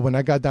 Oh, when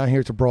I got down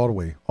here to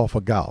Broadway off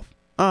of Golf.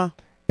 And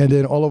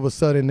then all of a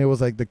sudden there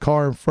was like the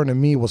car in front of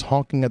me was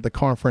honking at the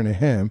car in front of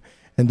him.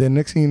 And then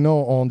next thing you know,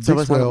 on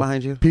Someone's honking Dixwell,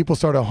 behind you? people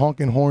started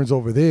honking horns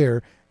over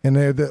there. And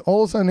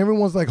all of a sudden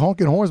everyone's like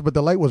honking horns, but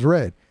the light was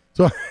red.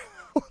 So I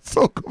was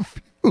so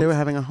confused. They were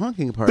having a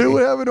honking party. They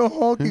were having a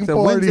honking It's a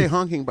party. Wednesday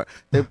honking party.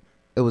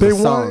 It was They a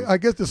song. wanted, I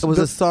guess It was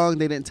a song.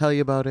 They didn't tell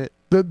you about it.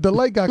 the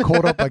light got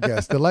caught up, I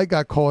guess. The light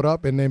got caught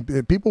up, and then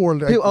people were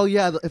like, Oh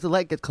yeah, if the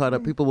light gets caught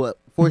up, people will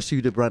force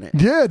you to run it.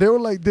 yeah,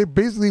 they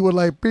basically were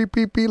like, beep,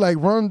 beep, beep, like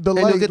run the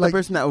And light. you'll get like, the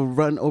person that will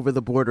run over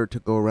the border to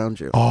go around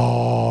you.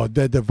 oh,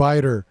 the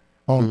divider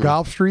on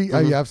Golf Street.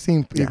 I've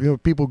seen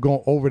people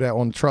going over that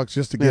on trucks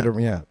just to get them.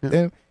 Yeah.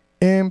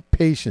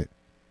 Impatient.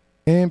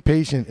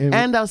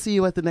 And I'll see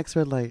you at the next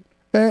red light.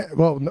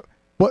 Well, no,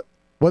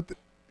 what?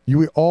 You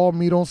will all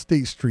meet on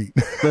State Street.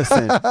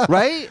 Listen,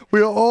 right?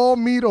 We'll all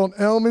meet on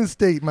Elm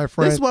State, my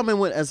friend. This woman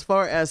went as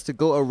far as to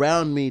go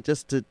around me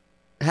just to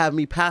have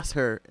me pass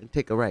her and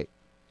take a right.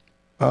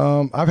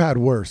 I've had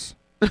worse.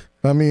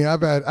 I mean,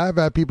 I've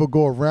had people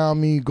go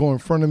around me, go in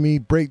front of me,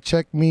 brake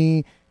check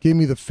me, give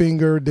me the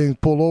finger, then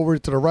pull over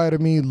to the right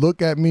of me,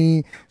 look at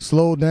me,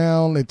 slow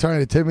down, and trying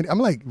to intimidate. I'm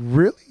like,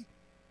 really?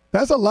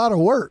 That's a lot of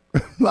work.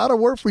 A lot of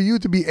work for you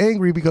to be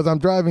angry because I'm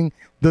driving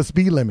the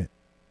speed limit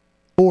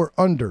or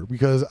under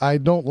because I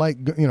don't like,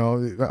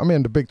 I'm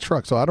in the big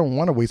truck, so I don't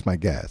want to waste my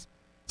gas.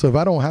 So if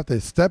I don't have to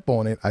step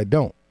on it, I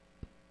don't.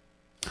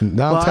 Downtown,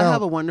 Well, I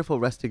have a wonderful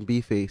resting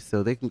bee face,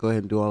 so they can go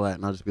ahead and do all that,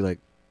 and I'll just be like,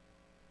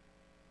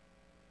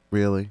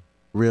 really?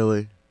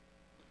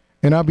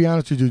 and I'll be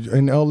honest with you,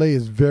 in LA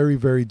is very,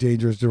 very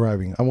dangerous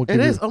driving. I will It give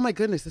is. you, Oh my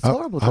goodness, it's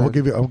horrible. I will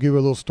driving. give you a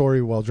little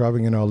story while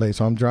driving in LA.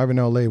 So I'm driving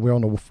in LA. We're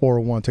on the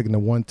 401, taking the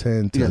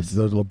 110 to Yes.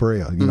 the La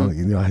Brea. You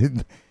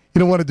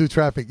don't want to do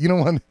traffic. You don't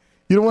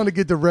want to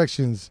get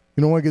directions.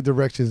 You don't want to get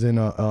directions in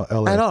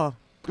LA At all.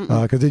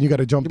 because then you got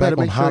to jump You back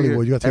better on make sure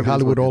Hollywood. You got to take everything's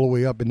Hollywood all the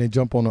working. way up and then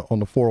jump on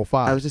the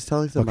 405. I was just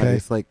telling somebody, Okay.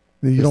 it's like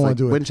You it's don't like want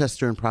to do it.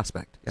 Winchester and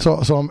Prospect. Yeah.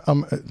 So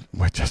I'm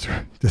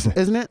Winchester.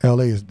 Isn't it?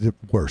 LA is the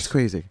worst. It's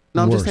crazy.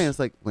 No, I'm just Worse. saying it's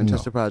like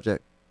Winchester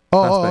Project.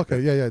 Oh, Prospect.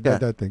 okay, yeah, Yeah.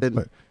 that thing. Then-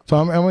 But, so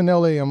I'm in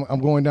LA. I'm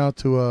going down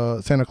to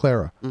Santa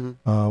Clara,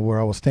 Mhm. where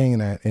I was staying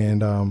at,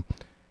 and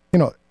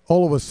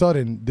all of a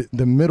sudden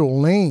the middle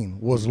lane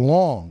was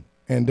long,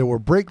 and there were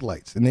brake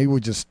lights, and they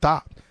would just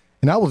stop.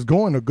 And I was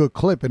going a good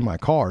clip in my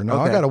car. Now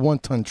I Okay. got a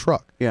 1-ton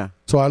truck, Yeah.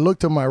 so I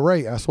looked to my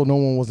right. I saw no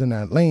one was in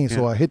that lane,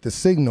 so Yeah. I hit the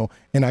signal,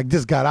 and I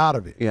just got out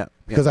of it. Yeah.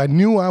 Because I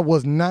knew I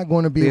was not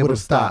going to be able to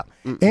stop.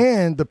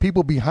 And the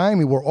people behind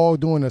me were all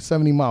doing a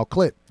 70-mile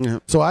clip. Yeah.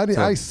 So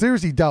I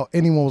seriously doubt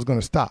anyone was going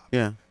to stop.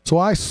 Yeah. So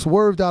I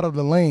swerved out of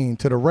the lane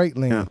to the right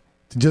lane Yeah.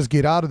 to just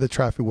get out of the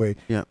traffic way.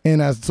 Yeah.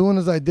 And as soon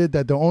as I did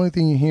that, the only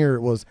thing you hear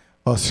was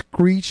a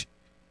screech,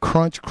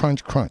 crunch,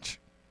 crunch, crunch.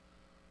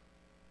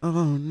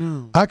 Oh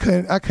no. I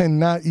could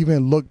not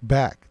even look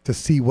back to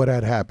see what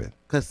had happened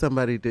Because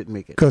somebody didn't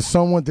make it. because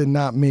someone did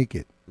not make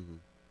it.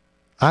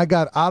 I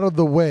got out of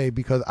the way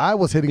because I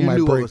was hitting You my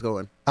knew what brake. was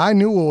going. I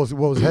knew what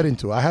was heading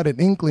to. I had an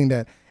inkling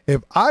that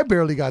if I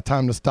barely got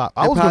time to stop,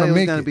 I There was going to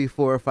probably make was it. be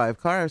 4 or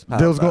 5 cars.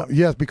 There was piled up.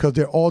 yes, because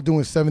they're all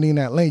doing 70 in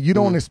that lane. You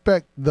don't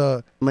expect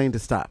the, Lane to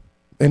stop.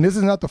 and this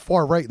is not the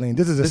far right lane.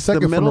 This is the This is the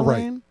second from the middle right.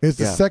 lane? It's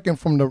the Yeah. second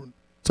from the.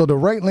 So the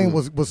right lane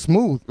was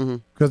smooth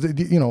Mhm. because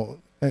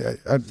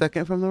I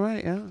Second from the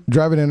right. Yeah.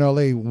 driving in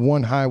LA,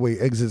 one highway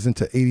exits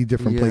into 80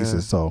 different Yeah,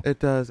 places. So it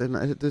does, and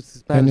this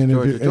is bad And as then if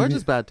Georgia. you- if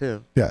Georgia's you- bad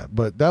too. yeah,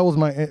 but that was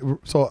my.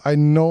 So I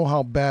know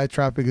how bad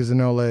traffic is in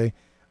LA,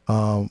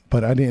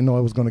 but I didn't know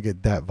it was going to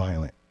get that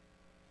violent,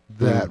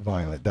 that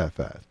violent, that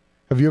fast.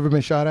 Have you ever been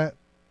shot at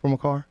from a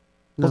car?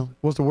 No.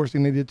 What's the worst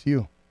thing they did to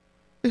you?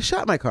 They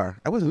shot my car.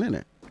 I wasn't in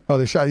it. Oh,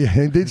 they shot you.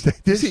 They did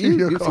You see, shoot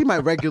your you car. see my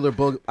regular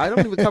bullet. I don't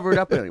even cover it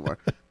up anymore.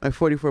 My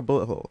 44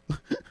 bullet hole.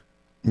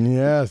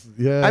 Yes,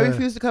 yeah. I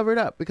refuse to cover it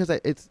up because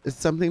it's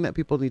something that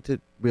people need to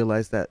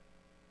realize that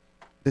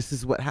this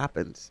is what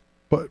happens.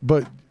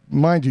 But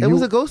mind you, It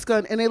was a ghost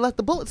gun, and they left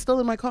the bullets still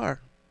in my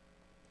car.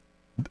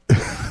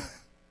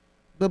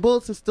 The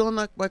bullets are still in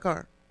my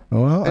car,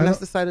 well, and that's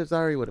the side that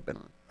Zari would have been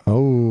on.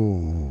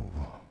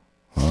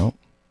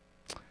 well.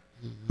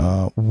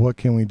 What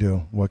can we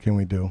do? What can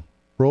we do?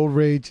 Road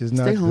rage is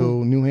not Stay home.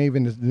 cool. New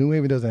Haven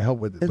doesn't help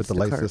with the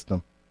light Instacart.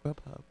 system.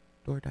 Grubhub,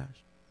 DoorDash.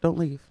 Don't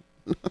leave.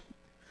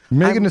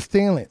 Megan Thee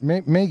Stallion.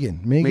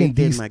 Megan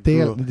Thee my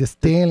girl. Stallion. The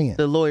Stallion.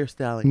 The lawyer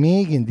stallion.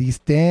 Megan Thee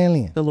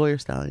Stallion. The lawyer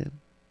stallion.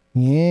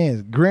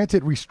 Yes.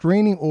 Granted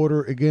restraining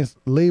order against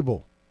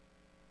label.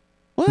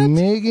 What?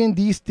 Megan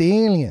Thee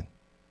Stallion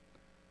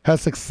has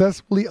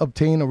successfully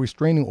obtained a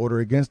restraining order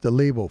against the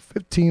label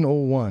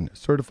 1501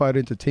 Certified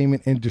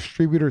Entertainment and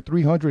distributor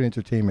 300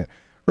 Entertainment.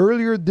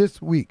 Earlier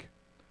this week,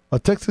 a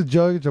Texas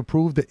judge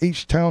approved the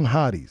H-Town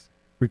Hotties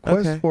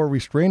request Okay. for a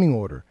restraining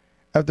order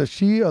after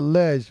she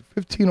alleged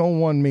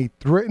 1501 made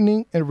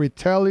threatening and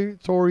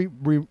retaliatory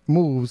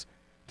moves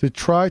to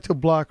try to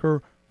block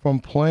her from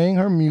playing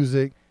her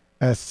music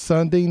at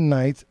Sunday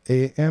night's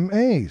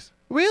AMAs.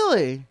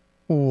 Really?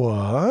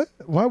 What?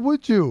 Why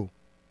would you?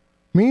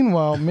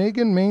 Meanwhile,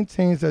 Megan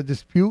maintains that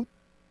dispute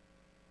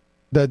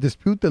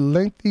the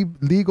lengthy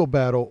legal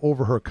battle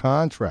over her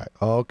contract.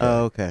 Okay.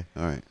 Oh, okay.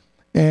 All right.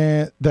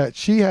 And that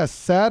she has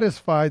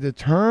satisfied the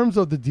terms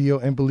of the deal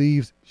and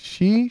believes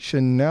she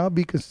should now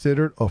be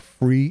considered a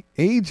free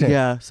agent.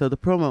 Yeah. So the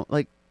promo,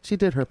 like, she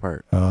did her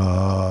part.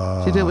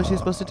 She did what she's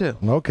supposed to do,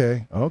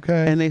 Okay.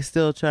 and they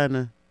still trying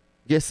to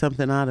get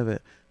something out of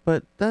it.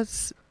 But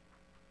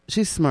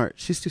she's smart.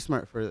 She's too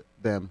smart for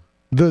them.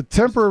 The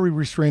temporary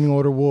restraining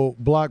order will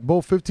block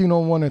both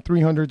 1501 and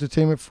 300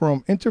 Entertainment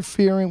from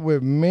interfering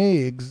with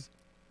Meg's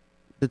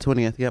The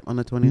 20th. Yep, on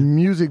the 20th.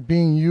 music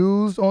being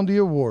used on the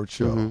award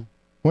show. Mhm.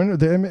 When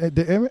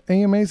the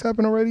AMAs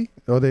happen already?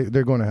 Or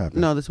they're going to happen?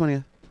 No, the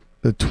 20th.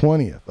 The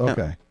 20th. Yeah.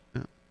 Okay.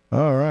 Yeah.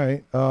 All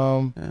right.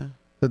 Yeah.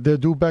 They're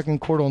due back in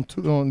court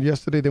on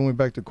yesterday. They went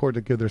back to court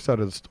to give their side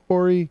of the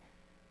story.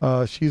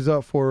 She's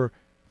up for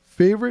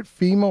favorite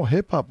female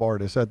hip hop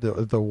artist at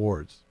the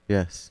awards.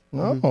 Yes.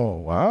 Oh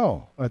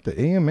wow! At the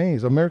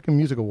AMAs, American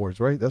Music Awards,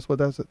 right? That's what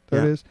that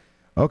Yeah. is.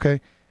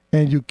 Okay.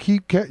 And you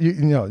keep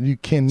you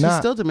cannot. She's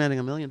still demanding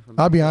 $1 million from me.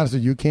 I'll be honest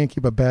with you. You can't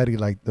keep a baddie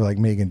like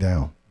Megan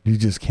down. You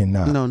just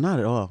cannot. No, not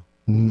at all.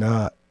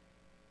 Not.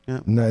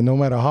 Yeah. No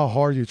matter how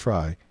hard you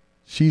try,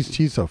 she's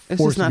a It's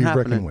force just to not be happening.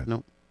 reckoned with.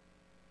 No.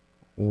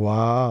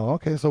 Wow.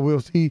 Okay, so we'll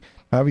see.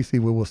 Obviously,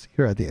 we will see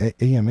her at the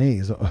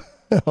AMAs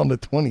on the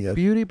 20th.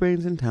 Beauty,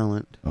 brains, and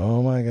talent.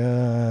 Oh my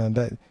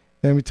God!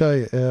 Let me tell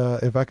you,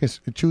 if I could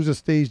choose a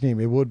stage name,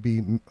 it would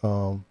be,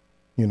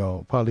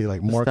 probably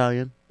like The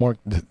Stallion.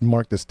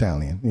 Mark the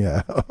Stallion.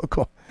 Yeah.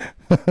 Cool.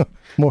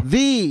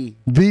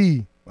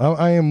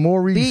 I am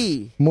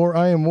Maurice.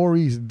 I am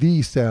Maurice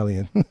the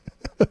Stallion.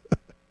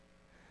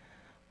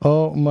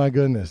 Oh my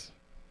goodness.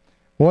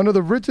 One of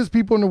the richest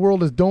people in the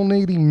world is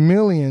donating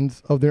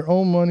millions of their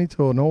own money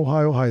to an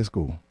Ohio high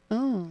school.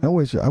 Oh. I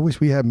wish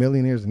we had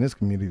millionaires in this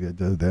community that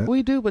does that.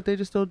 We do, but they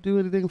just don't do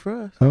anything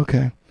for us.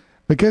 Okay.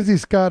 Mackenzie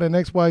Scott, an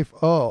ex-wife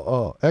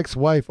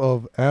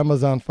of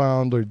Amazon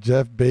founder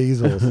Jeff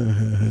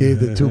Bezos, gave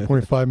the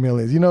 $2.5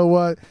 million. You know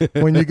what?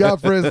 When you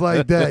got friends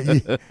like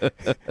that,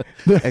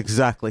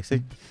 Exactly.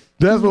 See?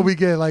 that's what we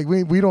get. Like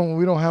we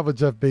don't have a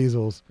Jeff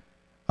Bezos.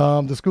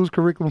 The school's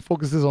curriculum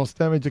focuses on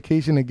STEM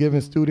education and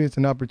giving students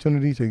an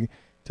opportunity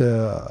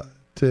to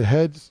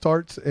head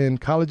starts in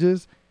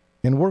colleges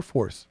and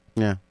workforce.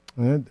 Yeah.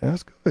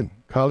 That's good.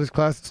 College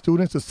class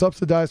students to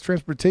subsidize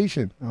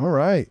transportation. All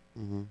right.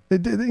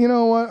 Mm-hmm. You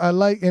know what I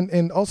like,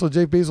 and also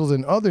Jeff Bezos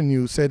in other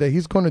news said that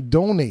he's going to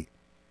donate.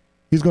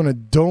 He's going to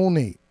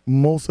donate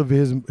most of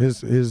his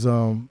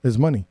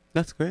money.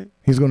 That's great.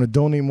 He's going to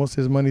donate most of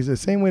his money the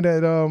same way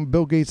that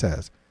Bill Gates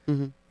has.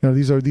 Mm-hmm.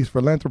 These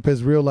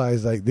philanthropists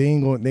realize like they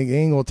ain't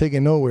gonna take it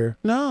nowhere.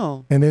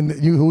 No. And then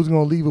who's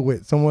gonna leave it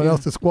with someone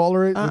else to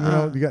squalor it?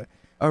 You got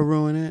Or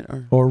ruin it.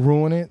 or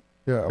ruin it.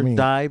 Yeah, Or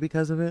die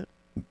because of it.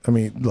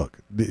 Look,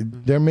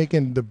 they're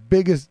making a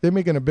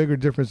bigger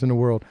difference in the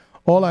world.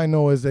 All I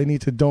know is they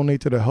need to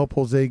donate to the Help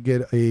Jose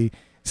Get a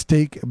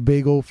Steak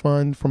Bagel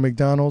Fund from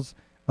McDonald's.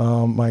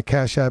 My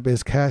Cash App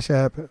is Cash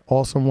App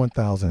Awesome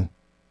 1000.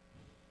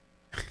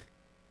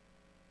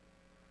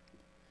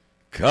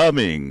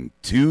 Coming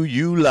to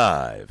you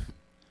live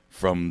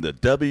from the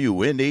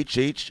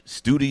WNHH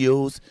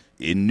studios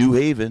in New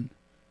Haven,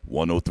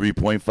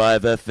 103.5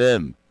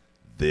 FM.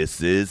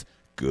 This is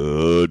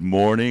Good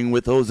Morning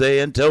with Jose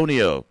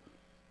Antonio.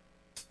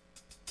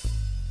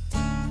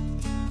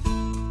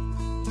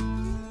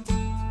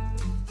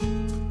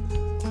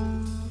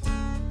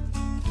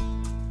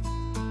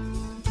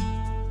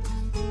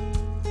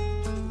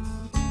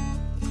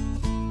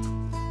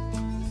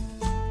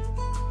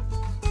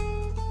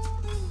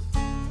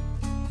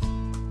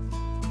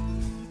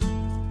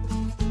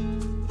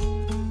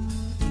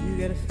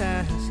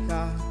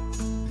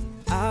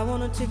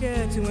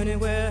 ticket to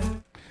anywhere.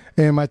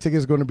 And my ticket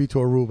is going to be to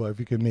Aruba if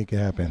you can make it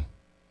happen.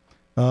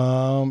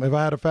 If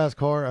I had a fast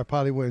car, I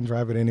probably wouldn't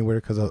drive it anywhere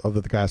because of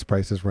the gas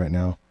prices right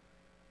now.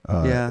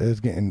 It's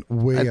getting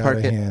way I'd out park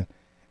of it. hand.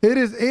 It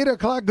is 8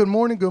 o'clock. Good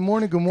morning. Good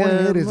morning. Good morning.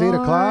 It is 8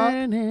 o'clock.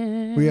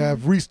 We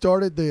have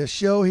restarted the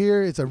show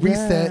here. It's a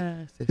reset.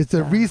 Yes, It's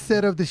a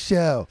reset of the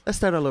show. Let's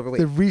start all over. Wait.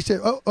 The reset.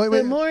 Oh, wait,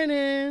 wait. Good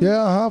morning.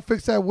 Yeah,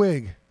 Fix that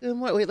wig. Good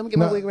morning. Wait, let me get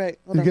my No, wig right.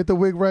 Hold You on. get the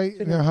wig right?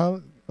 Sit down.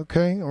 Yeah,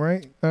 okay, all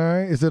right. All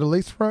right. Is it a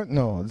lace front?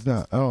 No, it's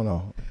not. I don't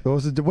know.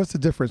 What's the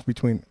difference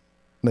between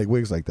like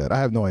wigs like that? I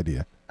have no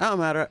idea. I don't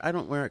matter. I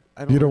don't wear it.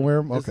 I don't You don't wear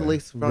 'em? It's a Okay.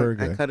 lace Very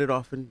front. I good. cut it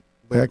off and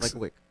wear it like Ex- a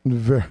wig.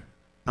 Very.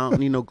 I don't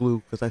need no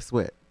glue because I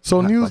sweat. So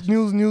Hot news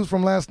flashes.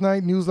 from last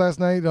night.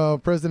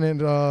 President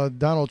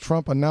Donald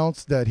Trump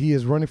announced that he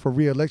is running for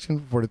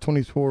re-election for the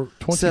 2024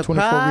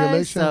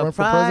 re-election. Run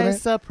for president.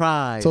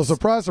 Surprise. So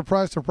surprise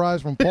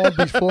from Palm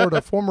Beach, Florida.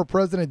 Former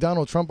President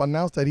Donald Trump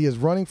announced that he is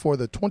running for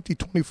the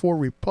 2024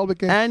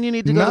 Republican And you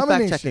need to go to fact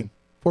nomination checking.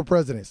 for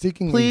president,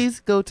 Please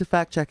go to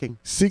fact checking.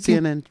 Seeking-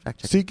 CNN fact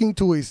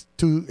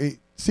checking.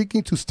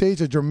 seeking to stage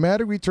a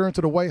dramatic return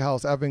to the White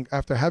House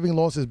after having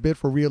lost his bid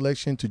for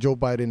re-election to Joe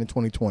Biden in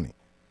 2020.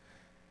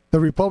 The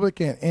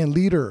Republican and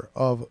leader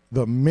of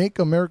the Make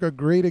America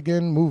Great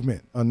Again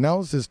movement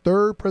announced his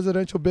third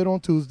presidential bid on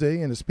Tuesday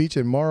in a speech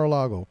in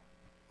Mar-a-Lago,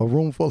 a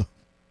room full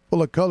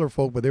of color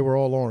folk, but they were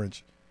all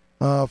orange.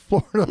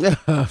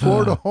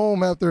 Florida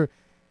home after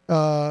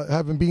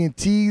having been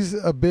teased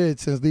a bid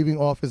since leaving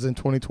office in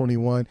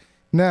 2021.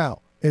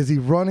 Now, is he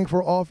running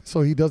for office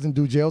so he doesn't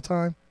do jail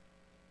time?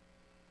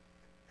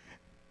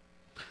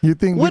 You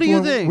think? What do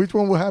you think? Which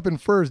one will happen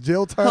first,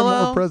 jail time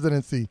Hello? or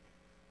presidency?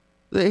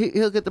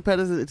 He'll get the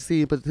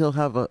presidency, but he'll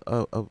have a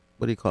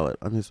what do you call it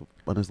on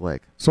his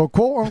leg. So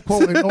quote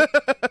unquote,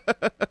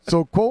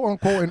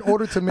 in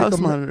order to make House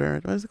monitor.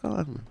 What is it called?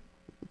 I don't know.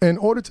 in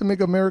order to make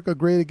America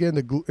great again,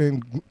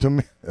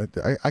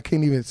 I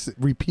can't even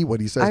repeat what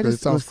he says I because it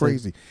just sounds listen.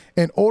 crazy.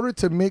 In order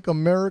to make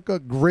America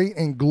great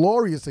and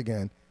glorious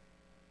again,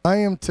 I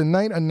am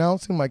tonight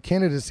announcing my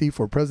candidacy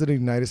for president of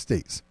the United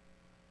States.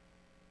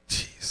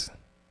 Jeez,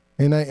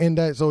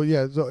 so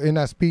in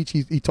that speech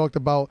he talked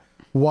about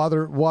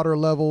water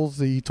levels.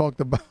 He talked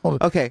about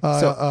Okay,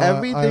 so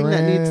everything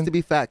that needs Iran, to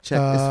be fact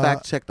checked is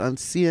fact checked on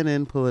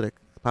CNN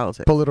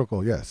politics.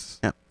 political. Yes,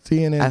 Yeah.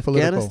 CNN political.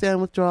 Afghanistan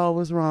withdrawal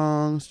was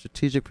wrong.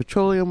 Strategic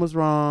petroleum was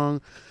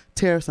wrong.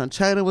 Tariffs on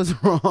China was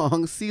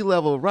wrong. Sea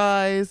level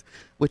rise,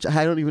 which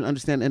I don't even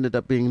understand, ended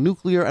up being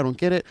nuclear. I don't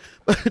get it.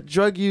 But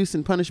drug use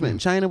and punishment in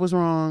China was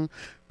wrong.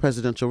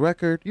 Presidential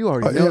record. You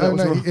already know that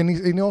was wrong. And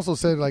he also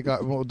said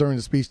during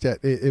the speech that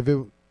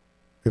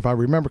if I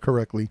remember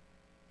correctly.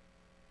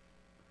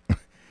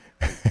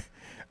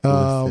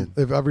 Listen.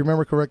 If I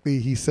remember correctly,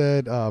 he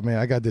said, man,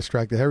 I got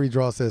distracted. Harry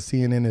Draw says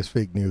CNN is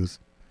fake news.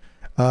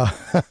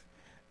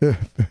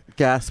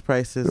 Gas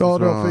prices. Oh, was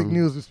no, wrong. fake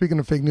news. Speaking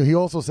of fake news, he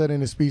also said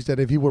in his speech that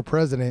if he were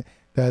president,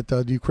 that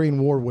the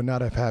Ukraine war would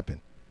not have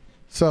happened.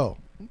 So,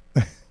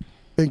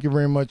 thank you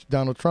very much,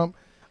 Donald Trump.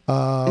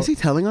 Is he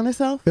telling on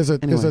himself? It's a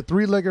Anyway.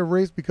 three-legged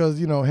race because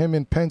him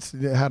and Pence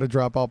had to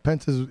drop out.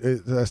 Pence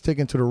has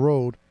taken to the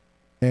road,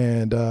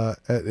 and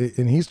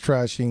he's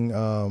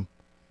trashing.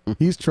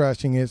 He's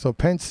trashing it. So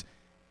Pence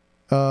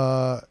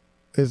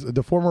is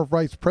the former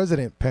vice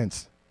president.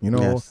 Pence,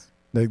 Yes.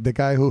 the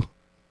guy who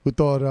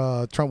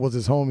thought Trump was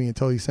his homie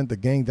until he sent the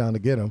gang down to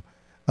get him.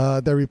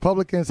 The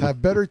Republicans have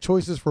better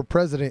choices for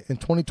president in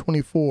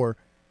 2024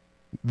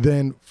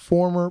 than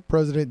former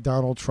President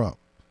Donald Trump.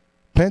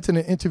 Pence, in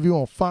an interview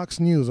on Fox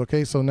News,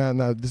 okay, so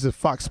now this is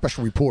Fox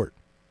special report,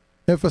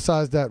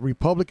 emphasized that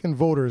Republican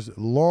voters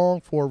long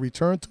for a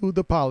return to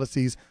the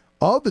policies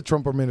of the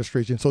Trump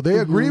administration. So they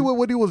agree with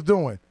what he was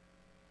doing,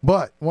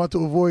 but want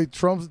to avoid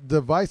Trump's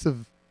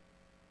divisive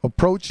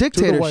approach to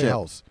the White Dictatorship.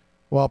 House.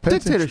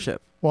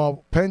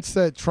 While Pence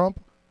said Trump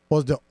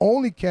was the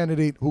only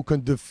candidate who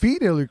could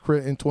defeat Hillary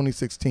Clinton in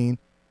 2016,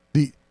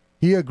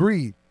 he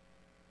agreed.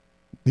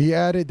 He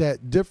added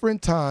that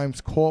different times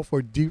call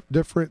for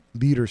different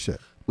leadership.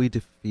 We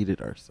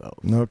defeated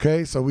ourselves.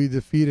 Okay, so we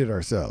defeated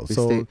ourselves.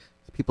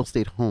 People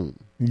stayed home.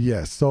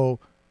 Yes, so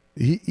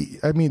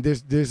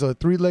there's a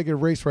three-legged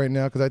race right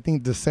now because I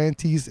think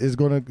DeSantis is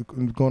gonna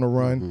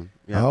run. Mhm,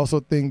 yeah. I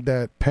also think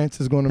that Pence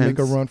is going to make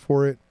a run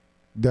for it.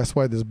 That's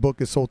why this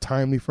book is so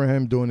timely for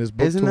him doing his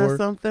book Isn't tour. that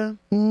something?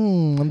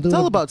 I'm It's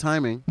all about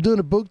timing. doing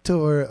a book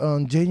tour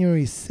on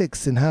January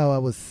 6th and how I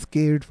was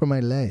scared for my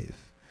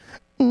life.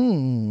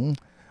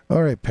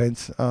 All right,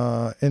 Pence.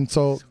 And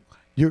so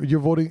you're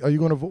voting. Are you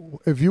going to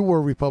vote? If you were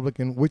a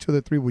Republican, which of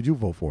the three would you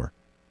vote for?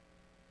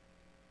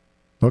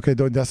 Okay,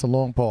 that's a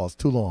long pause.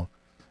 Too long.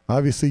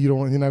 Obviously, you're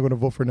not going to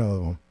vote for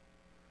another one.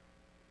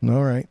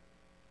 All right.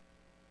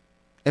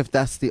 If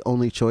that's the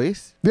only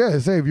choice, Yeah,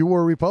 say if you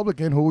were a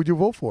Republican, who would you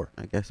vote for?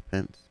 I guess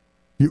Pence.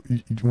 You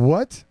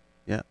what?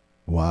 Yeah.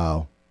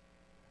 Wow.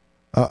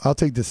 I'll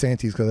take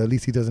DeSantis because at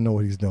least he doesn't know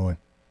what he's doing.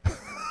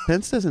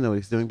 Pence doesn't know what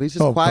he's doing, but he's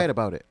just Oh, quiet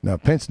about it. Now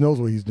Pence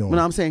knows what he's doing. But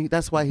I'm saying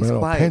that's why he's No,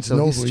 quiet. Pence So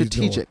knows he's what he's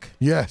doing. strategic.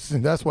 Yes,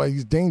 and that's why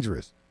he's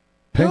dangerous.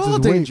 They're Pence all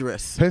is way,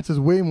 dangerous. Pence is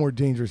way more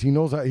dangerous. He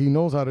knows how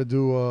to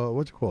do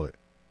what you call it.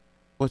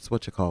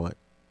 What you call it?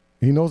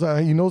 He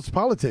knows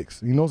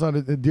politics. He knows how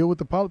to deal with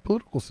the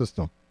political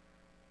system.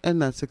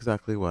 And that's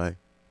exactly why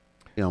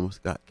he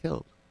almost got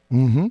killed.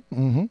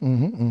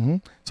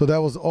 So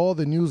that was all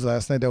the news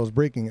last night that was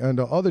breaking. And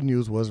the other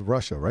news was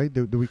Russia, right?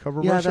 Did we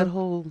cover Yeah, Russia? that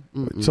whole.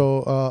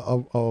 So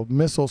a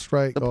missile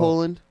strike. The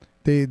Poland.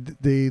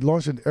 They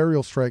launched an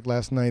aerial strike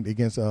last night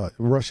against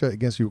Russia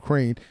against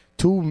Ukraine.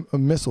 Two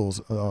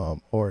missiles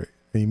or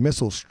a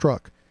missile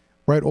struck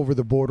right over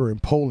the border in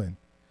Poland,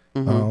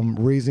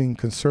 raising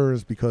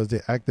concerns because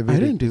they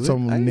activated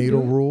some NATO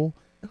rule.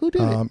 Who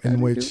did it?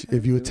 In which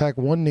if you attack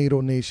one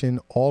NATO nation,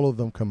 all of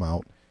them come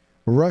out.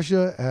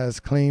 Russia has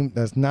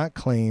not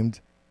claimed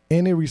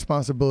any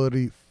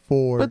responsibility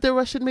for. But the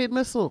Russian-made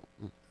missile.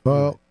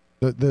 Well,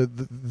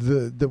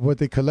 the what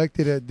they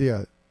collected at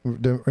the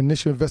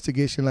initial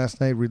investigation last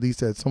night released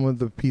that some of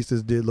the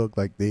pieces did look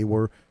like they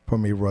were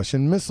from a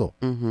Russian missile.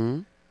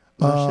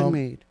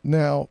 Russian-made.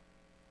 Now,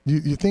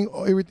 you think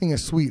everything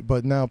is sweet,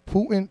 but now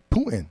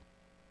Putin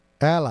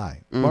ally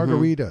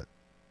Margarita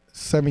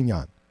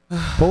Semenyan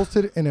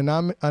posted an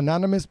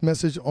anonymous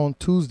message on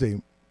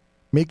Tuesday,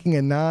 making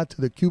a nod to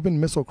the Cuban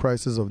Missile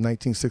Crisis of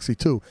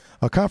 1962,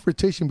 a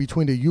confrontation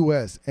between the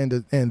U.S. and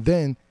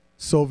then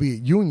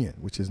Soviet Union,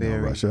 which is now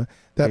Russia,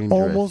 that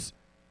almost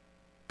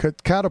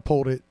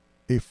catapulted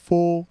a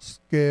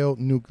full-scale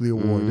nuclear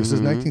war. This is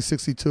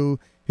 1962.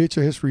 Hit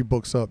your history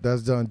books up.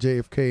 That's done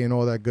JFK and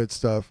all that good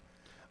stuff.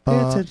 Pay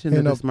attention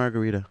to this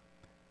Margarita.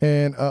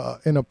 And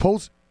in a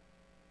post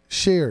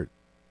shared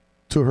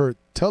to her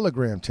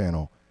Telegram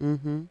channel,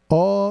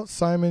 all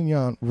Simon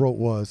Yan wrote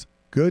was,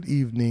 "Good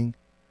evening,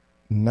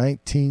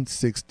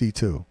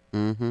 1962."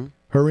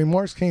 Her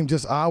remarks came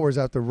just hours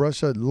after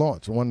Russia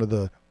launched one of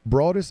the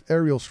broadest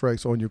aerial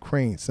strikes on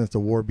Ukraine since the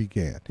war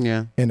began.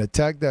 Yeah. An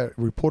attack that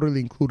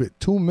reportedly included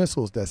 2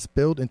 missiles that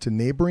spilled into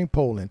neighboring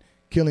Poland,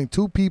 killing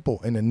 2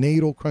 people in a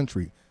NATO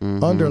country,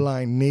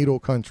 underlying NATO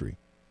country.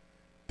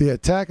 The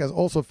attack has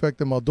also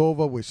affected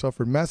Moldova, which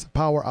suffered massive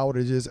power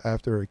outages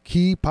after a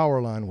key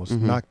power line was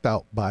knocked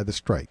out by the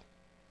strike.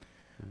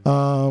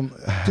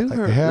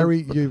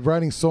 Harry, you're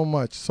writing so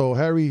much. So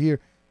Harry here,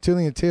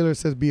 Tillian Taylor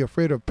says, be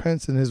afraid of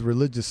Pence and his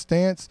religious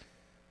stance.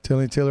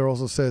 Tillian Taylor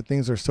also said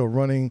things are still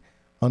running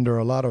under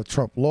a lot of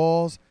Trump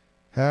laws.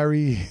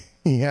 Harry,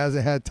 he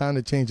hasn't had time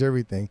to change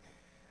everything.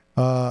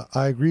 I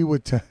agree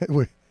with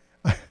Harry.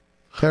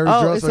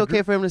 It's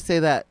okay for him to say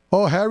that.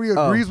 Oh, Harry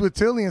agrees with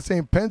Tillian,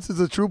 saying Pence is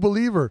a true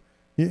believer.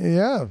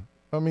 Yeah.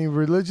 I mean,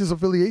 religious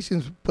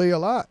affiliations play a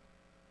lot.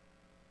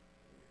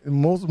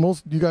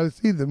 Most you got to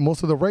see that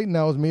most of the right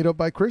now is made up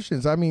by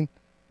Christians. I mean,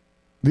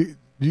 you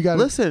got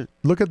to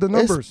look at the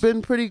numbers. It's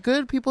been pretty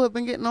good. People have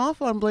been getting off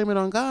on Blame It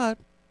on God.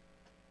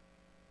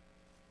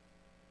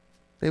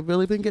 They've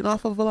really been getting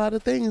off of a lot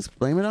of things.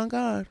 Blame it on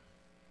God.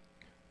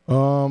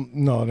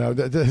 No,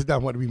 that's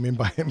not what we mean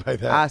by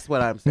that. That's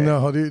what I'm saying.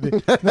 No,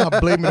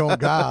 not blame it on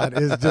God.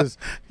 It's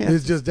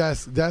just,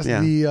 that's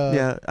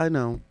yeah, I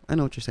know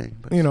what you're saying.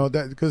 But. You know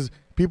that because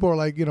people are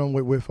like,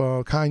 with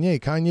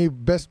Kanye. Kanye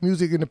best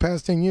music in the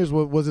past 10 years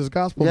was his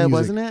gospel music. Yeah,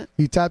 wasn't it?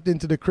 He tapped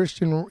into the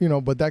Christian,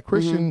 but that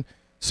Christian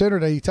center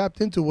that he tapped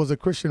into was a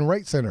Christian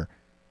right center.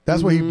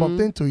 That's what he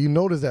bumped into. You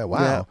notice that.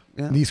 Wow.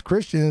 Yeah. These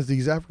Christians,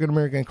 these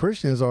African-American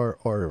Christians are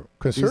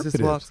conservatives.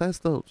 Jesus Walks. That's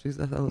dope. I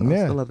still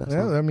love that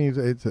song. Yeah, I mean,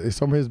 it's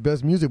some of his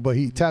best music, but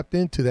he tapped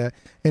into that,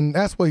 and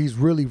that's what he's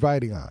really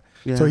writing on.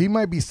 Yeah. So he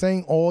might be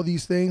saying all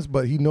these things,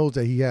 but he knows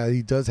that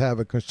he does have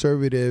a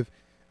conservative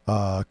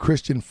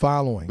Christian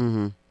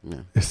following. Yeah.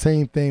 The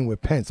same thing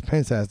with Pence.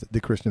 Pence has the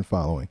Christian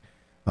following.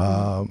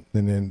 And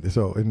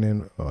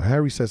then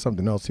Harry said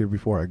something else here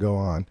before I go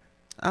on.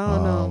 I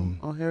don't know.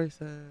 Oh, Harry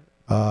said...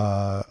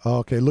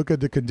 Okay, look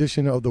at the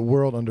condition of the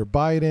world under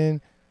Biden.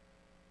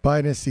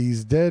 Biden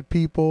sees dead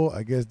people.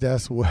 I guess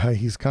that's why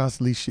he's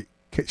constantly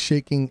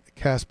shaking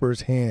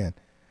Casper's hand.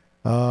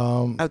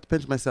 I have to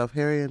pinch myself.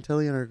 Harry and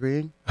Tillian are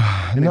agreeing?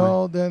 Anyway.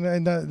 No,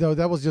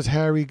 that was just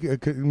Harry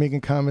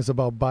making comments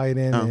about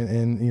Biden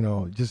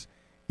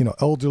and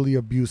elderly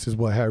abuse is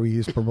what Harry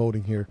is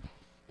promoting here.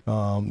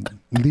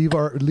 Leave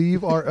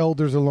our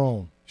elders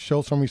alone.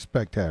 Show some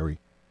respect, Harry.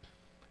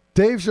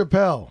 Dave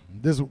Chappelle,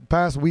 this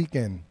past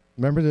weekend.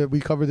 Remember that we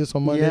covered this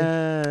on Monday?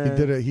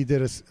 Yeah. He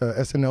did a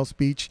SNL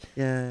speech.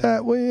 Yeah.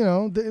 That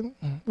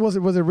was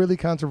it really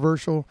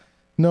controversial?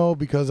 No,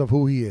 because of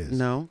who he is.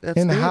 No, that's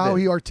and David. How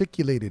he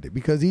articulated it,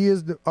 because he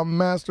is a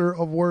master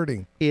of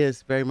wording. He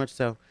is very much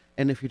so.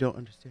 And if you don't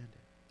understand it.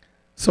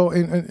 So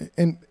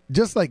and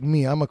just like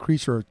me, I'm a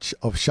creature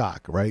of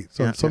shock, right?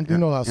 So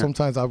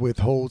sometimes I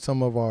withhold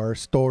some of our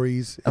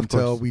stories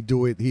until we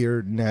do it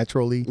here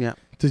naturally. Yeah.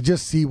 To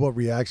just see what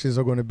reactions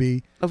are going to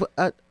be.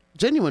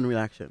 Genuine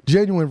reaction.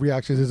 Genuine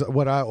reactions is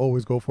what I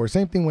always go for.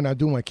 Same thing when I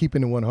do my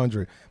Keeping It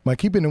 100. My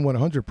Keeping It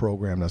 100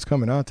 program that's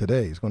coming out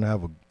today is going to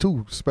have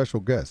 2 special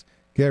guests,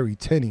 Gary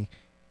Tenney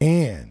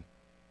and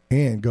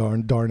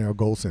Darnell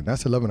Golson.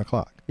 That's 11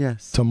 o'clock.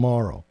 Yes.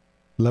 Tomorrow.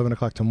 11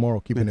 o'clock tomorrow,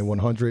 Keeping It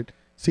 100.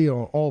 See it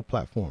on all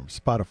platforms,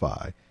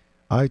 Spotify,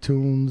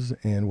 iTunes,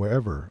 and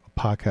wherever a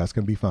podcast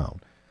can be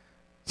found.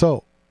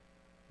 So,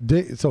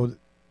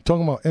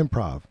 talking about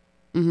improv,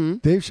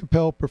 Dave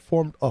Chappelle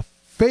performed a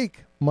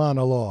fake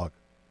monologue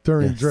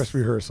during Yes. dress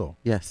rehearsal.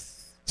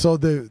 Yes. So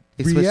the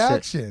He switched it.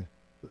 reaction,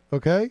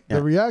 okay, Yeah.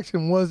 the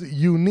reaction was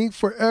unique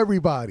for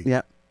everybody.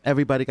 Yep.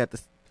 Everybody got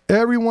this.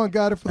 Everyone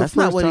got it for That's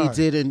the first not what time. he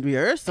did in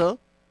rehearsal.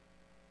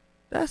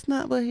 That's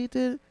not what he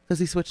did because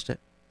he switched it.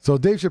 So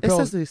Dave It Chappelle,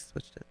 says he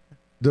switched it.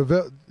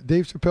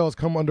 Dave Chappelle has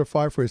come under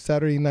fire for his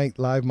Saturday Night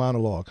Live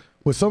monologue,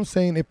 with some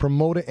saying it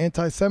promoted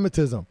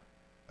anti-Semitism.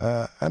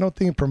 I don't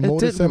think it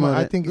promoted didn't promote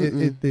I it. think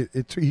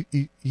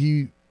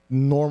he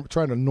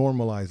trying to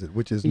normalize it,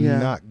 which is Yeah.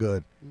 not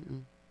good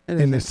It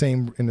in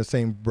isn't. the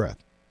same breath.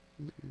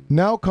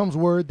 Now comes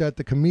word that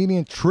the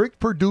comedian tricked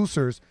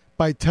producers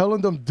by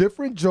telling them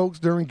different jokes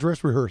during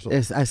dress rehearsal,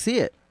 I see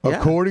it. Yeah.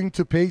 according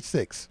to Page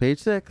 6. Page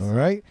 6. All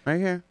right, Right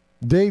here.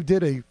 Dave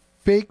did a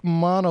fake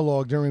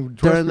monologue during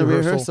dress During the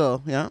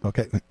rehearsal. rehearsal. Yeah.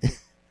 Okay.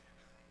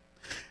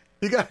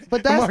 You got,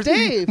 But that's Marcy,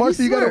 Dave.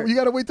 Marcy, He's smart. you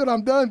gotta wait till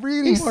I'm done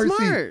reading, He's Marcy.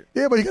 smart.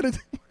 Yeah, but you gotta.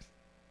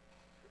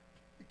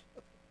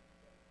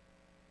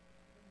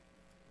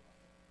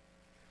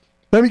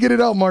 Let me get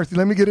it out, Marcy.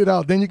 Let me get it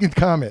out. Then you can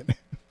comment.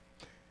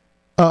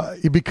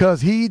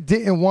 Because he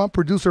didn't want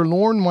producer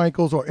Lorne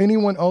Michaels or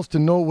anyone else to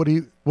know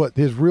what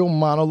his real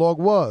monologue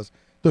was.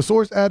 The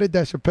source added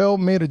that Chappelle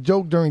made a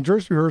joke during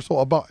dress rehearsal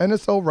about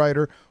NSL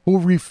writer who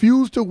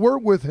refused to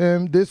work with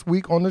him this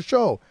week on the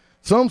show.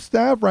 Some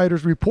staff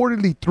writers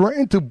reportedly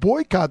threatened to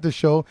boycott the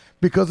show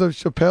because of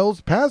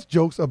Chappelle's past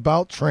jokes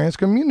about trans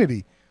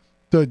community.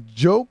 The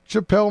joke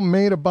Chappelle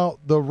made about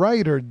the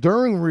writer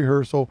during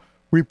rehearsal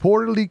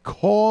reportedly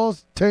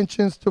caused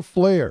tensions to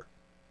flare.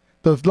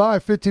 The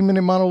live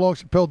 15-minute monologue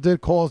Chappelle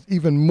did caused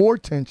even more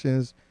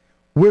tensions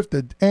with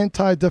the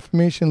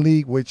Anti-Defamation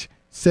League, which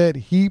said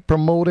he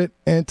promoted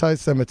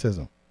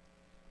anti-Semitism.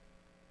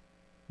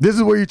 This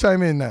is where you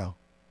chime in now.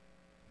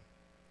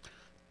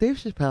 Dave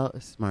Chappelle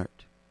is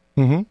smart.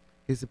 Mm-hmm.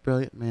 He's a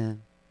brilliant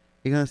man.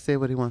 He's going to say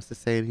what he wants to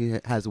say, and he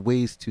has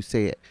ways to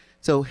say it.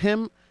 So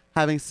him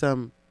having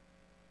some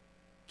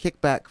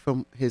kickback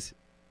from his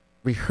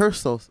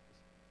rehearsals,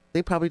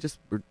 they probably just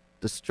were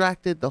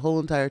distracted the whole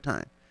entire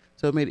time.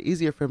 So it made it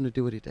easier for him to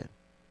do what he did.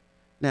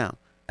 Now,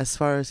 as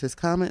far as his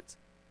comments,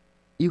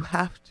 you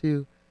have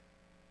to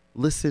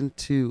listen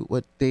to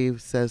what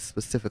Dave says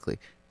specifically.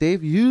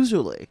 Dave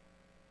usually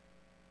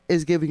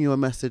is giving you a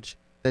message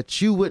that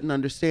you wouldn't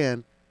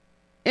understand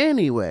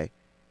anyway.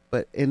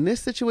 But in this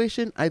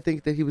situation, I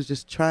think that he was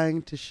just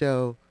trying to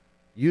show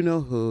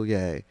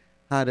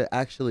how to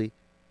actually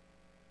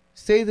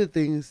say the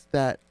things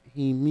that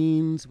he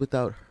means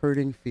without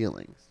hurting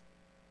feelings.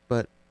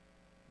 But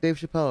Dave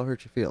Chappelle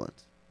hurt your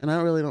feelings. And I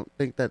really don't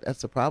think that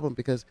that's a problem,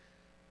 because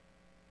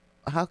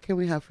how can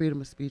we have freedom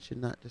of speech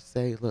and not just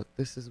say, look,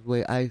 this is the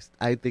way I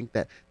think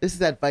that this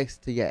is advice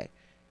to Ye,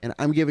 and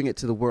I'm giving it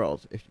to the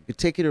world. If you could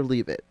take it or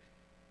leave it.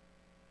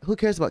 Who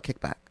cares about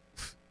kickback?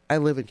 I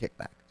live in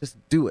kickback. Just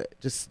do it.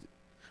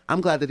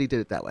 I'm glad that he did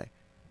it that way.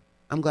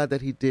 I'm glad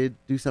that he did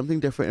do something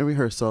different in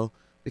rehearsal,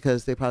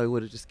 because they probably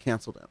would have just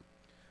canceled him.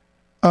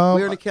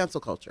 We're in a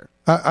cancel culture.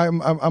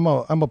 I'm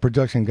a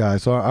production guy,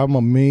 so I'm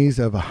amazed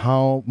of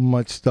how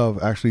much stuff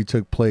actually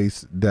took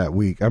place that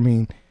week. I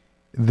mean,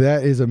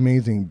 that is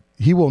amazing.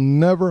 He will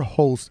never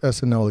host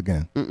SNL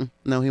again.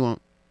 No, he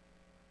won't.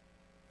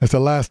 It's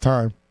the last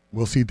time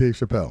we'll see Dave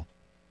Chappelle.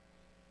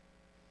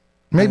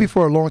 Maybe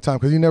for a long time,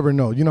 because you never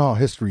know. You know how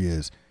history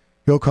is.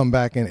 He'll come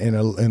back in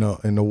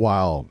a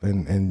while,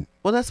 and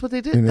Well, that's what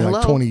they did. in like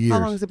Hello? 20 years. How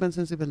long has it been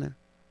since he's been there?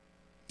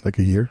 like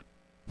a year.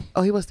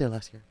 Oh, he was there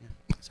last year.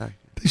 Yeah. Sorry.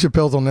 Dave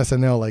Chappelle's on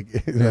SNL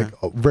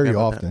very Remember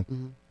often. that.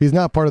 Mhm. He's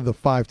not part of the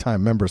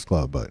 5-time members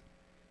club, but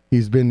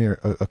he's been there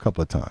a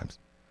couple of times.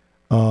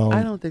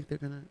 I don't think they're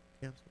gonna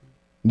cancel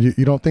him.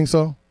 You don't think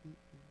so?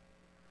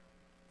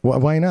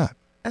 Why not?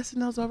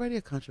 SNL's already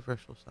a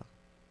controversial stuff.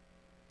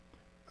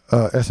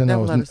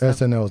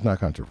 SNL is not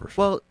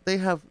controversial. Well, they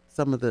have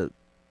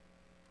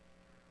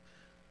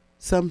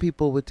some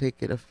people would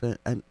take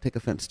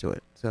offense to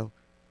it. So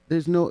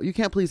you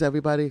can't please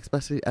everybody,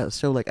 especially at a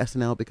show like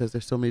SNL, because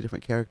there's so many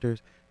different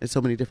characters and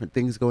so many different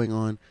things going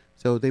on.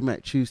 So they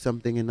might choose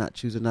something and not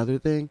choose another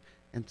thing,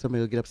 and somebody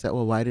will get upset.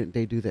 Well, why didn't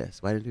they do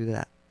this? Why didn't they do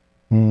that?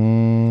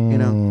 You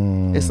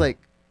know, it's like,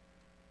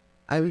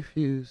 I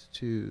refuse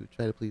to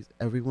try to please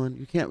everyone.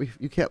 You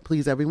can't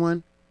please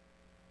everyone,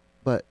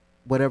 but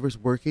whatever's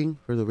working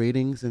for the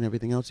ratings and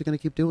everything else, you're going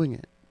to keep doing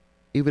it.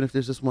 Even if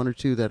there's just one or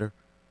two that are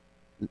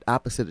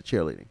opposite of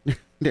cheerleading.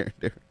 they're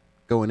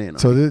going in.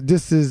 So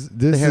this is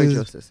the Harry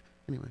Joseph.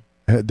 Anyway.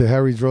 The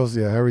Harry Dross,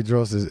 Harry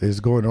Dross is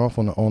going off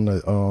on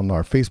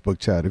our Facebook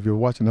chat. If you're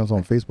watching us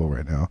on Facebook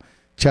right now,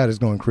 chat is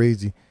going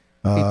crazy.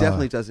 He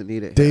definitely doesn't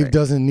need it. Dave Harry.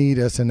 doesn't need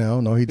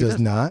SNL. No, he does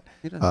not.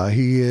 He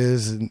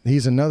doesn't.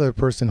 He's another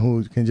person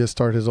who can just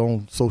start his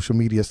own social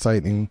media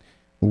site and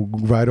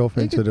ride off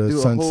He into could the do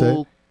sunset. A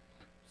whole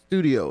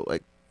studio,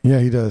 like Yeah,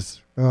 he does.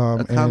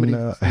 comedy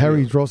And studio.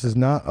 Harry Dross is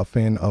not a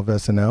fan of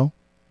SNL.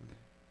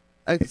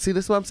 See,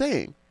 this is what I'm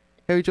saying.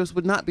 Harry Joseph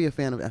would not be a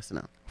fan of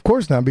SNL. Of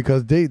course not,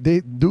 because they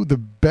do the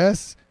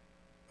best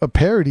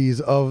parodies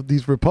of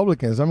these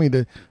Republicans. I mean,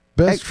 the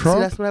best See,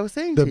 Trump, that's what I was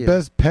saying the to you.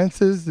 best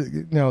Pence's.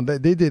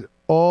 They did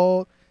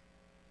all.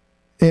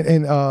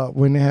 And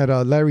when they had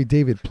Larry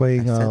David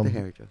playing, I said the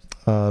Harry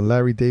Joseph.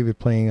 Larry David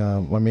playing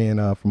my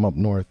man from up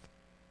north.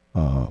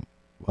 What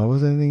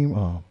was his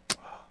name?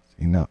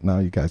 See, now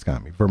you guys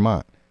got me.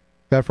 Vermont.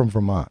 Guy from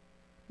Vermont.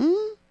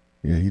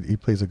 Yeah, he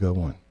plays a good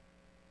one.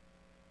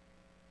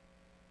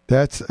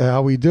 That's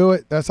how we do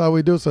it. That's how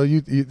we do. So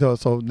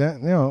so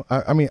that,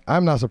 I mean,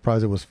 I'm not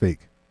surprised it was fake.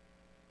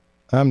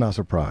 I'm not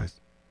surprised.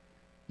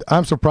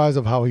 I'm surprised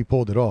of how he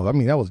pulled it off. I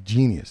mean, that was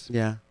genius.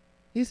 Yeah.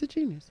 He's a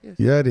genius. Yes.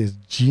 Yeah, it is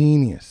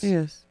genius.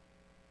 Yes.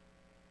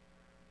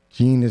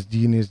 Genius.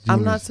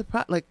 I'm not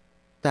surprised. Like,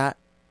 that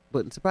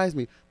wouldn't surprise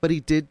me. But he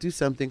did do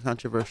something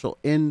controversial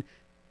in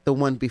the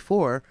one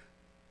before.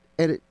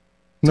 And it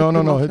No.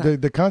 took him off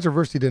track. The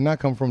controversy did not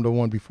come from the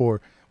one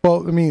before.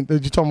 Well, I mean, you're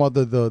talking about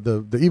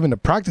the even the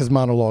practice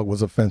monologue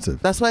was offensive.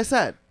 That's what I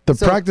said. The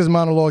So, practice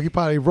monologue he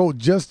probably wrote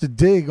just to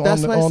dig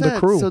that's on what I said. the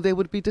crew. So they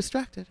would be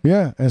distracted.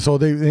 Yeah, and so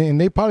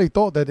they probably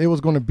thought that it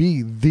was going to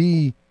be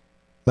the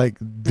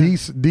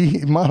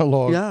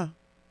monologue Yeah.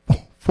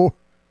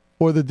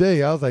 for the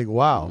day. I was like,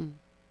 wow.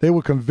 They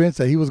were convinced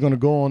that he was going to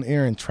go on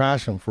air and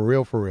trash him for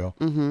real.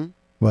 Mm-hmm.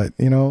 But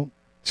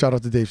shout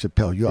out to Dave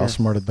Chappelle. You Yes.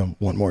 outsmarted them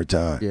one more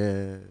time.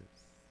 Yes.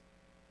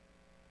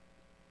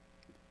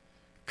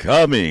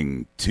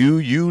 Coming to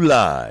you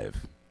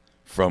live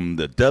from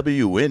the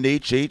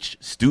WNHH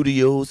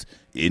studios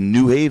in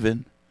New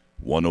Haven,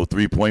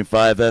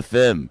 103.5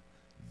 FM.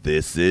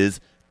 This is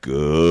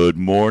Good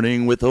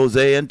Morning with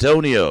Jose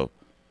Antonio.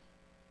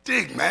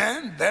 Dig,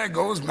 man, there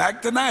goes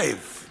Mac the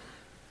Knife.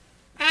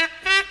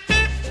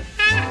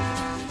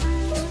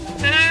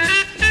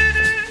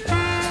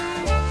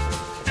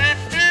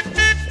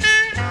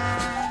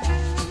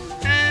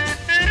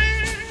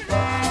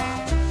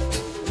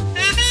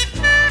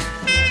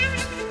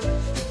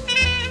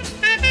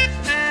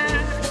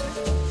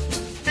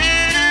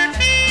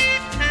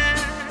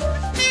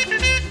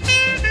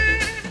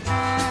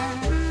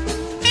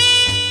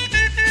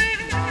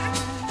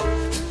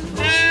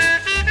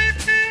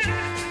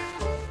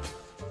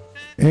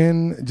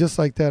 And just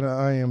like that,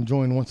 I am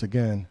joined once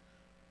again.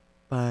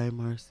 By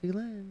Marcy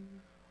Lynn.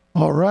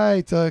 All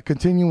right,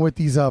 continuing with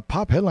these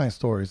pop headline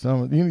stories.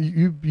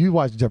 You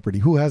watch Jeopardy.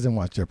 Who hasn't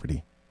watched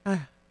Jeopardy?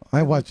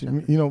 I watch.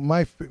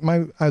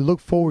 I look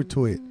forward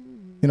to it.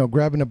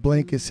 Grabbing a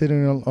blanket,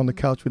 sitting on the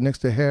couch next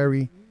to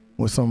Harry,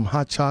 with some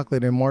hot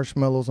chocolate and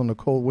marshmallows on a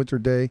cold winter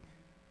day,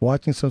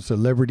 watching some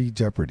Celebrity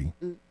Jeopardy.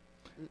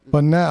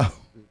 But now,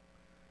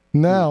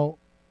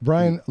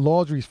 Brian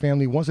Laundrie's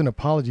family wants an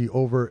apology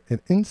over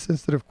an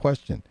insensitive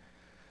question.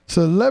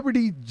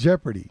 Celebrity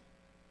Jeopardy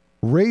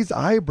raised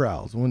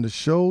eyebrows when the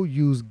show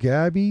used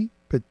Gabby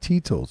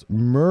Petito's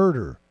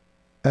murder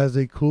as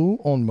a clue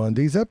on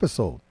Monday's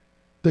episode.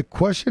 The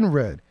question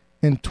read,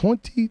 in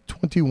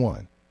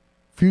 2021,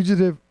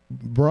 fugitive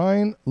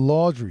Brian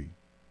Laundrie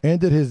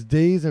ended his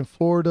days in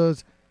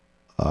Florida's,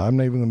 I'm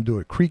not even going to do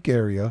it, Creek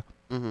area,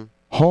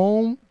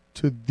 home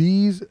to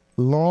these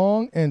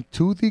long and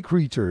toothy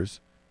creatures.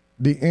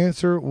 The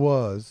answer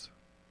was,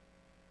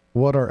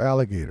 what are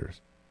alligators?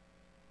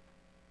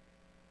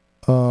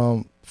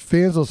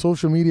 Fans on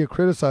social media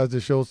criticized the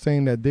show,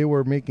 saying that they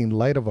were making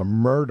light of a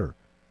murder.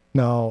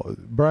 Now,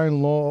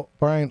 Brian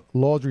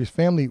Laundrie's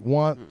family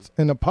wants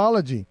an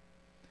apology.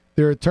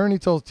 Their attorney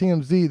tells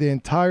TMZ the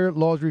entire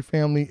Laundrie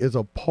family is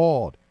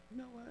appalled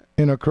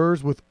and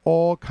occurs with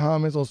all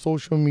comments on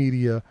social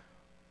media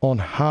on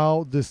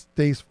how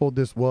distasteful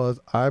this was.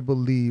 I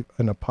believe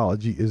an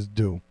apology is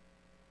due.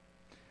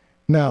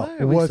 Now, Why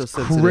are we what's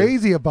so sensitive?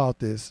 crazy about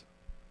this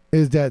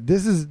is that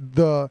this is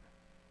the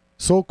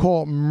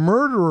so-called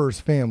murderer's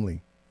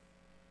family.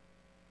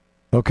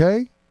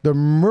 Okay? The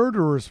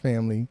murderer's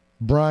family,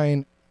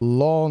 Brian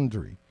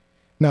Laundrie.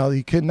 Now,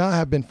 he could not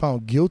have been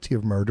found guilty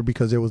of murder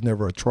because there was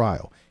never a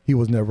trial. He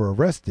was never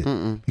arrested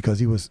because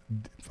he was,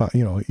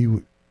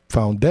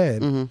 found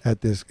dead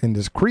in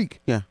this creek.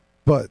 Yeah.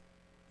 But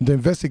the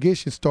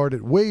investigation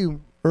started way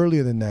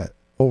earlier than that,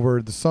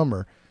 over the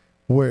summer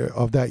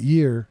of that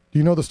year. Do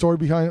you know the story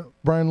behind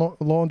Brian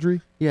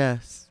Laundrie?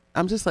 Yes.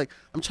 I'm just like,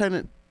 I'm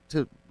trying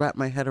to wrap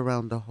my head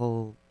around the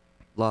whole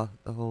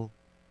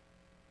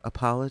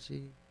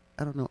apology.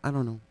 I don't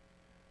know.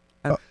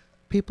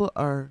 People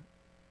are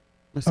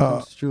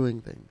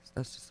misconstruing things.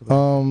 That's just the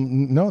way.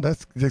 No,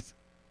 that's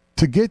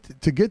to get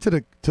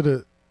to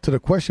the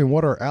question,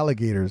 what are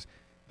alligators?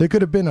 There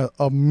could have been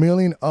a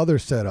million other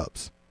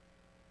setups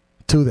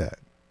to that.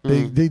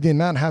 They did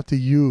not have to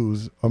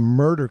use a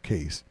murder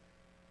case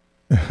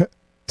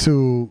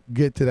to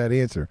get to that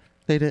answer.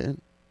 They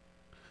didn't.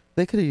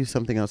 They could have used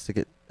something else to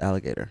get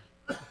alligator.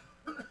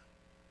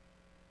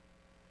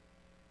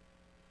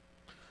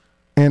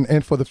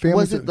 And for the family,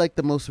 Was it like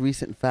the most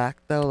recent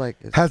fact though?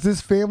 Like, has this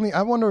family?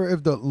 I wonder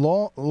if the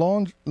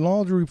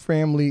Laundrie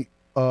family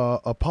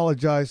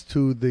apologized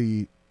to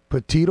the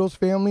Petito's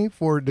family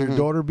for their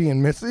daughter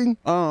being missing.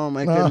 oh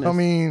my goodness. I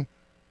mean,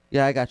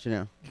 Yeah, I got you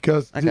now.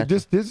 Because I got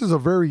this is a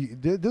very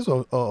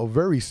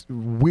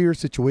weird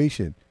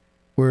situation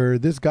where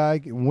this guy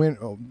went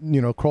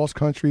cross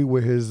country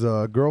with his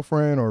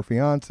girlfriend or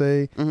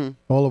fiance. Mm-hmm.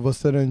 All of a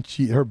sudden,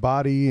 her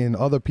body and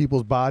other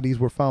people's bodies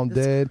were found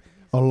dead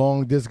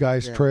along this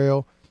guy's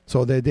trail.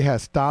 So they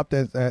had stopped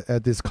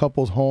at this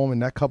couple's home,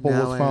 and that couple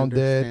Now was I found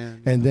dead.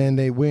 understand. And then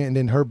they went, and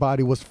then her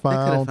body was They could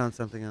have found. found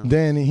something else.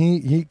 Then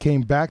he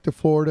came back to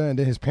Florida, and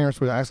then his parents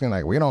were asking,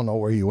 like, we don't know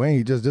where he went.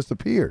 He just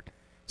disappeared.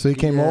 So he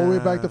came all the way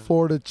back to Yeah.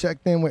 Florida,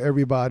 checked in with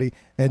everybody,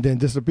 and then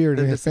disappeared.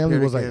 Then And his family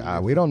was disappeared like,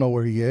 again. we don't know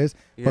where he is.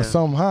 Yeah. But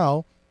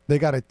somehow they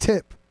got a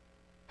tip.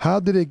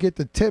 How did they get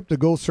the tip to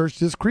go search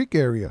this creek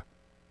area?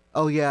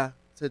 Oh yeah.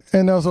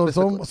 And so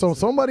Specifically.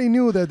 somebody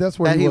knew that's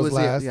where That he he was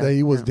was there, last, yeah, that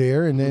he was yeah.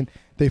 there, and then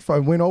they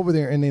went over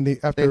there, and then they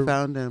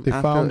found him. they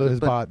after- found his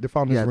but- body, they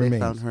found his yeah, remains. They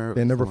found her.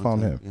 They never for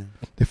found one him. time,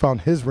 They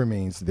found his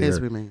remains Yeah. there His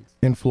remains.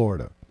 in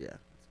Florida. Yeah.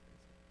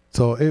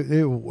 So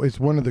it's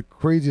one of the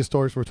craziest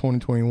stories for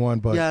 2021.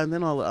 But Yeah, and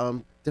then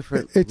all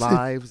different It's-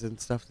 lives and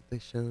stuff that they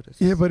showed.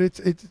 It's yeah, just- but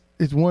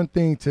it's one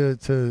thing to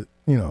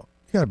you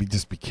gotta be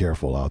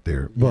careful out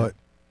there. Yeah.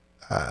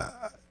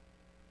 But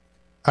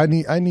I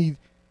need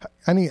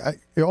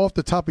off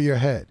the top of your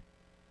head,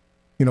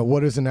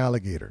 what is an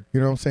alligator? You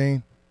know what I'm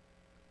saying?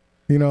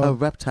 a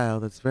reptile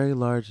that's very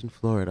large in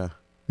Florida.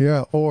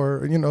 Yeah,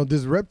 or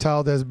this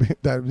reptile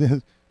that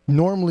is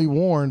normally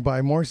worn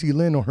by Marcy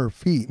Lynn on her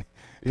feet.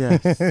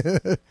 Yes.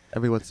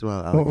 Every once in a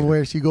while. alligator.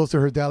 Where she goes to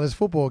her Dallas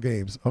football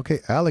games. Okay,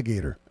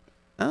 alligator.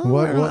 Oh,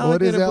 what is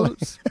alligator alli-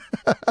 boots?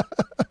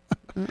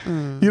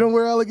 You don't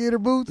wear alligator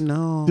boots?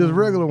 No. Just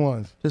regular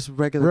ones. Just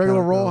regular.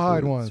 Regular cowgirl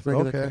rawhide boots. ones.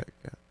 Regular Okay.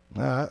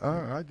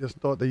 I just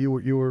thought that you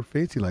were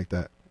fancy like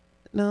that.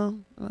 No,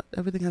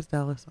 everything has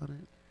Dallas on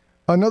it.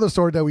 Another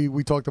story that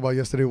we talked about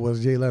yesterday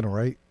was Jay Leno,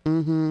 right?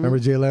 Mm-hmm. Remember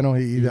Jay Leno?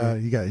 He Yeah.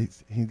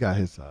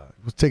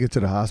 was taken to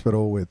the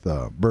hospital with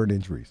burn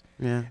injuries.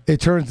 Yeah. It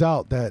turns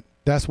out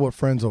that's what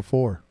friends are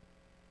for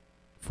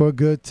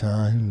good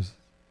times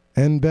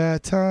and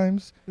bad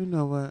times. You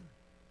know what?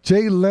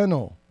 Jay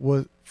Leno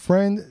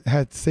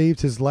had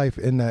saved his life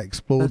in that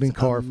exploding That's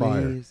car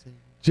fire. amazing.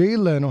 Jay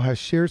Leno has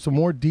shared some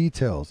more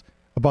details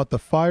about the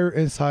fire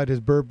inside his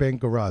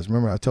Burbank garage.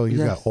 Remember, I told you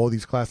he's Yes. got all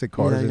these classic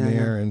cars Yeah, in yeah,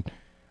 there,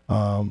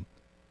 and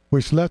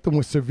which left him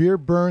with severe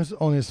burns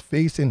on his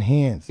face and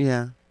hands.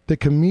 Yeah. The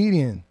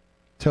comedian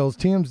tells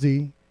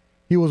TMZ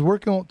he was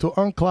working to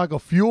unclog a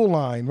fuel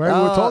line. Right,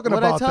 we were talking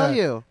what'd I about tell that.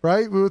 you?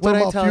 Right, we were What'd talking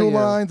I about tell fuel you?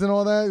 lines and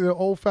all that. The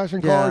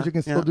old-fashioned Yeah, cars, you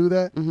can still yeah. do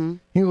that. Mm-hmm.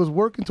 He was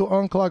working to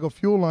unclog a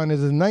fuel line as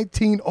a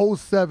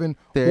 1907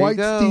 There you white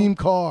go. steam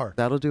car.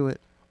 That'll do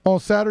it. On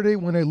Saturday,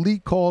 when a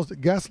leak caused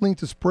gasoline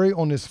to spray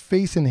on his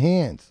face and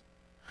hands.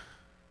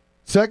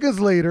 Seconds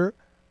later,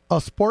 a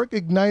spark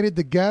ignited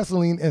the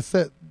gasoline and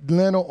set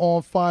Leno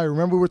on fire.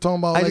 Remember, we were talking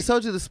about I just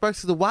told you the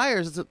sparks of the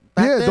wires. Back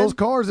yeah, then? those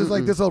cars is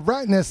like there's a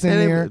rat nest in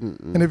And it- there,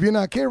 mm-mm. and if you're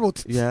not careful,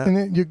 Yeah. and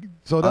then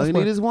so All that's you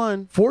what. need is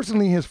one.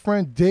 Fortunately, his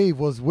friend Dave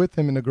was with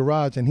him in the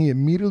garage, and he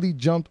immediately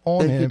jumped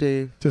on Thank you, him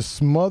Dave. to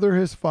smother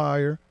his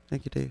fire.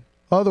 Thank you, Dave.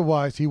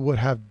 Otherwise, he would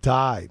have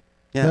died.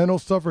 Yeah. Leno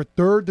suffered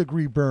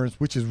third-degree burns,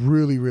 which is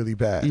really, really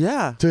bad.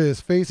 Yeah. To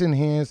his face and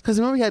hands. Because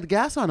remember, he had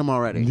gas on him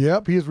already.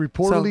 Yep, he is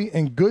reportedly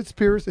in good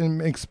spirits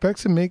and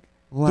expects to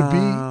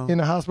Wow. be in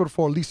the hospital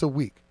for at least a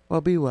week.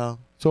 Well, be well.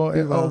 So Be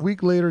a well.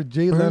 week later,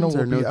 Jay Burns Leno are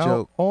will be no out.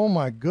 joke. Oh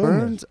my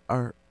goodness! Burns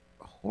are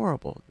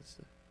horrible.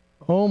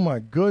 Oh my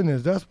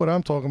goodness! That's what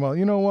I'm talking about.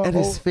 You know what? And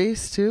his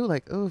face too.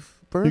 Like, oof.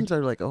 Burns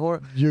are like a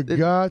horror. You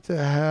got to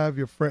have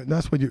your friend.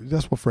 That's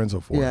what friends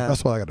are for. Yeah.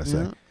 That's what I gotta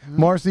say. Yeah.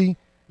 Marcy,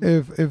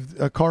 if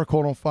a car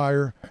caught on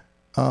fire,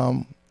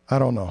 I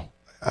don't know.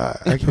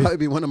 It'd probably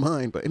be one of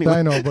mine, but anyway.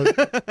 I know,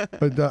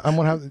 but I'm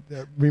gonna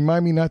have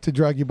remind me not to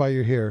drag you by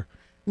your hair.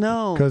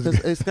 No, 'Cause-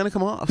 because it's gonna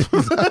come off.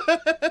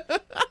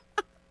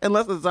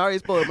 Unless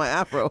Azari's pulling my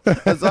afro.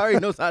 Azari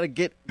knows how to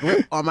get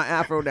grip on my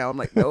afro now. I'm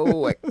like,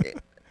 no, I can't.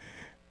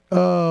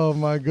 Oh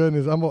my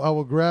goodness! I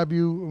will grab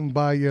you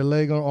by your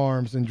leg or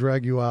arms and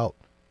drag you out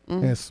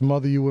and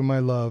smother you with my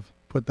love.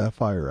 Put that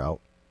fire out.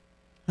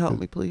 Help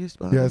me, please.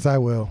 Bonnie. Yes, I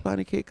will.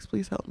 Bonnie Cakes,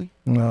 please help me.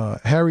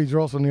 Harry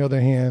Dross, on the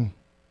other hand,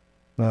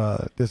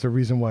 there's a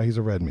reason why he's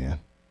a red man.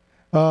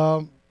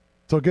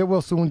 So get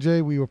well soon,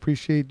 Jay. We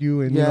appreciate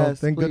you, and Yes,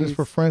 thank goodness please.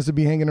 for friends to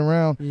be hanging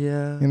around.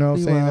 Yeah. You know what I'm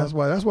be saying?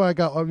 well. That's why I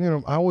got,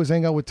 I always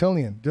hang out with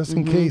Tillian just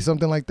in Mhm. case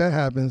something like that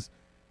happens.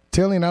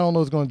 Tillian, I don't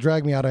know, is going to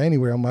drag me out of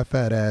anywhere on my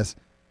fat ass,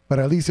 but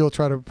at least he'll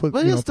try to put,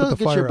 But he'll put still the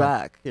get fire your out.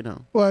 back,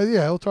 Well,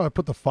 yeah, he'll try to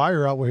put the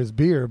fire out with his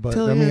beer, but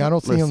I mean, Tillian, I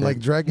don't see him listen, like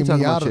dragging he's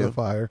talking me out about of you. the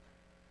fire.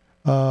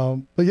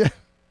 But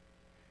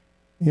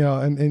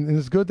yeah, and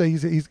it's good that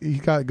he's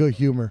got good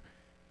humor.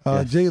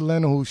 Yes. Jay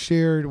Leno, who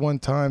shared one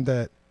time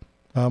that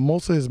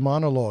most of his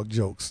monologue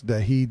jokes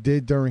that he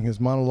did during his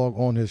monologue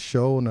on his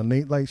show, on the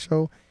Late Night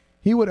Show,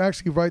 he would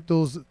actually write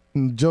those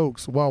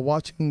jokes while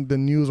watching the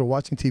news or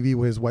watching TV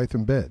with his wife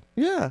in bed.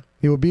 Yeah.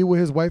 He would be with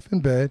his wife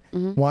in bed,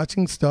 Mhm.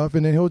 watching stuff,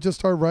 and then he'll just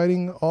start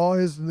writing all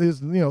his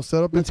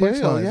setup and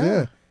Material, punchlines. yeah.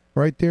 Yeah,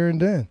 right there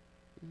and then.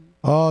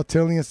 Oh,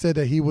 Tillian said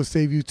that he will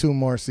save you too,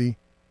 Marcy.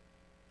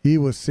 He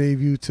will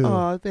save you too.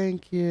 Oh,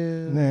 thank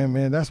you.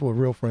 Man, that's what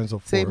real friends are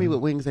for. Save me with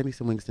wings. I need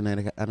some wings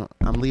tonight.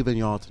 I'm leaving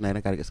y'all tonight.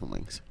 I gotta get some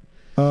wings.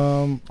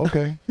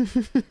 Okay.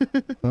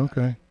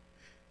 Okay.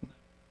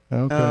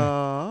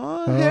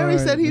 Oh, Harry right.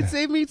 said he'd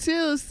save me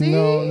too. See?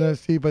 No,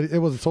 see, but it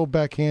was so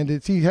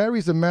backhanded. See,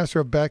 Harry's a master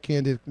of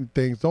backhanded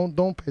things.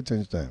 Don't pay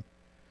attention to him.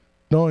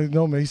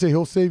 No, man. He said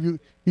he'll save you.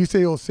 He said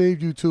he'll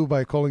save you too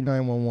by calling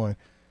 911.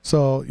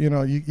 So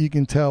you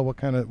can tell what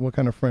kind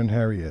of friend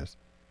Harry is.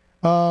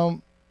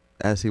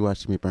 As he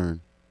watched me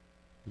burn.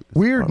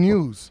 Weird horrible.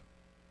 news.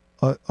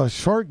 A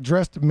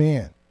shark-dressed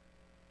man.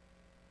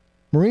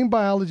 Marine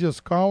biologists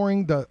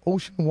scouring the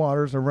ocean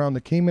waters around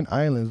the Cayman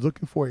Islands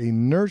looking for a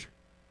nurse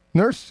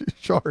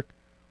shark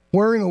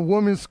wearing a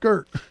woman's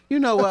skirt. You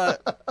know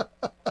what?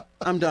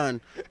 I'm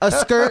done. A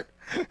skirt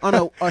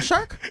on a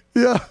shark?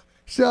 Yeah.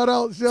 Shout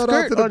out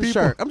Skirt to the on people.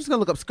 shark. I'm just gonna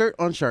look up skirt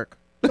on shark.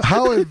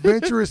 How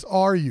adventurous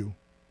are you?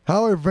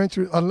 How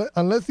adventurous?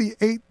 Unless he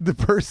ate the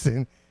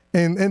person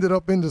and ended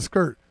up in the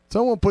skirt.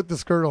 Someone put the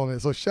skirt on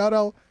it. So shout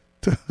out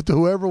to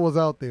whoever was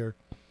out there.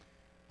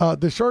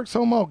 The shark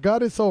somehow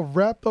got itself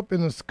wrapped up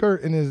in a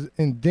skirt and is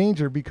in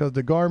danger because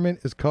the garment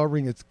is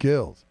covering its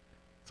gills.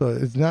 So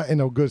it's not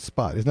in a good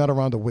spot. It's not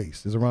around the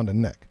waist. It's around the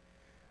neck.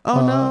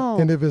 Oh no.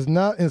 And if it's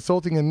not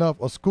insulting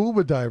enough, a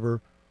scuba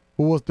diver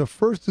who was the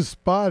first to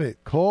spot it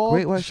called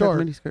Great the white shark shark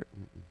mini skirt.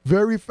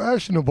 very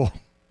fashionable.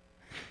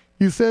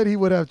 He said he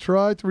would have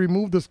tried to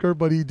remove the skirt,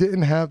 but he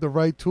didn't have the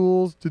right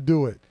tools to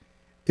do it.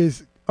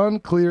 It's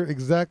unclear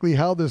exactly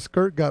how the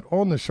skirt got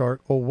on the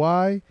shark or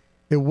why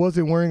it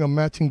wasn't wearing a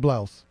matching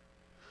blouse.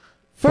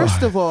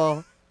 First of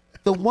all,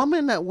 the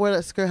woman that wore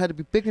that skirt had to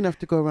be big enough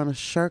to go around a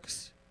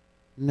shark's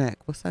neck.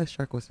 What size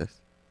shark was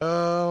this?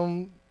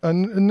 A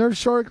nurse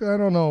shark. I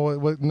don't know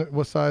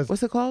what size.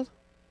 What's it called?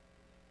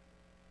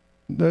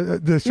 The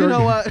shark. You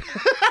know what?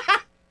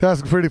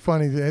 That's pretty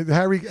funny.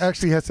 Harry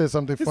actually had said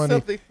something funny.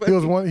 Something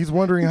funny. He's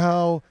wondering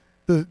how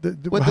What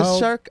the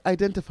shark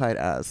identified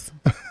as.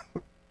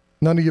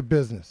 None of your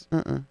business.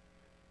 Uh-uh.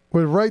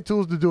 With right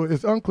tools to do it,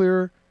 it's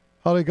unclear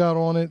how they got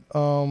on it.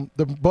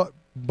 But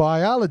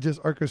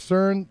biologists are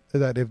concerned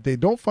that if they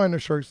don't find the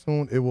shark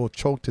soon, it will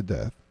choke to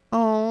death.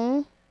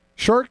 Oh.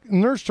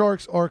 Nurse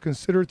sharks are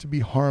considered to be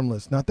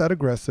harmless, not that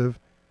aggressive,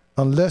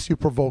 unless you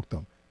provoke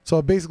them.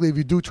 So basically, if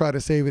you do try to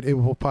save it, it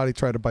will probably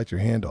try to bite your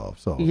hand off.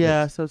 So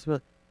Yeah, so it's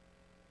really.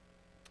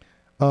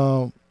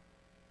 But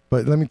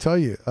let me tell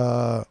you,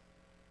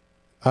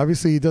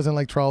 obviously he doesn't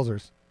like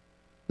trousers.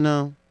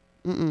 No.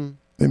 Mm-mm.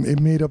 It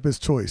made up his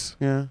choice.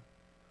 Yeah.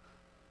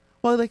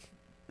 Well, like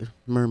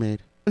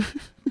mermaid.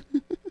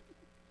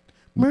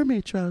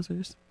 Mermaid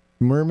trousers.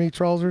 Mermaid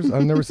trousers?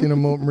 I've never seen a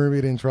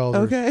mermaid in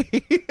trousers. Okay.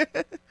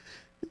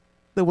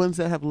 The ones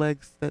that have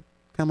legs that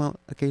come out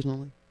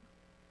occasionally.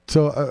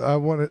 So I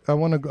want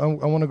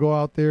to go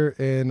out there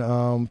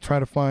and try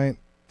to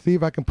see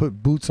if I can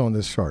put boots on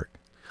this shark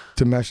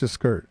to match the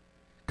skirt.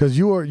 Because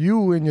you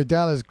and your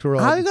Dallas girl.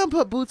 How are you gonna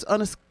put boots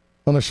on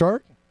a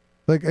shark?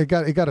 Like it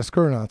got a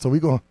skirt on, so we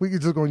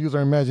just gonna use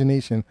our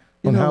imagination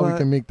on how we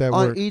can make that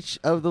on work. each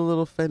of the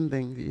little fin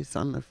things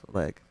on the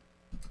leg?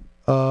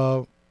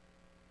 Oh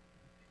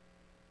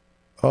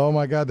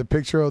my God, the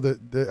picture of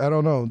the I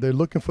don't know. They're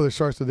looking for the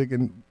shark so they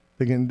can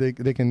put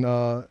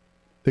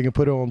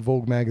it on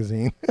Vogue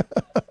magazine.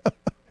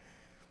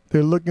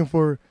 They're looking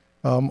for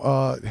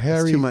Harry.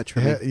 It's too much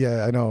for me.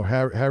 Yeah, I know.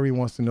 Harry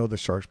wants to know the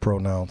shark's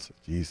pronouns.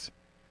 Jeez.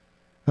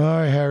 All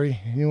right, Harry,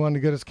 you want to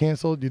get us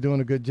canceled? You're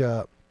doing a good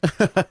job.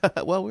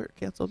 Well, we're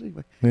canceled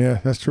anyway. Yeah,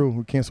 that's true.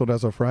 We canceled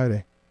as of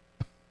Friday.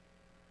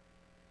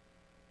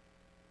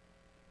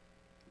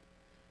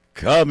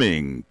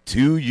 Coming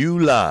to you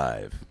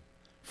live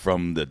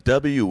from the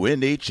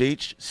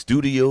WNHH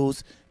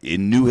studios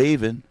in New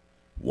Haven,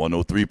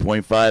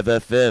 103.5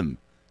 FM.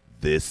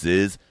 This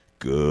is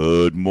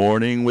Good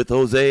Morning with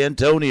Jose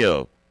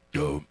Antonio.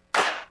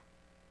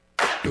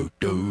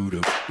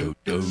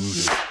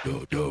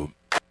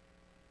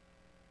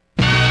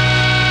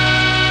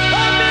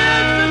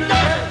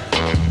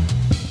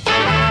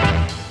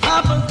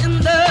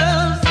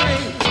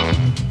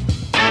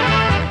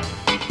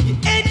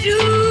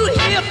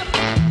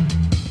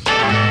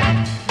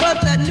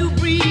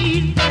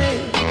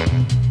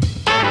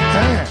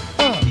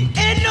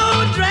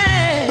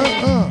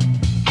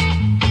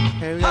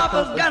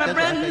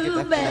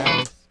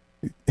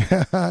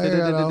 I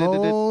got a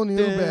whole new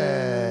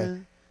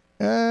bag.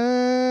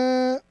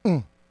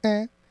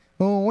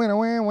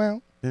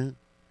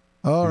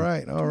 All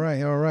right.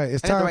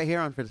 It's I got the time. right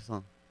hair on for the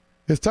song.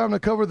 It's time to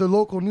cover the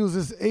local news.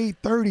 It's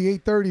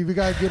 8:30. If you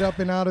gotta get up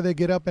and out of there,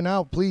 get up and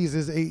out, please.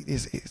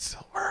 It's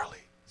so early.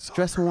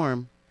 Dress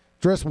warm.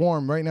 Dress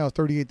warm. Right now it's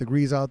 38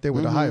 degrees out there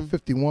with a high of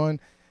 51.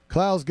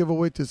 Clouds give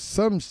away to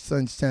some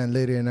sunshine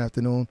later in the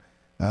afternoon,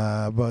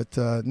 but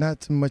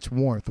not too much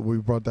warmth. We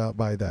brought out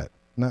by that.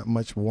 Not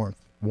much warmth.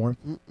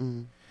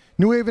 Mm-mm.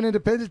 New Haven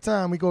Independent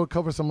Time. We go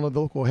cover some of the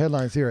local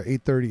headlines here at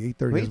 8:30.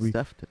 Great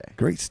stuff today.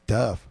 Great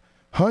stuff.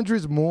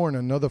 Hundreds mourn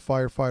another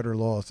firefighter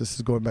lost. This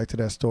is going back to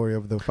that story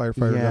of the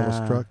firefighter that was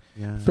struck.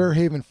 Yeah.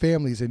 Fairhaven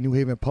families and New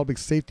Haven public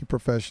safety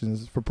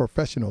professionals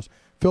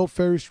filled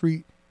Ferry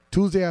Street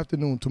Tuesday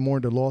afternoon to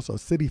mourn the loss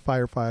of city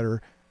firefighter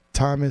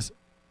Thomas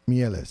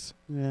Mieles,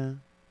 Yeah.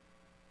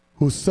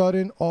 whose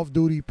sudden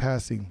off-duty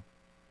passing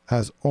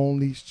has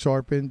only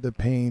sharpened the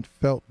pain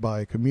felt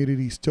by a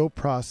community still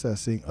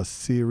processing a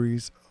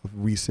series of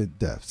recent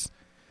deaths.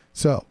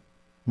 So,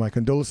 my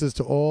condolences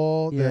to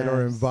all that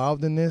are Yes.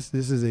 involved in this.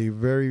 This is a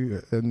very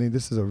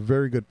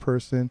good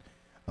person,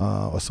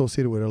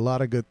 associated with a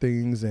lot of good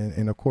things,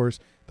 and of course,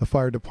 the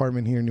fire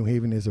department here in New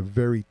Haven is a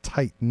very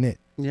tight-knit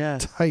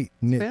Yes.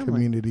 tight-knit Family.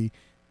 community.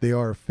 They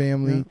are a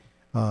family.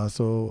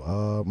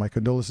 So my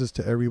condolences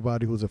to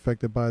everybody who's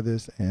affected by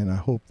this, and I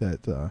hope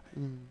that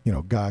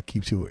God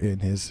keeps you in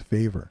His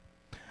favor.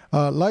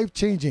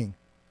 Life-changing.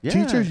 Yeah.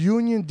 Teachers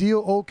union deal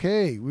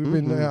okay. We've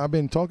been I've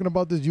been talking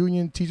about this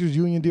teachers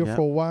union deal Yep.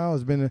 for a while.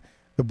 It's been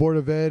the Board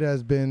of Ed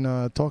has been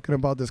talking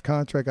about this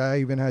contract. I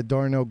even had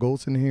Darnell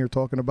Golson here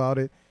talking about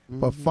it.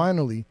 But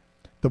finally,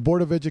 the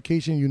Board of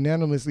Education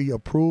unanimously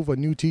approved a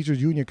new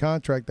teachers union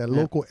contract that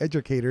local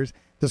educators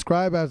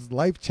describe as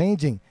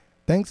life-changing,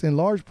 thanks in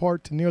large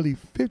part to nearly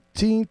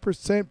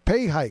 15%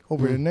 pay hike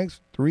over the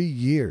next 3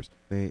 years.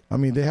 Great. I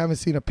mean, they haven't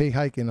seen a pay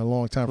hike in a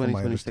long time, from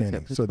my 2026,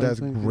 understanding. yeah. So that's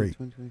 2020, great.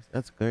 2020.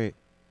 That's great.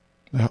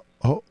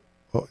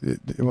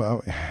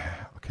 Well,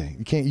 okay.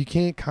 You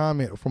can't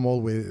comment from all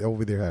the way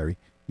over there, Harry.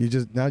 You're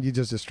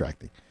just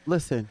distracting.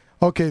 Listen.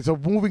 Okay, so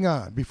moving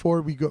on.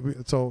 Before we go,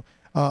 so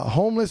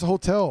homeless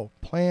hotel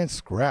plan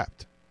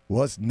scrapped.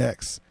 What's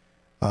next?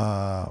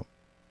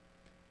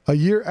 A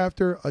year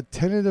after a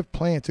tentative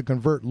plan to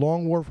convert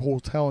Long Wharf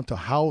Hotel into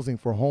housing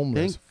for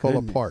homeless Thank fell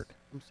goodness. apart.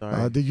 I'm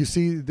sorry. Did you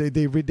see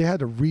they had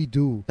to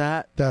redo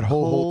that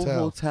whole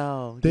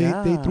hotel? They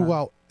threw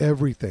out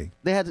everything.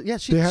 They had. Yeah.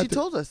 She they had to-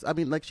 told us. I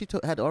mean, like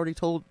had already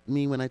told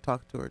me when I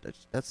talked to her that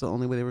that's the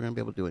only way they were going to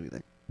be able to do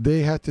anything.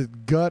 They had to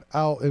gut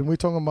out, and we're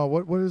talking about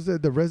what is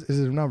it? Is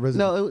it not resident?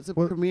 No, it was a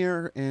What-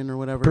 Premier Inn or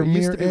whatever. Premier it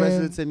used to be Inn.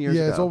 Residence Inn years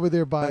yeah, ago. it's over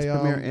there by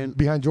That's Premier Inn.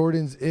 behind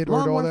Jordan's or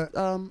Long all Wharf,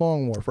 that.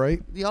 Long Wharf,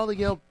 right? All the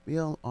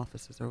Yale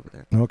offices are over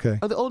there. Okay.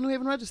 Oh, the old New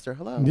Haven Register.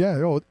 Hello.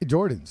 Yeah,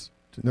 Jordan's.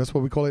 That's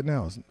what we call it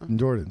now. It's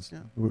Jordan's. Yeah.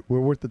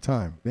 We're worth the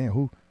time. Man,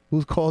 who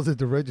calls it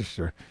the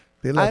register?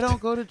 They I don't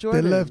go to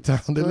Jordan. They left town.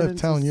 They left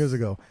Jordan's town is- years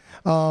ago.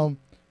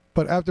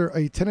 But after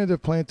a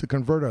tentative plan to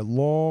convert a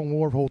Long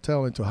Wharf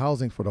hotel into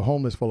housing for the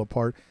homeless fell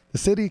apart, the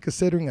city is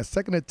considering a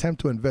second attempt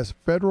to invest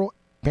federal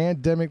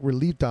pandemic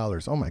relief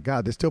dollars. Oh my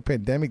God, there's still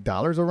pandemic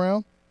dollars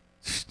around?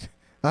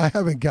 I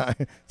haven't got.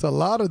 It's a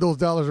lot of those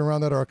dollars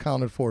around that are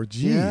accounted for.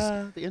 Jeez.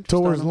 Yeah, the interest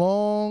Towards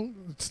on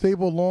them.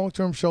 stable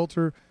long-term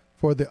shelter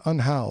for the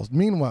unhoused.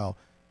 Meanwhile,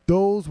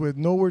 those with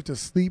nowhere to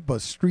sleep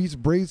but streets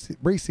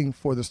bracing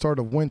for the start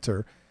of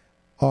winter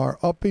are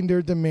upping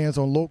their demands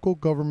on local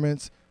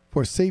governments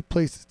for safe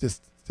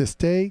places to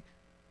stay,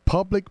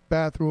 public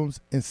bathrooms,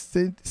 and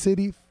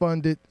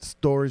city-funded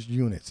storage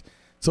units.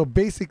 So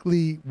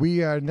basically,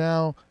 we are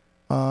now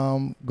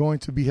going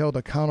to be held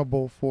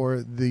accountable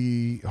for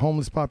the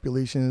homeless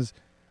populations,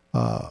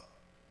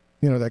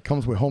 that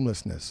comes with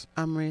homelessness.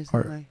 I'm raising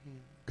All right. my hand.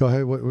 Go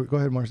ahead. Go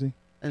ahead, Marcy.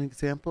 An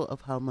example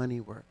of how money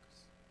works.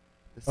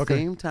 The Okay.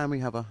 same time we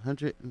have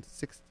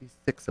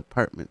 166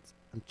 apartments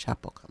on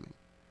Chapel coming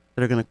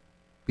that are going to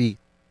be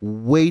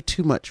way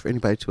too much for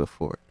anybody to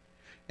afford.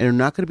 And they're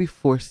not going to be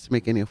forced to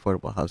make any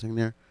affordable housing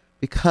there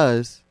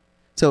because,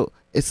 so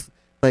it's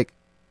like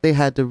they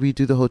had to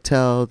redo the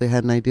hotel. They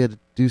had an idea to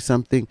do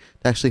something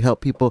to actually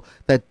help people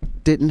that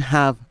didn't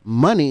have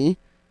money,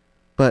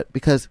 but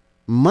because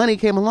money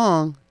came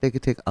along, they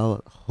could take a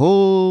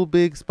whole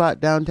big spot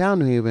downtown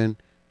New Haven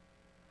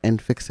and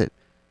fix it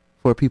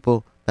for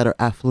people that are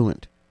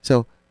affluent.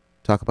 So,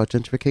 talk about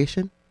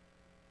gentrification.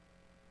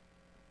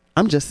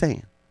 I'm just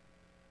saying,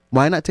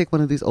 why not take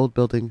one of these old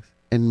buildings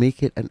and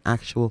make it an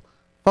actual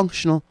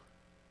functional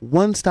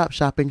one-stop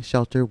shopping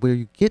shelter where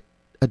you get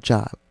a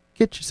job,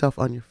 get yourself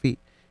on your feet,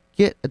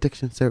 get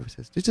addiction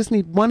services. You just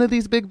need one of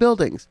these big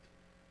buildings.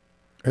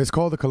 It's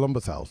called the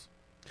Columbus House.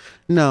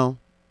 No,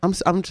 I'm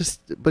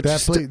just, but That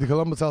just, place, the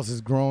Columbus House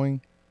is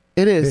growing.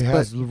 it is. It But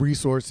has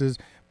resources,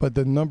 but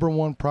the number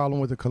one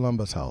problem with the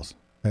Columbus House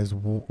is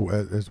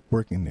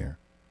working there.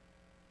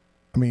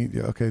 I mean,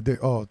 okay.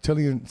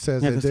 Tillian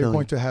says Yeah, that that's they're Tillian.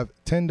 going to have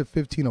 10 to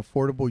 15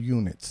 affordable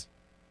units,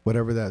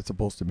 whatever that's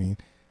supposed to mean.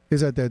 Is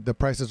that the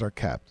prices are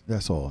capped?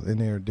 That's all, and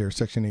they're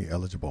Section 8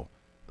 eligible.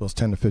 Those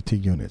 10 to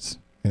 15 units,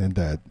 and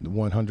that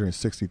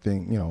 160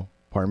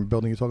 apartment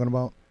building you're talking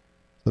about.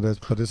 So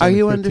it's are only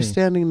you 15.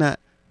 understanding that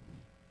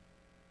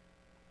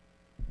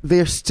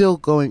they're still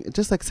going,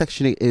 just like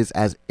Section 8 is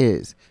as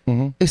is.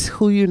 Mhm. It's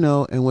who you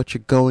know and what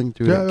you're going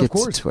through Yeah, that of gets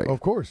course, it for you. of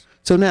course.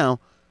 So now,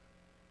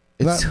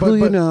 it's Not- who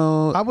you but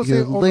know. I would you're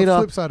say on the laid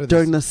off flip side of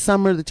during this- the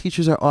summer. The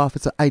teachers are off.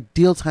 It's an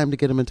ideal time to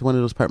get them into one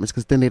of those apartments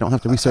because then they don't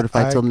have to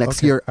recertify until next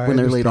okay, year I when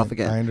they're laid off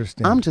understand. again. I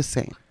understand. I'm just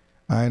saying.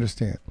 I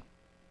understand.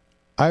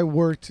 I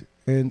worked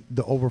in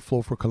the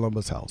overflow for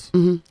Columbus House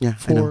Yeah,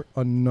 I know. for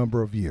a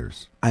number of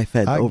years. I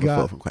fed I overflow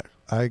got- from quite.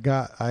 I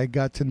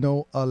got to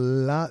know a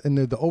lot, and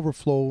the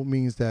overflow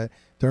means that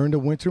during the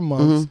winter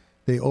months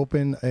they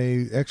open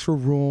a extra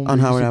room On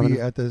that Howard used to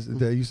be Avenue. at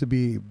there used to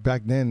be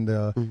back then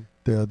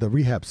the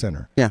rehab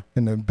center. Yeah.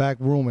 In the back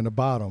room in the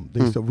bottom,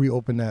 they used to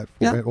reopen that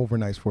for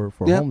overnights for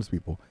Yeah. homeless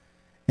people,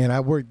 and I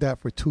worked that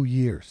for 2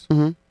 years,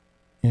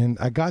 and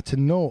I got to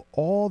know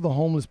all the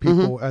homeless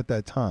people at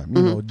that time.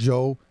 You know,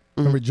 Joe.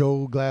 Remember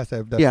Joe Glass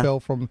that Yeah. fell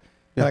from?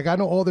 Yeah. Like I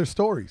know all their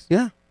stories.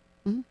 Yeah.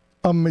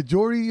 A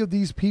majority of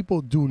these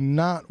people do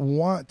not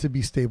want to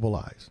be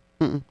stabilized.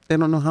 They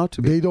don't know how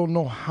to be. They don't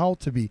know how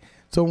to be.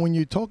 So when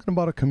you're talking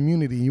about a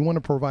community, you want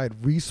to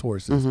provide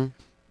resources.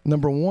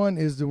 Number one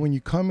is that when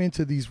you come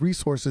into these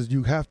resources,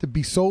 you have to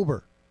be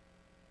sober.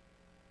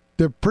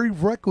 The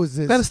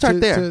prerequisites Gotta start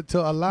there.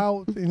 to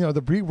allow,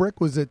 the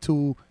prerequisite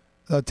to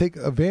take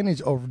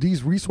advantage of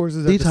these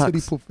resources that Detox. the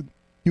city put,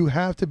 you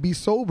have to be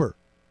sober.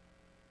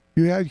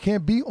 You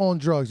can't be on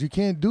drugs. You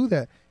can't do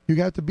that. You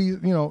have to be,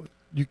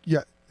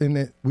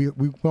 and we I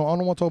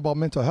don't want to talk about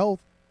mental health,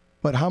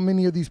 but how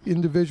many of these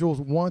individuals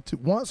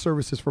want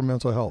services for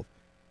mental health?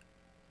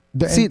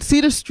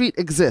 Cedar Street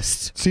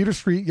exists. Cedar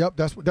Street, yep,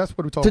 that's what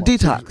we're talking To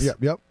about. detox.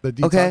 Yep, the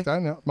detox. Okay. I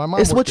know. My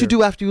mom It's worked what you there.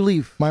 do after you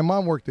leave. My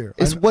mom worked there.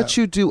 It's what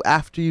you do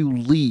after you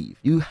leave.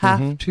 You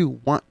have to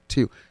want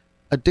to.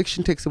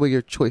 Addiction takes away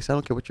your choice. I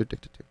don't care what you're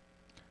addicted to.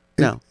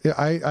 No.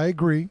 I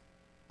agree.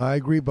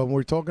 But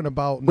we're talking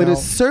about When now.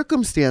 it's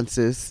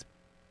circumstances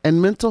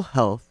and mental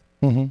health,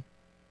 Mhm.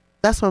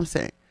 that's what I'm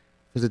saying.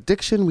 If there's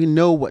addiction, we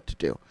know what to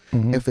do.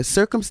 If it's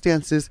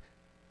circumstances,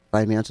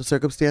 financial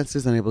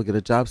circumstances, unable to get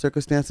a job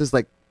circumstances,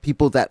 like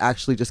people that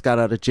actually just got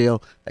out of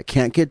jail that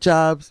can't get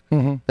jobs,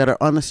 that are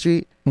on the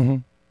street,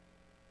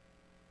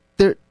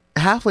 they're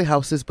halfway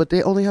houses, but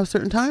they only have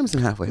certain times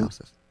in halfway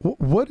houses.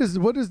 What is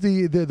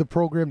the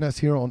program that's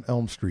here on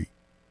Elm Street?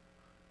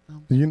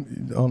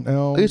 On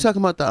Elm. Are you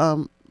talking about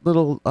the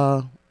little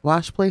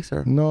wash place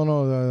or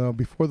No.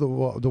 Before the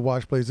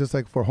wash place, it's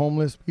like for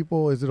homeless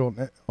people. Is it on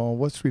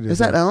what street is is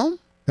that Elm?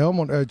 Elm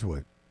on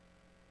Edgewood.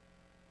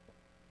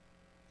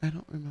 I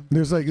don't remember.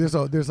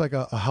 There's like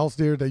a house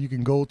there that you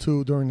can go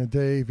to during the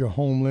day if you're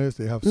homeless.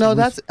 They have No,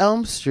 that's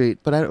Elm Street,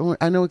 but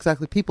I know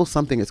exactly. People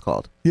something is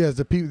called. yes,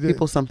 the people.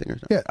 People something or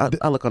something. Yeah,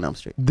 I'll look on Elm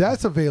Street.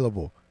 That's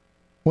available.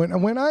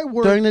 When I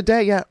work During the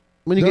day, yeah.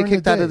 When you get During the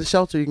kicked out day. of the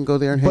shelter, you can go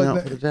there and hang But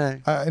out for the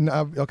day.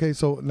 okay,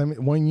 so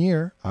one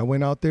year I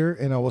went out there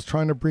and I was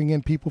trying to bring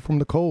in people from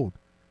the cold.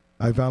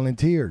 I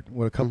volunteered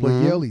with a couple of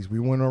Yaleys. We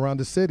went around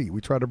the city.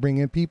 We tried to bring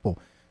in people.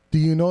 Do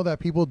you know that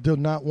people do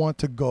not want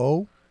to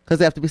go? Because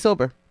they have to be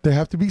sober. They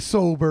have to be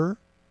sober.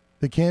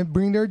 They can't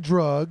bring their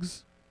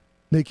drugs.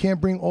 They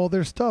can't bring all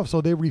their stuff.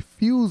 So they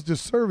refuse the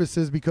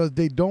services because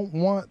they don't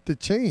want to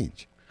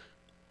change.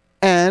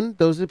 And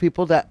those are the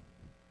people that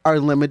are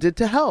limited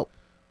to help.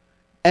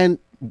 And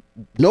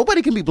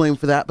nobody can be blamed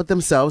for that but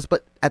themselves.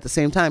 But at the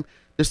same time,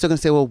 they're still going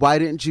to say, well, why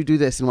didn't you do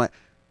this? And why?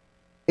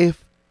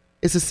 If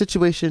it's a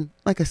situation,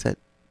 like I said,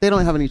 they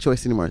don't have any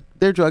choice anymore.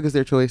 Their drug is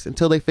their choice.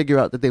 Until they figure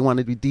out that they want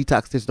to be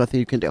detoxed, there's nothing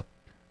you can do.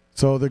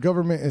 So the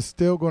government is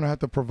still going to have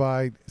to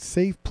provide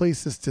safe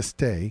places to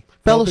stay.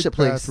 Fellowship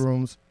public place.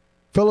 bathrooms.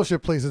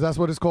 Fellowship places, that's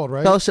what it's called,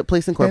 right? Fellowship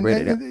Place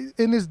Incorporated.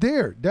 And it's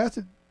there.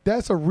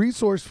 That's a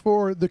resource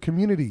for the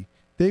community.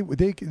 They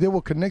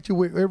will connect you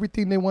with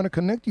everything they want to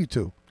connect you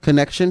to.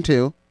 Connection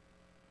to.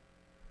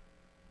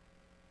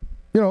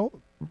 Rehab.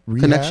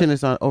 Connection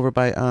is over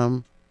by,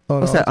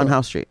 what's that, on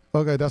House Street.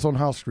 Okay, that's on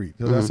House Street.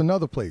 So that's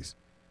another place.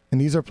 And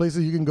these are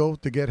places you can go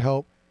to get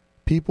help.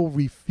 People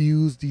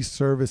refuse these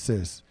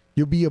services.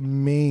 You'll be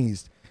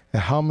amazed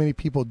at how many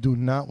people do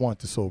not want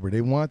to sober.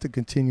 They want to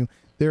continue.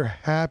 They're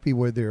happy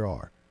where they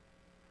are.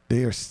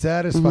 They are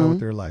satisfied with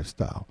their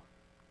lifestyle.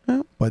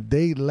 Yeah. But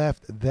they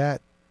left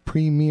that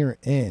premier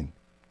in.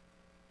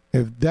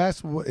 If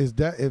that's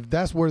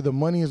where the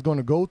money is going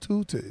to go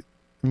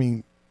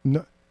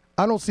no,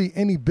 I don't see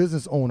any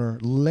business owner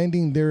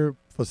lending their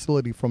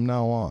facility from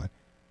now on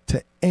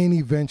to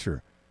any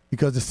venture,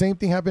 because the same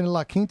thing happened in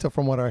La Quinta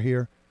from what I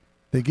hear.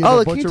 They give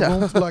a bunch of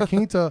rooms to La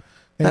Quinta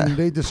and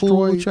they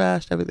destroy. Pool,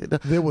 trash, everything.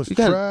 There was You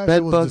got trash. bed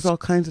there was bugs, all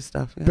kinds of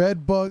stuff. Yeah.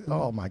 bed bug.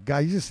 Oh my God!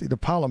 You just see the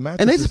pile of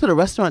mattresses. And they just put a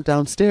restaurant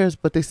downstairs,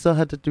 but they still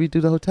had to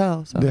redo the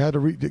hotel. So They had to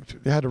redo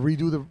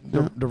the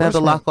they had to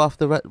restaurant. lock off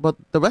the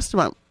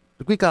restaurant.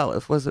 The Greek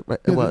Olive was it? It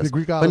Yeah, was. the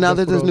Greek But Olive, now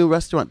that's there's this what new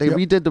restaurant. They Yep.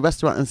 redid the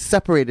restaurant and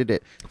separated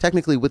it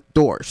technically with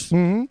doors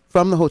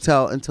from the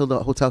hotel until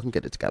the hotel can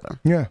get it together.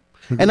 Yeah.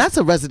 And that's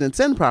a Residence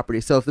Inn property.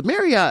 So if the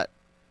Marriott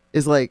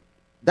is like,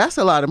 that's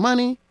a lot of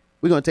money,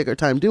 we're going to take our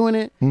time doing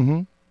it.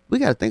 We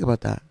got to think about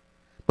that.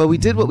 But we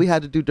did what we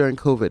had to do during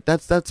COVID.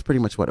 That's pretty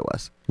much what it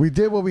was. We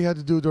did what we had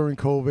to do during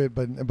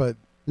COVID, but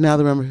Now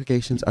the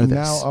ramifications are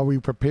now this. are we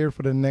prepared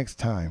for the next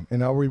time?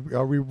 And are we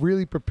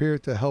really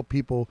prepared to help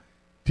people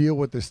deal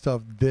with this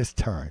stuff this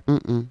time?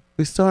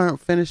 We still aren't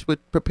finished with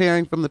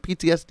preparing from the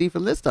PTSD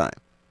from this time.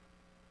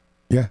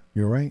 Yeah,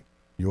 you're right.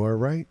 You are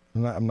right.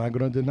 I'm not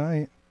going to deny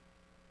it.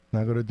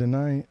 Not going to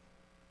deny it.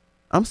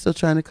 I'm still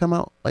trying to come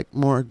out like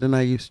more than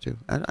I used to.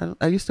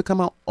 I used to come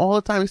out all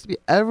the time. I used to be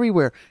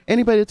everywhere.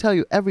 Anybody to tell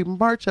you, every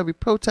march, every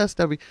protest,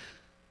 every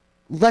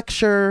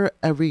lecture,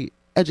 every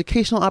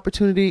educational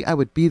opportunity, I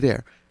would be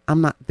there.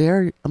 I'm not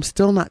there. I'm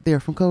still not there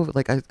from COVID.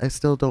 Like I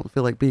still don't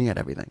feel like being at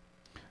everything.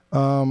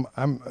 I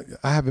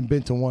haven't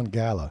been to one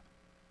gala.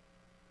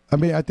 I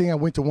mean, I think I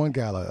went to one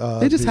gala.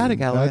 They just had a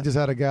gala. I just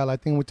had a gala. I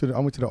think I went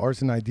to the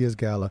Arts and Ideas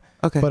gala.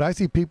 Okay. But I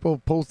see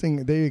people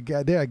posting they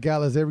are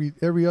galas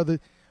every other.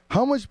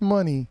 How much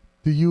money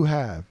do you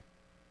have?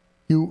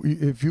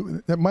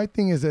 My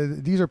thing is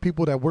that these are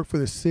people that work for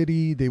the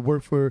city. They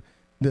work for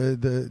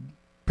the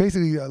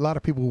basically a lot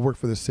of people who work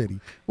for the city.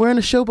 We're in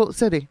a showboat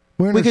city.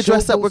 We could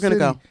dress up. We're going to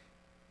go.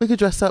 We could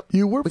dress up.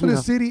 You work for the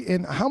city,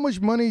 and how much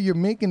money you're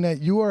making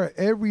that you are at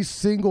every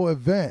single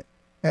event,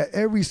 at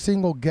every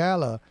single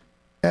gala,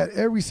 at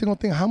every single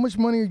thing. How much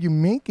money are you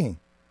making?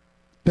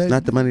 It's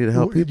not the money to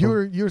help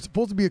people. You're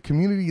supposed to be a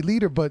community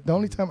leader, but the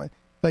only time,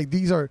 like,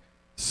 these are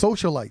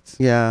socialites.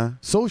 Yeah.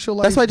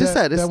 Socialites. That's what I just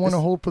said. That want to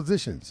hold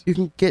positions. You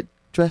can get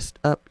dressed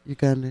up. You're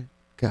going to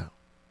go.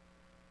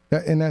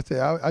 And that's it.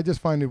 I just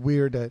find it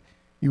weird that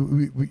you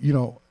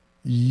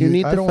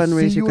need the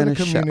fundraiser. You're going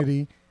to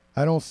show.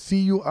 I don't see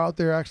you out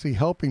there actually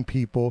helping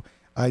people.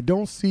 I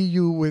don't see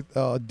you with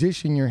a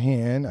dish in your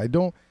hand. I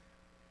don't.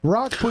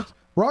 Rock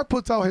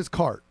puts out his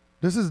cart.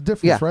 This is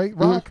different, right?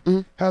 Rock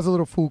has a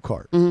little food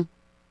cart.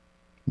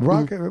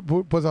 Rock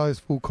puts out his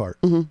food cart.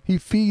 He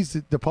feeds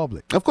the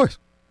public. Of course.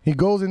 He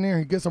goes in there.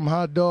 He gets some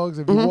hot dogs.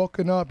 If you're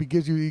walking up, he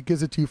gives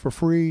it to you for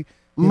free.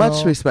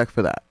 Much respect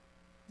for that,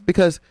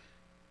 because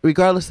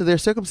regardless of their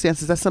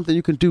circumstances, that's something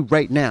you can do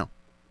right now.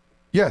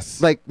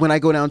 Yes. Like when I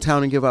go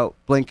downtown and give out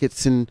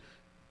blankets and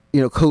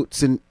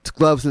coats and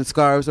gloves and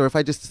scarves, or if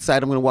I just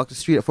decide I'm going to walk the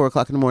street at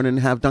 4:00 in the morning and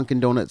have Dunkin'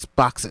 Donuts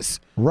boxes.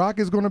 Rock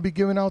is going to be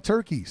giving out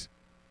turkeys.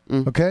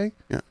 Okay?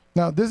 Yeah.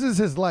 Now, this is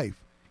his life.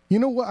 You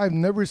know what I've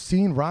never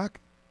seen Rock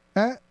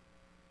at?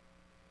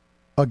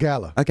 A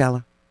gala. A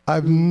gala.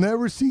 I've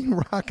never seen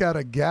Rock at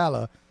a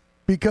gala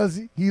because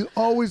he's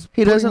always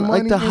He doesn't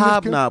like money to in his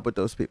hobnob with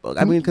those people.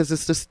 I mean, because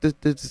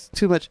it's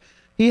too much.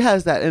 He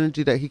has that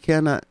energy that he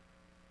cannot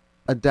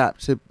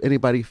adapt to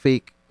anybody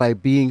fake by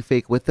being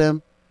fake with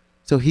them.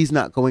 So he's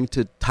not going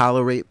to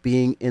tolerate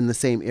being in the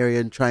same area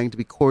and trying to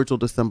be cordial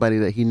to somebody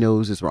that he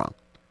knows is wrong.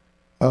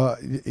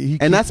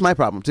 And that's my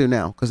problem too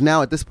now. Because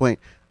now at this point,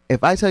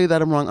 if I tell you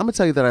that I'm wrong, I'm going to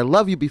tell you that I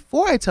love you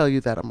before I tell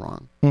you that I'm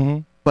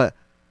wrong. But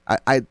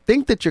I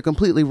think that you're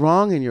completely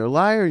wrong and you're a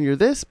liar and you're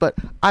this, but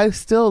I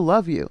still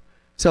love you.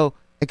 So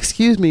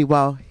excuse me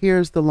while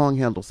here's the long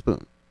handle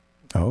spoon.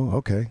 Oh,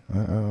 okay.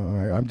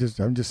 I'm just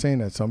saying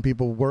that some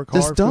people work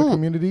hard Just for don't. the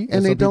community,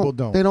 And some people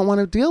don't. They don't want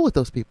to deal with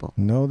those people.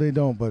 No, they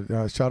don't.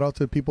 But shout out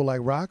to people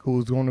like Rock,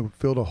 who's going to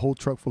fill the whole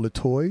truck full of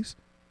toys.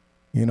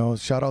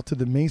 Shout out to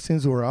the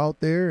Masons who are out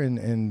there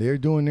and they're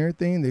doing their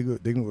thing.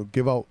 They can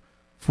give out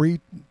free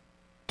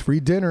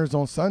dinners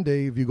on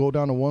Sunday. If you go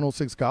down to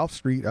 106 Golf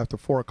Street after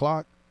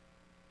 4:00,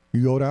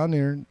 you go down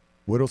there.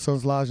 Widow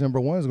Sons Lodge number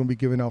 1 is going to be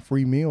giving out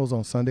free meals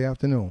on Sunday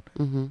afternoon.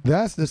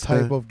 That's the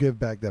type of give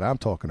back that I'm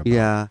talking about.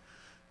 Yeah.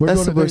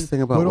 That's the worst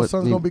thing about Widow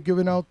Sons going to be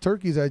giving out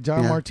turkeys at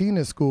John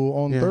Martinez School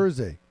on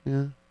Thursday.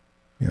 Yeah.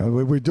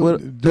 We're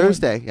doing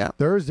Thursday. Yeah.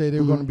 Thursday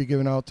they're going to be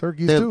giving out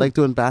turkeys They're too. like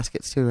doing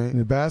baskets too, right?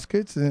 The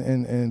baskets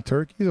and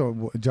turkeys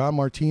on John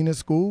Martinez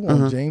School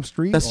on James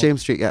Street. That's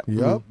James Street. Yeah.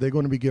 Yep. They're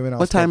going to be giving out.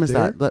 What time stuff is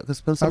there. that?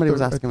 Because somebody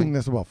was asking I think me.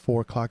 that's about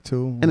 4:00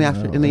 too. In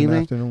the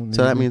evening. Afternoon,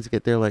 So that means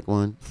get there like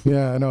 1.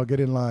 Yeah, I know.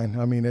 Get in line.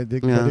 I mean, they're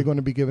going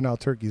to be giving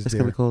out turkeys It's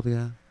there. gonna be cold.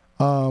 Yeah.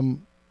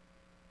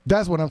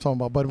 That's what I'm talking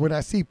about. But when I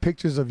see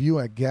pictures of you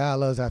at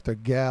galas after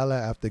gala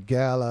after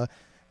gala,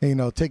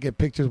 taking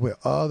pictures with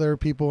other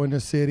people in the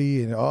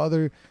city and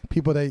other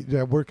people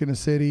that work in the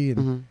city,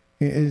 and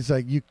it's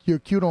like you're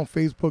cute on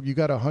Facebook. You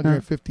got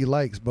 150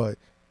 likes, but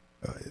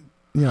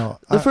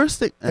the first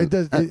thing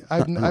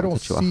I don't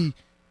see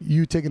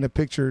you taking a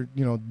picture.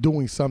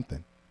 Doing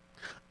something.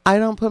 I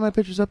don't put my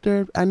pictures up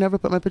there. I never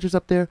put my pictures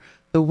up there.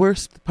 The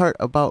worst part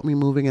about me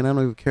moving, and I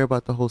don't even care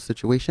about the whole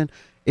situation,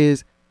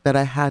 is that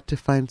I had to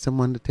find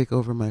someone to take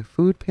over my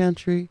food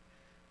pantry,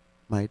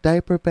 my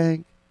diaper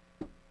bank,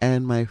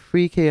 and my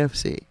free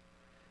KFC.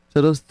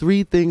 So those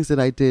 3 things that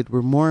I did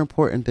were more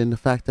important than the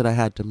fact that I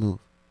had to move.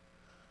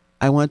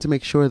 I wanted to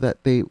make sure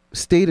that they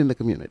stayed in the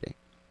community.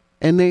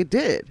 And they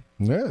did.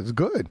 Yeah, it's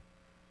good.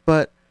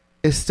 But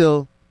it's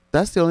still,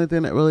 that's the only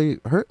thing that really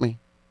hurt me.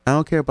 I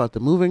don't care about the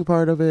moving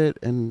part of it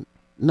and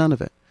none of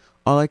it.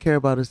 All I care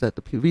about is that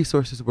the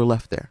resources were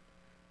left there.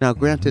 Now,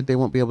 granted, they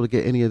won't be able to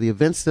get any of the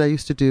events that I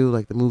used to do,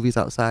 like the movies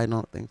outside and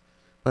all the things.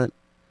 But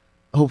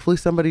hopefully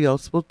somebody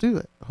else will do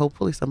it.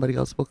 Hopefully somebody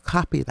else will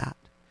copy that.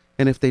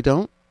 And if they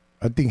don't,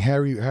 I think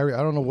Harry,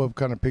 I don't know what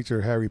kind of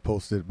picture Harry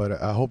posted, but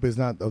I hope it's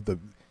not of the.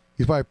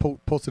 He's probably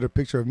posted a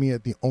picture of me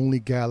at the only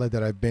gala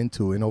that I've been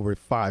to in over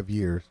 5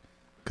 years.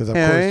 Because of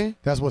course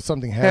that's what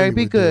something Harry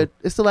be would good.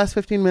 do. It's the last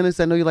 15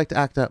 minutes. I know you like to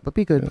act up, but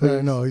be good,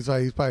 please. No, he's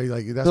probably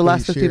like that's the what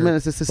last he 15 shared.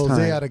 minutes. This is Jose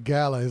time. at a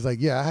gala is like,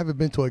 yeah, I haven't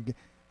been to a.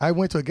 I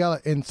went to a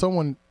gala and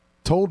someone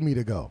told me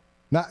to go.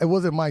 It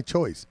wasn't my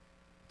choice.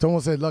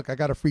 Someone said, "Look, I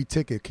got a free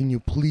ticket. Can you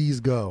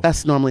please go?"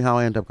 That's normally how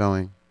I end up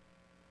going.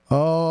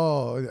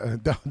 Oh,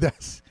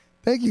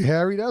 Thank you,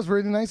 Harry. That was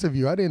really nice of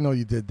you. I didn't know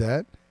you did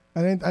that.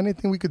 I didn't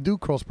think we could do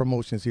cross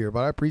promotions here,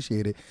 but I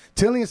appreciate it.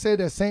 Tillian said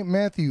that St.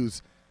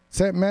 Matthew's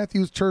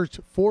Church,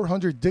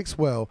 400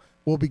 Dixwell,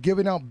 will be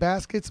giving out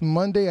baskets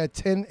Monday at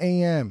 10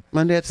 a.m.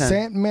 Monday at 10.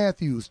 St.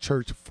 Matthew's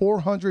Church,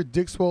 400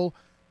 Dixwell,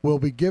 will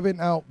be giving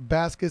out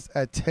baskets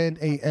at 10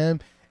 a.m.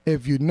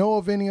 If you know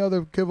of any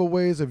other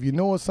giveaways, if you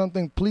know of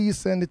something, please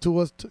send it to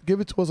us.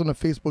 Give it to us on the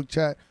Facebook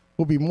chat.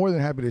 We'll be more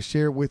than happy to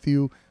share it with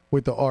you,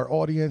 with our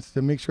audience,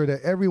 to make sure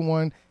that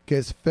everyone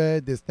gets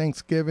fed this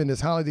Thanksgiving,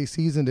 this holiday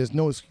season. There's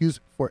no excuse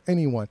for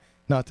anyone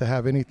not to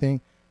have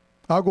anything.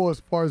 I'll go as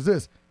far as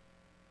this.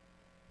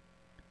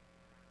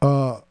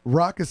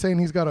 Rock is saying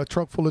he's got a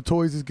truck full of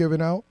toys he's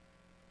giving out.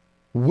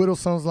 Whittle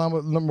Sons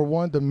number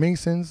 1, the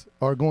Masons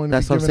are going to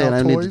be giving out toys. That's what I'm saying.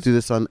 I need to do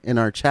this in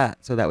our chat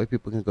so that way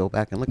people can go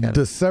back and look at it.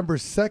 December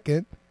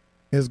 2nd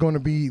is going to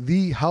be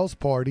the house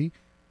party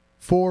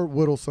for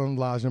Whittle Sons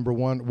Lodge number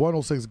 1,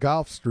 106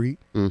 Golf Street.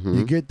 Mm-hmm.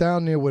 You get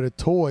down there with a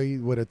toy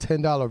with a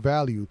 $10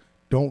 value.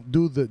 Don't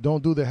do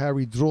the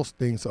Harry Drost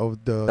things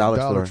of the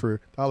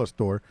dollar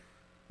store.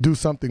 Do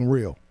something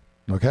real,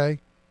 okay?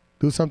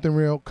 Do something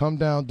real. Come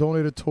down,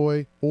 donate a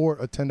toy or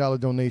a $10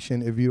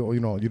 donation if you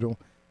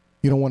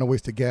don't want to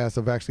waste the gas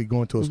of actually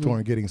going to a store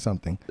and getting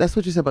something. That's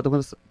what you said about the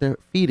ones they're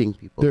feeding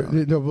people. They're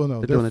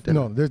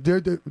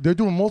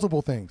doing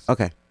multiple things.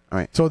 Okay, all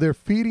right. So they're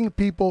feeding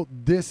people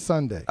this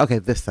Sunday. Okay,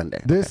 this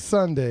Sunday.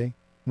 Sunday,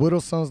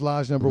 Whittle Sons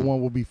Lodge number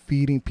 1 will be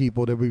feeding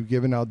people. They'll be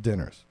giving out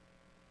dinners.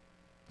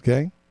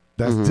 Okay,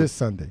 that's this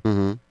Sunday.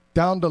 Mm-hmm.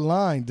 Down the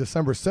line,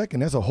 December 2nd,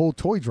 that's a whole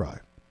toy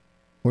drive.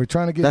 We're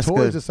trying to get toys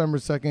good. December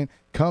 2nd.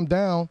 Come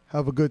down,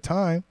 have a good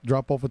time,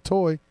 drop off a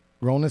toy,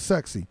 grown and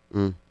sexy.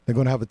 Mm. They're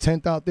going to have a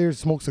tent out there,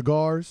 smoke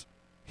cigars,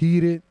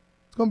 heat it.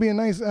 It's going to be a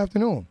nice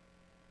afternoon.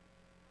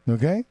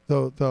 Okay?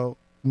 So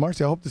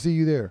Marcy, I hope to see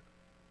you there.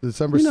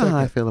 December 2nd. You know how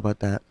I feel about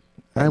that.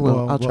 I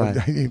will. I'll try.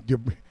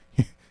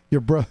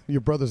 Your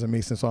brother's a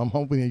Mason, so I'm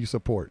hoping that you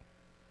support.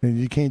 And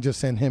you can't just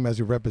send him as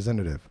your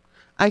representative.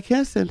 I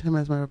can't send him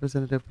as my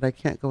representative, but I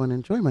can't go and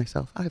enjoy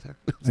myself either.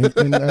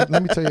 and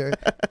let me tell you,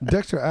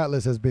 Dexter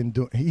Atlas has been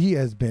doing. He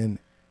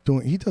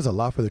does a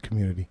lot for the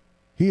community.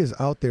 He is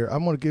out there.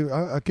 I'll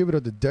give it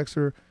up to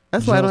Dexter.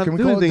 That's why I don't have to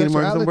do anything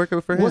anymore because I'm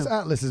working for him. What's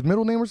Atlas? His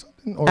middle name or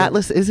something? Or?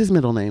 Atlas is his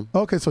middle name.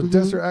 Okay, so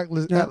Dexter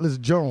Atlas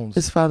Jones.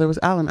 His father was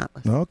Alan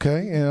Atlas.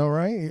 Okay, all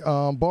right.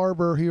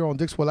 Barber here on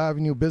Dixwell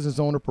Avenue, business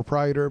owner,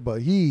 proprietor,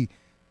 but he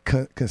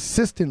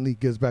consistently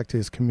gives back to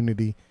his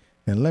community.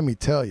 And let me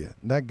tell you,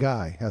 that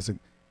guy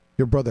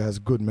your brother has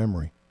good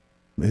memory.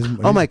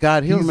 Oh my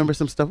God, he'll remember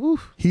some stuff.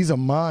 Oof. He's a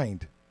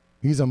mind.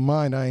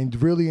 I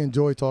really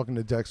enjoy talking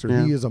to Dexter.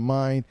 Yeah. He is a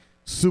mind,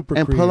 super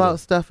creative. Pull out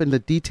stuff and the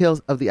details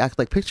of the act,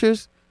 like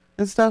pictures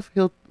and stuff.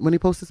 When he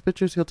posts his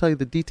pictures, he'll tell you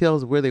the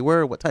details of where they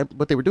were, what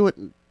they were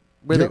doing.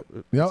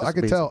 I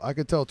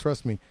could tell.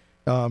 Trust me.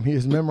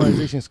 His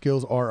memorization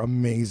skills are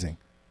amazing.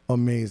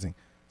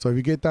 So if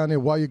you get down there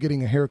while you're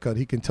getting a haircut,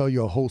 he can tell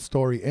you a whole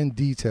story in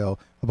detail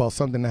about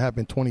something that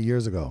happened 20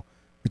 years ago,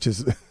 which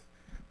is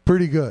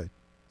pretty good.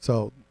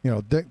 So,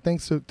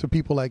 thanks to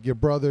people like your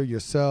brother,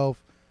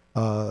 yourself,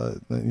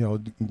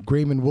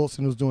 Grayman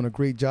Wilson, who's doing a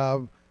great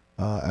job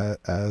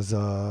as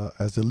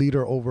the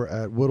leader over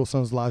at Whittle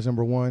Sons Lodge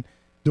number 1,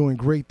 doing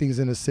great things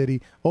in the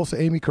city. Also,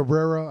 Amy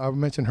Cabrera, I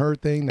mentioned her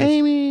thing.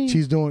 Amy.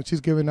 She's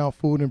giving out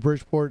food in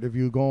Bridgeport. If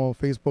you go on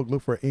Facebook,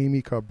 look for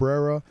Amy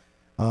Cabrera.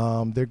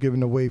 They're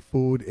giving away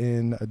food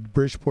in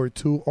Bridgeport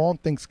too on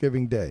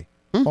Thanksgiving Day.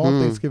 Mm-hmm.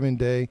 On Thanksgiving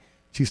Day,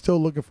 she's still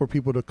looking for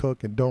people to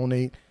cook and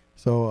donate.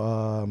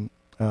 So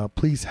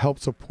please help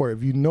support.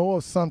 If you know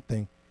of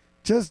something,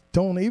 just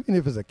donate. Even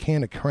if it's a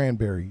can of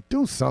cranberry,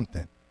 do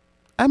something.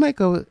 I might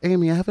go with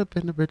Amy. I haven't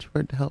been to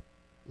Bridgeport to help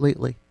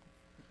lately.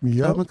 Yep.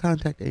 So I'm gonna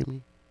contact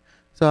Amy.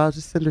 So I'll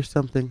just send her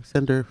something.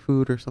 Send her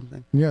food or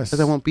something. Yes.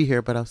 Because I won't be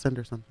here, but I'll send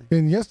her something.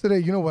 And yesterday,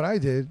 you know what I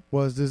did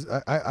was this.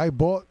 I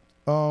bought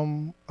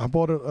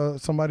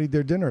somebody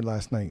their dinner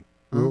last night.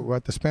 We were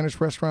at the Spanish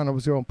restaurant. I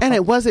was there on. And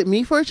it wasn't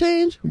me for a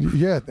change?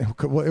 Yeah,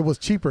 well, it was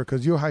cheaper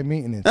because you're high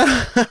maintenance.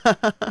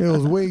 It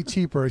was way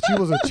cheaper. She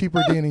was a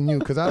cheaper day than you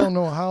because I don't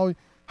know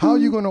how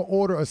you going to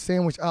order a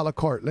sandwich a la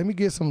carte. Let me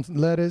get some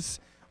lettuce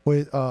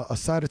with a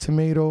side of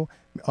tomato,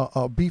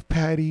 a beef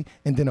patty,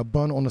 and then a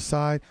bun on the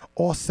side,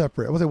 all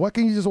separate. I was like, why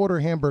can't you just order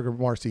a hamburger,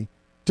 Marcy?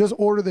 Just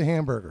order the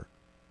hamburger.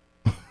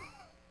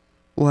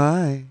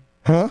 Why?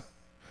 Huh?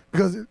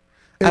 Because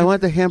I want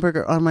the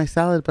hamburger on my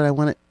salad, but I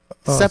want it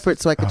separate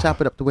so I can chop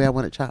it up the way I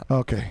want it chopped.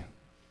 Okay.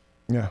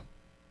 Yeah.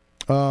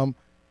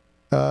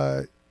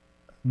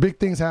 Big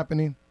things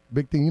happening.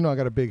 Big thing. I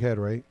got a big head,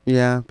 right?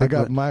 Yeah. I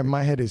got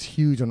my head is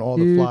huge on all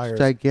the flyers.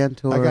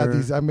 Gigantor. I got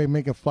these. I'm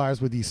making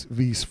flyers with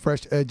these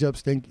fresh edge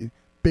ups. Thank you.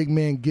 Big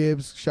man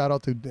Gibbs. Shout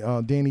out to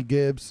Danny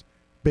Gibbs.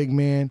 Big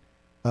man.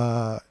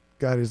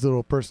 Got his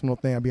little personal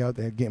thing. I'll be out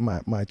there getting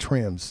my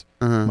trims.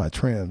 My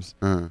trims.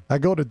 I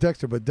go to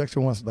Dexter, but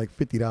Dexter wants like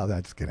 $50.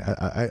 I just kidding.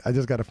 I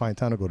just got to find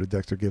time to go to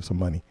Dexter, give some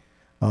money.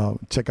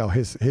 Check out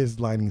his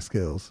lining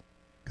skills.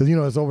 Because,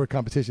 it's over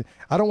competition.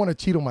 I don't want to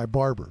cheat on my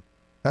barber.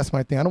 That's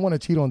my thing. I don't want to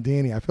cheat on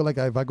Danny. I feel like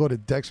if I go to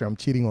Dexter, I'm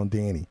cheating on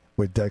Danny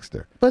with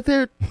Dexter. But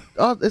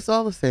it's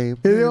all the same.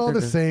 They're all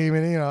the same,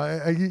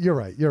 and you're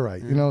right. You're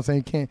right. You know what I'm saying?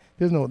 You can't.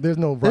 There's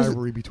no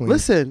rivalry between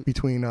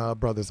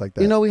brothers like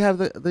that. You know, we have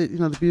the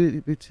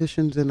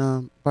beauticians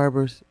and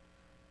barbers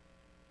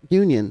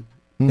union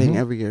thing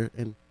every year,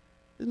 and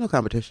there's no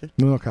competition.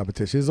 No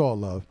competition. It's all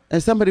love.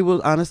 And somebody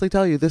will honestly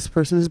tell you this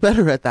person is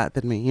better at that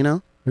than me. You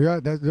know?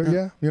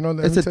 Yeah. You know,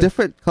 it's a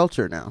different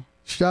culture now.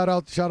 Shout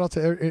out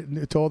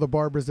to all the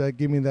barbers that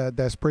give me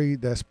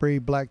that spray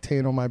black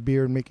tan on my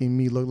beard, making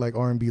me look like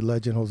R&B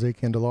legend Jose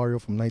Candelario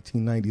from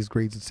 1990s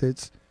Greatest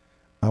Hits.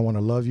 I want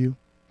to love you.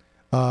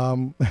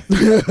 That's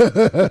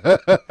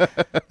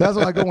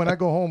what I go when I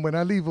go home. When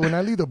I leave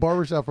the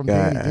barbershop from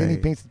Danny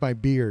paints my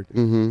beard,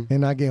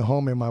 and I get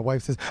home and my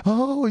wife says,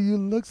 "Oh, you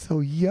look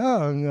so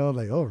young." I'm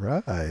like, "All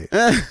right."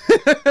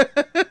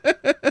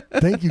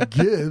 Thank you,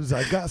 Gibbs.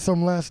 I got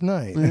some last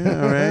night.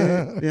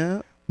 Yeah, right.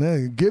 Yeah.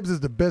 Gibbs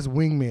is the best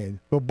wingman.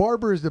 But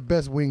Barber is the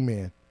best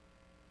wingman.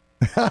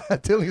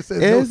 Tillian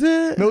says, is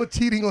it? No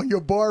cheating on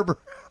your barber.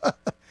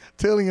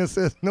 Tillian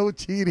says, no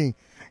cheating.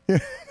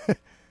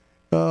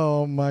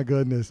 Oh, my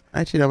goodness.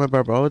 I cheat on my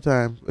barber all the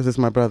time. This is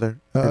my brother.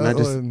 And I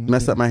just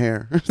mess up my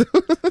hair.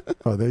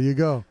 Oh, there you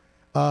go.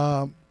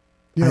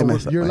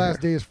 Your last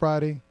day is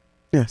Friday.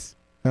 Yes.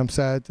 I'm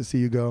sad to see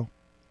you go.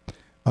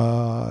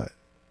 You're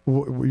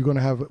going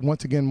to have,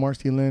 once again,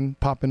 Marcy Lynn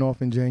popping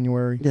off in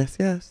January. Yes,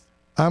 yes.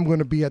 I'm going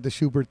to be at the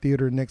Schubert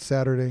Theater next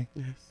Saturday.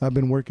 Yes. I've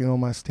been working on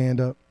my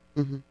stand-up.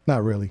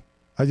 Not really.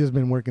 I just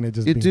been working at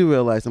You do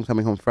realize I'm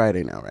coming home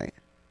Friday now, right?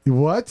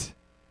 What?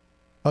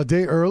 A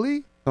day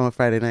early? On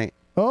Friday night.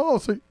 Oh,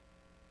 so...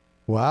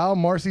 Wow,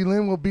 Marcy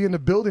Lynn will be in the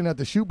building at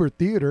the Schubert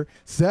Theater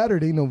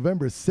Saturday,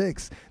 November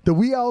 6th. The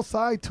We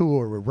Outside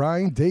Tour with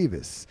Ryan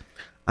Davis.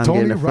 I'm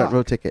Tony getting a front Rock,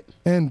 row ticket.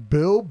 And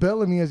Bill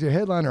Bellamy as your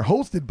headliner,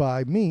 hosted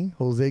by me,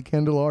 Jose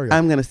Candelario.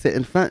 I'm going to sit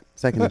in front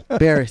so I can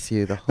embarrass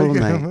you the whole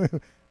night.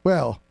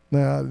 Well,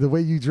 the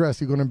way you dress,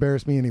 you're going to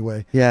embarrass me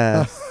anyway.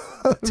 Yeah.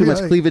 Too much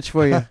cleavage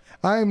for you.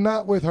 I am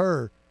not with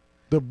her.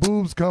 The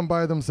boobs come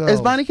by themselves.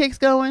 Is Bonnie Cakes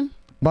going?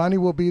 Bonnie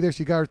will be there.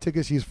 She got her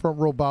ticket. She's front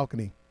row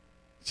balcony.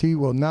 She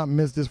will not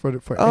miss this for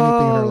anything in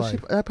her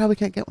life. I probably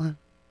can't get one.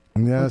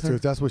 Yeah,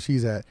 that's what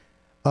she's at.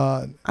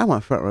 I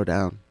want front row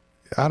down.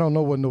 I don't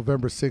know what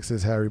November 6th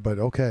is, Harry, but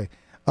okay.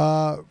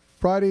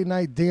 Friday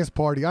night dance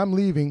party. I'm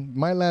leaving.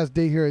 My last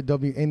day here at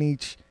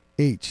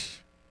WNHH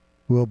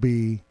will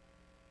be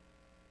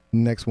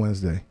next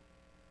Wednesday.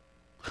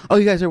 Oh,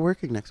 you guys are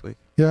working next week.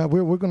 Yeah,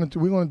 we're gonna do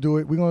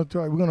it. We're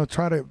gonna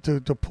try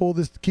to pull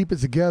this, keep it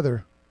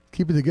together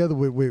with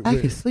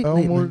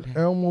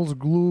Elmo's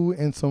glue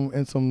and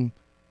some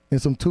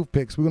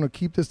toothpicks. We're gonna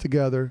keep this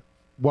together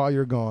while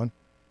you're gone.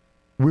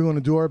 We're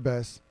gonna do our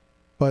best,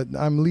 but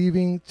I'm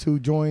leaving to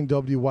join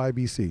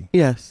WYBC.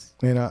 Yes,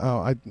 and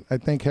I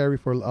thank Harry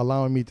for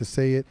allowing me to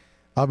say it.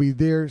 I'll be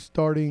there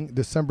starting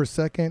December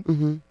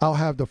 2nd. I'll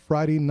have the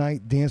Friday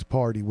night dance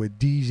party with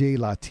DJ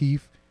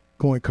Latif,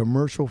 going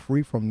commercial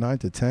free from 9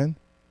 to 10.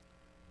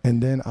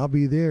 And then I'll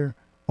be there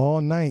all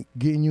night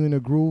getting you in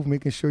a groove,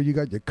 making sure you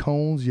got your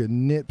cones, your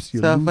nips,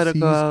 your Lucy's.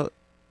 Go out,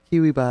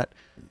 KiwiBot.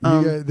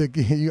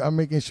 I'm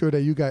making sure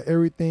that you got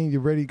everything.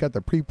 You're ready. You got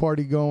the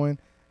pre-party going.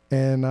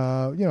 And,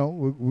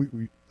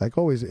 we like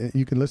always,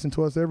 you can listen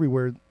to us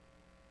everywhere.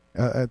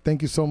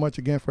 Thank you so much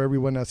again for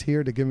everyone that's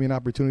here to give me an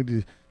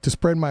opportunity to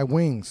spread my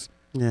wings.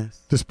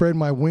 Yes. To spread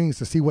my wings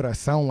to see what I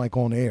sound like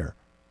on air.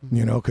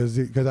 You know, because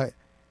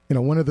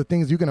one of the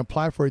things you can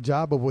apply for a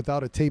job of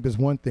without a tape is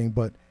one thing,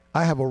 but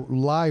I have a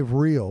live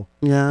reel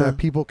that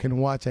people can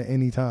watch at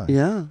any time.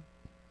 Yeah.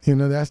 You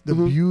know, that's the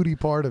beauty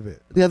part of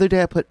it. The other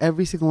day I put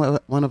every single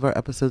one of our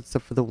episodes,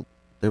 except for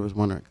there was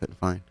one I couldn't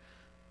find,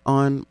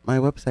 on my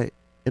website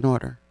in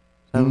order.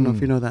 So I don't know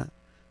if you know that.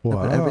 Wow.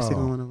 I put every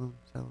single one of them.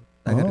 So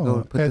I got to go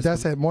and put this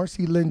that's at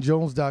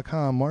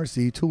MarcyLynnJones.com.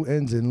 Marcy, 2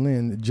 N's in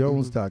Lynn,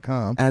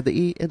 Jones.com. Add the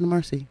E in the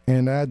Marcy.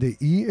 And add the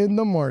E in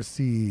the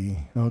Marcy.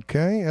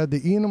 Okay? Add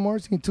the E in the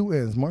Marcy and 2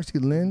 N's.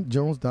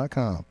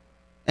 MarcyLynnJones.com.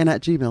 And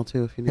at Gmail,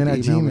 too, if you need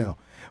to email.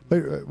 And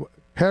at Gmail. Wait,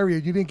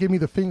 Harriet, you didn't give me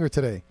the finger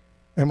today.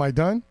 Am I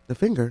done? The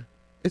finger?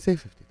 It's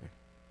 8:53.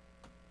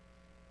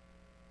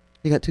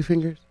 You got 2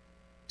 fingers?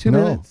 2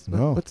 minutes?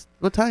 No.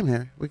 What time,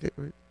 Harry?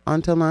 We're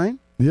on till 9?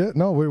 Yeah,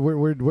 no,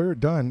 we're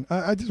done.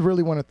 I just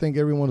really want to thank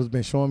everyone who's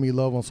been showing me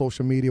love on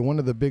social media. One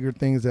of the bigger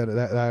things that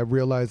I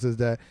realize is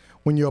that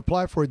when you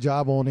apply for a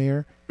job on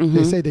air,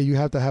 they say that you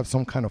have to have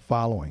some kind of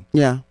following.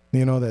 Yeah.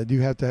 You know, that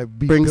you have to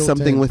bring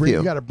something with you.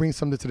 You got to bring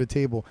something to the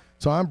table.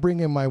 So I'm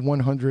bringing my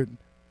 100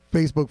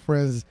 Facebook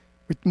friends,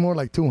 more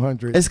like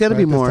 200. It's going to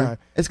be more.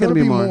 It's going to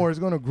be more. It's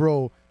going to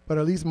grow, but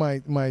at least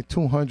my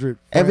 200 friends.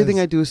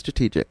 Everything I do is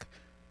strategic.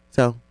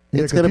 So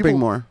it's going to bring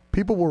more.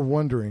 People were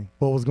wondering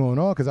what was going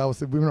on because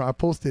I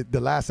posted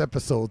the last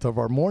episodes of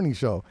our morning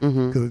show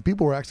because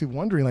people were actually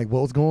wondering like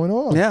what's going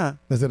on. Yeah,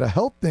 is it a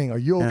health thing? Are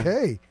you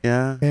okay?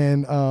 Yeah.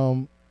 And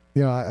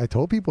I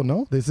told people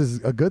no, this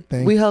is a good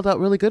thing. We held out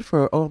really good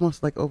for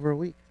almost like over a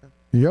week. So.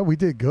 Yeah, we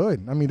did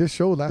good. I mean, this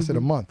show lasted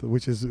a month,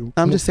 which is.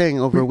 I'm just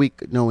saying over a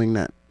week, knowing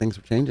that things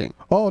were changing.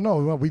 Oh no,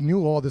 well, we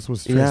knew all this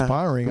was Yeah.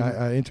 transpiring.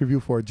 Mhm. I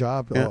interviewed for a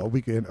job Yeah. a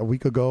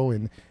week ago,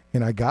 and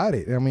I got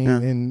it. I mean, Yeah.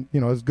 and you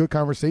know, it's a good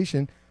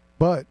conversation.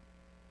 But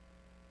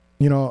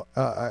you know,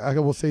 I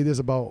will say this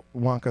about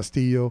Juan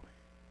Castillo.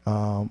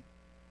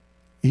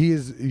 He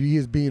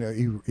is being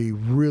a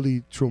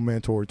really true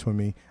mentor to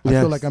me. I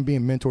Yes. feel like I'm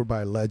being mentored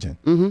by a legend.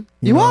 Mm-hmm. You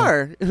You know,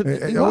 are.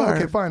 Oh, You are.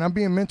 okay, fine. I'm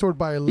being mentored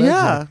by a legend.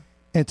 Yeah.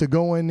 And to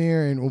go in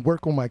there and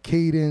work on my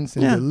cadence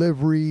and Yeah.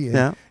 delivery, and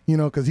Yeah. you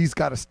know, because he's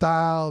got a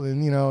style,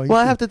 and you know, Well,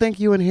 I have to thank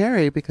you and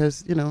Harry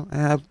because, I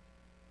have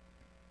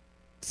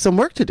some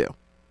work to do.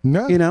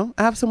 no,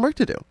 I have some work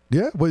to do.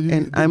 yeah, but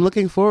And I'm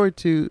looking forward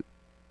to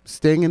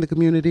staying in the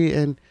community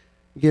and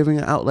giving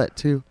an outlet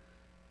to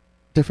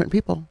different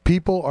people.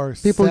 people are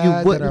People you sad that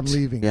I'm wouldn't-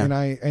 leaving, yeah, and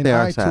I they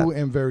are sad. too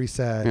am very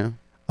sad. Yeah.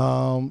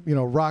 You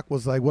know, Rock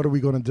was like, "What are we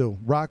gonna do?"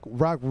 Rock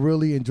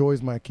really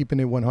enjoys my Keeping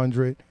It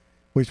 100,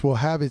 which will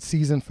have its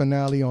season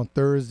finale on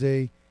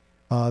Thursday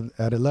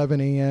at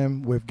 11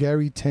 a.m. with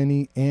Gary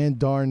Tenney and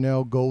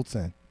Darnell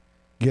Goldson.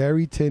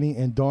 Gary Tenney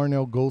and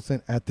Darnell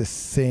Goldson at the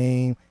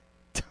same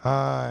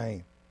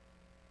time.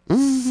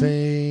 Mhm.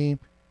 Same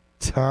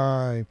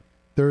time.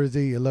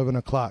 Thursday, 11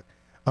 o'clock.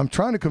 I'm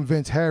trying to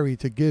convince Harry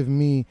to give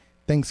me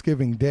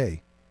Thanksgiving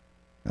Day.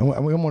 I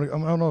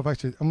don't know if I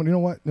should. You know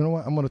what?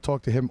 I'm going to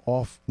talk to him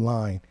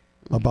offline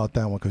about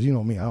that one because you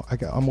know me.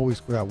 I'm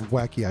always got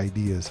wacky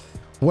ideas.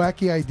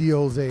 Wacky idea,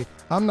 Jose.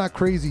 I'm not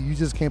crazy. You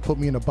just can't put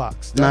me in a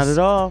box. Not at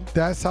all.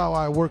 That's how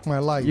I work my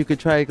life. You could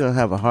try. You're going to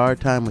have a hard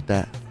time with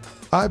that.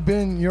 I've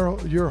been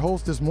your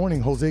host this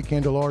morning, Jose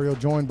Candelario,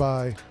 joined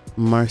by.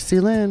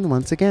 Marcy Lynn,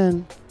 once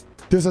again.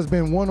 This has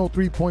been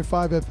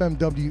 103.5 FM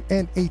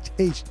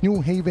WNHH, New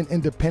Haven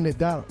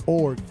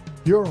Independent.org,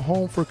 your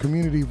home for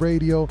community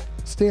radio.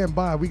 Stand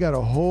by. We got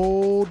a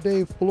whole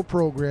day full of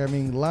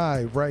programming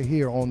live right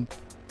here on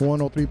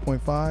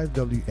 103.5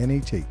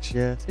 WNHH.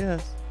 Yes,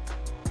 yes.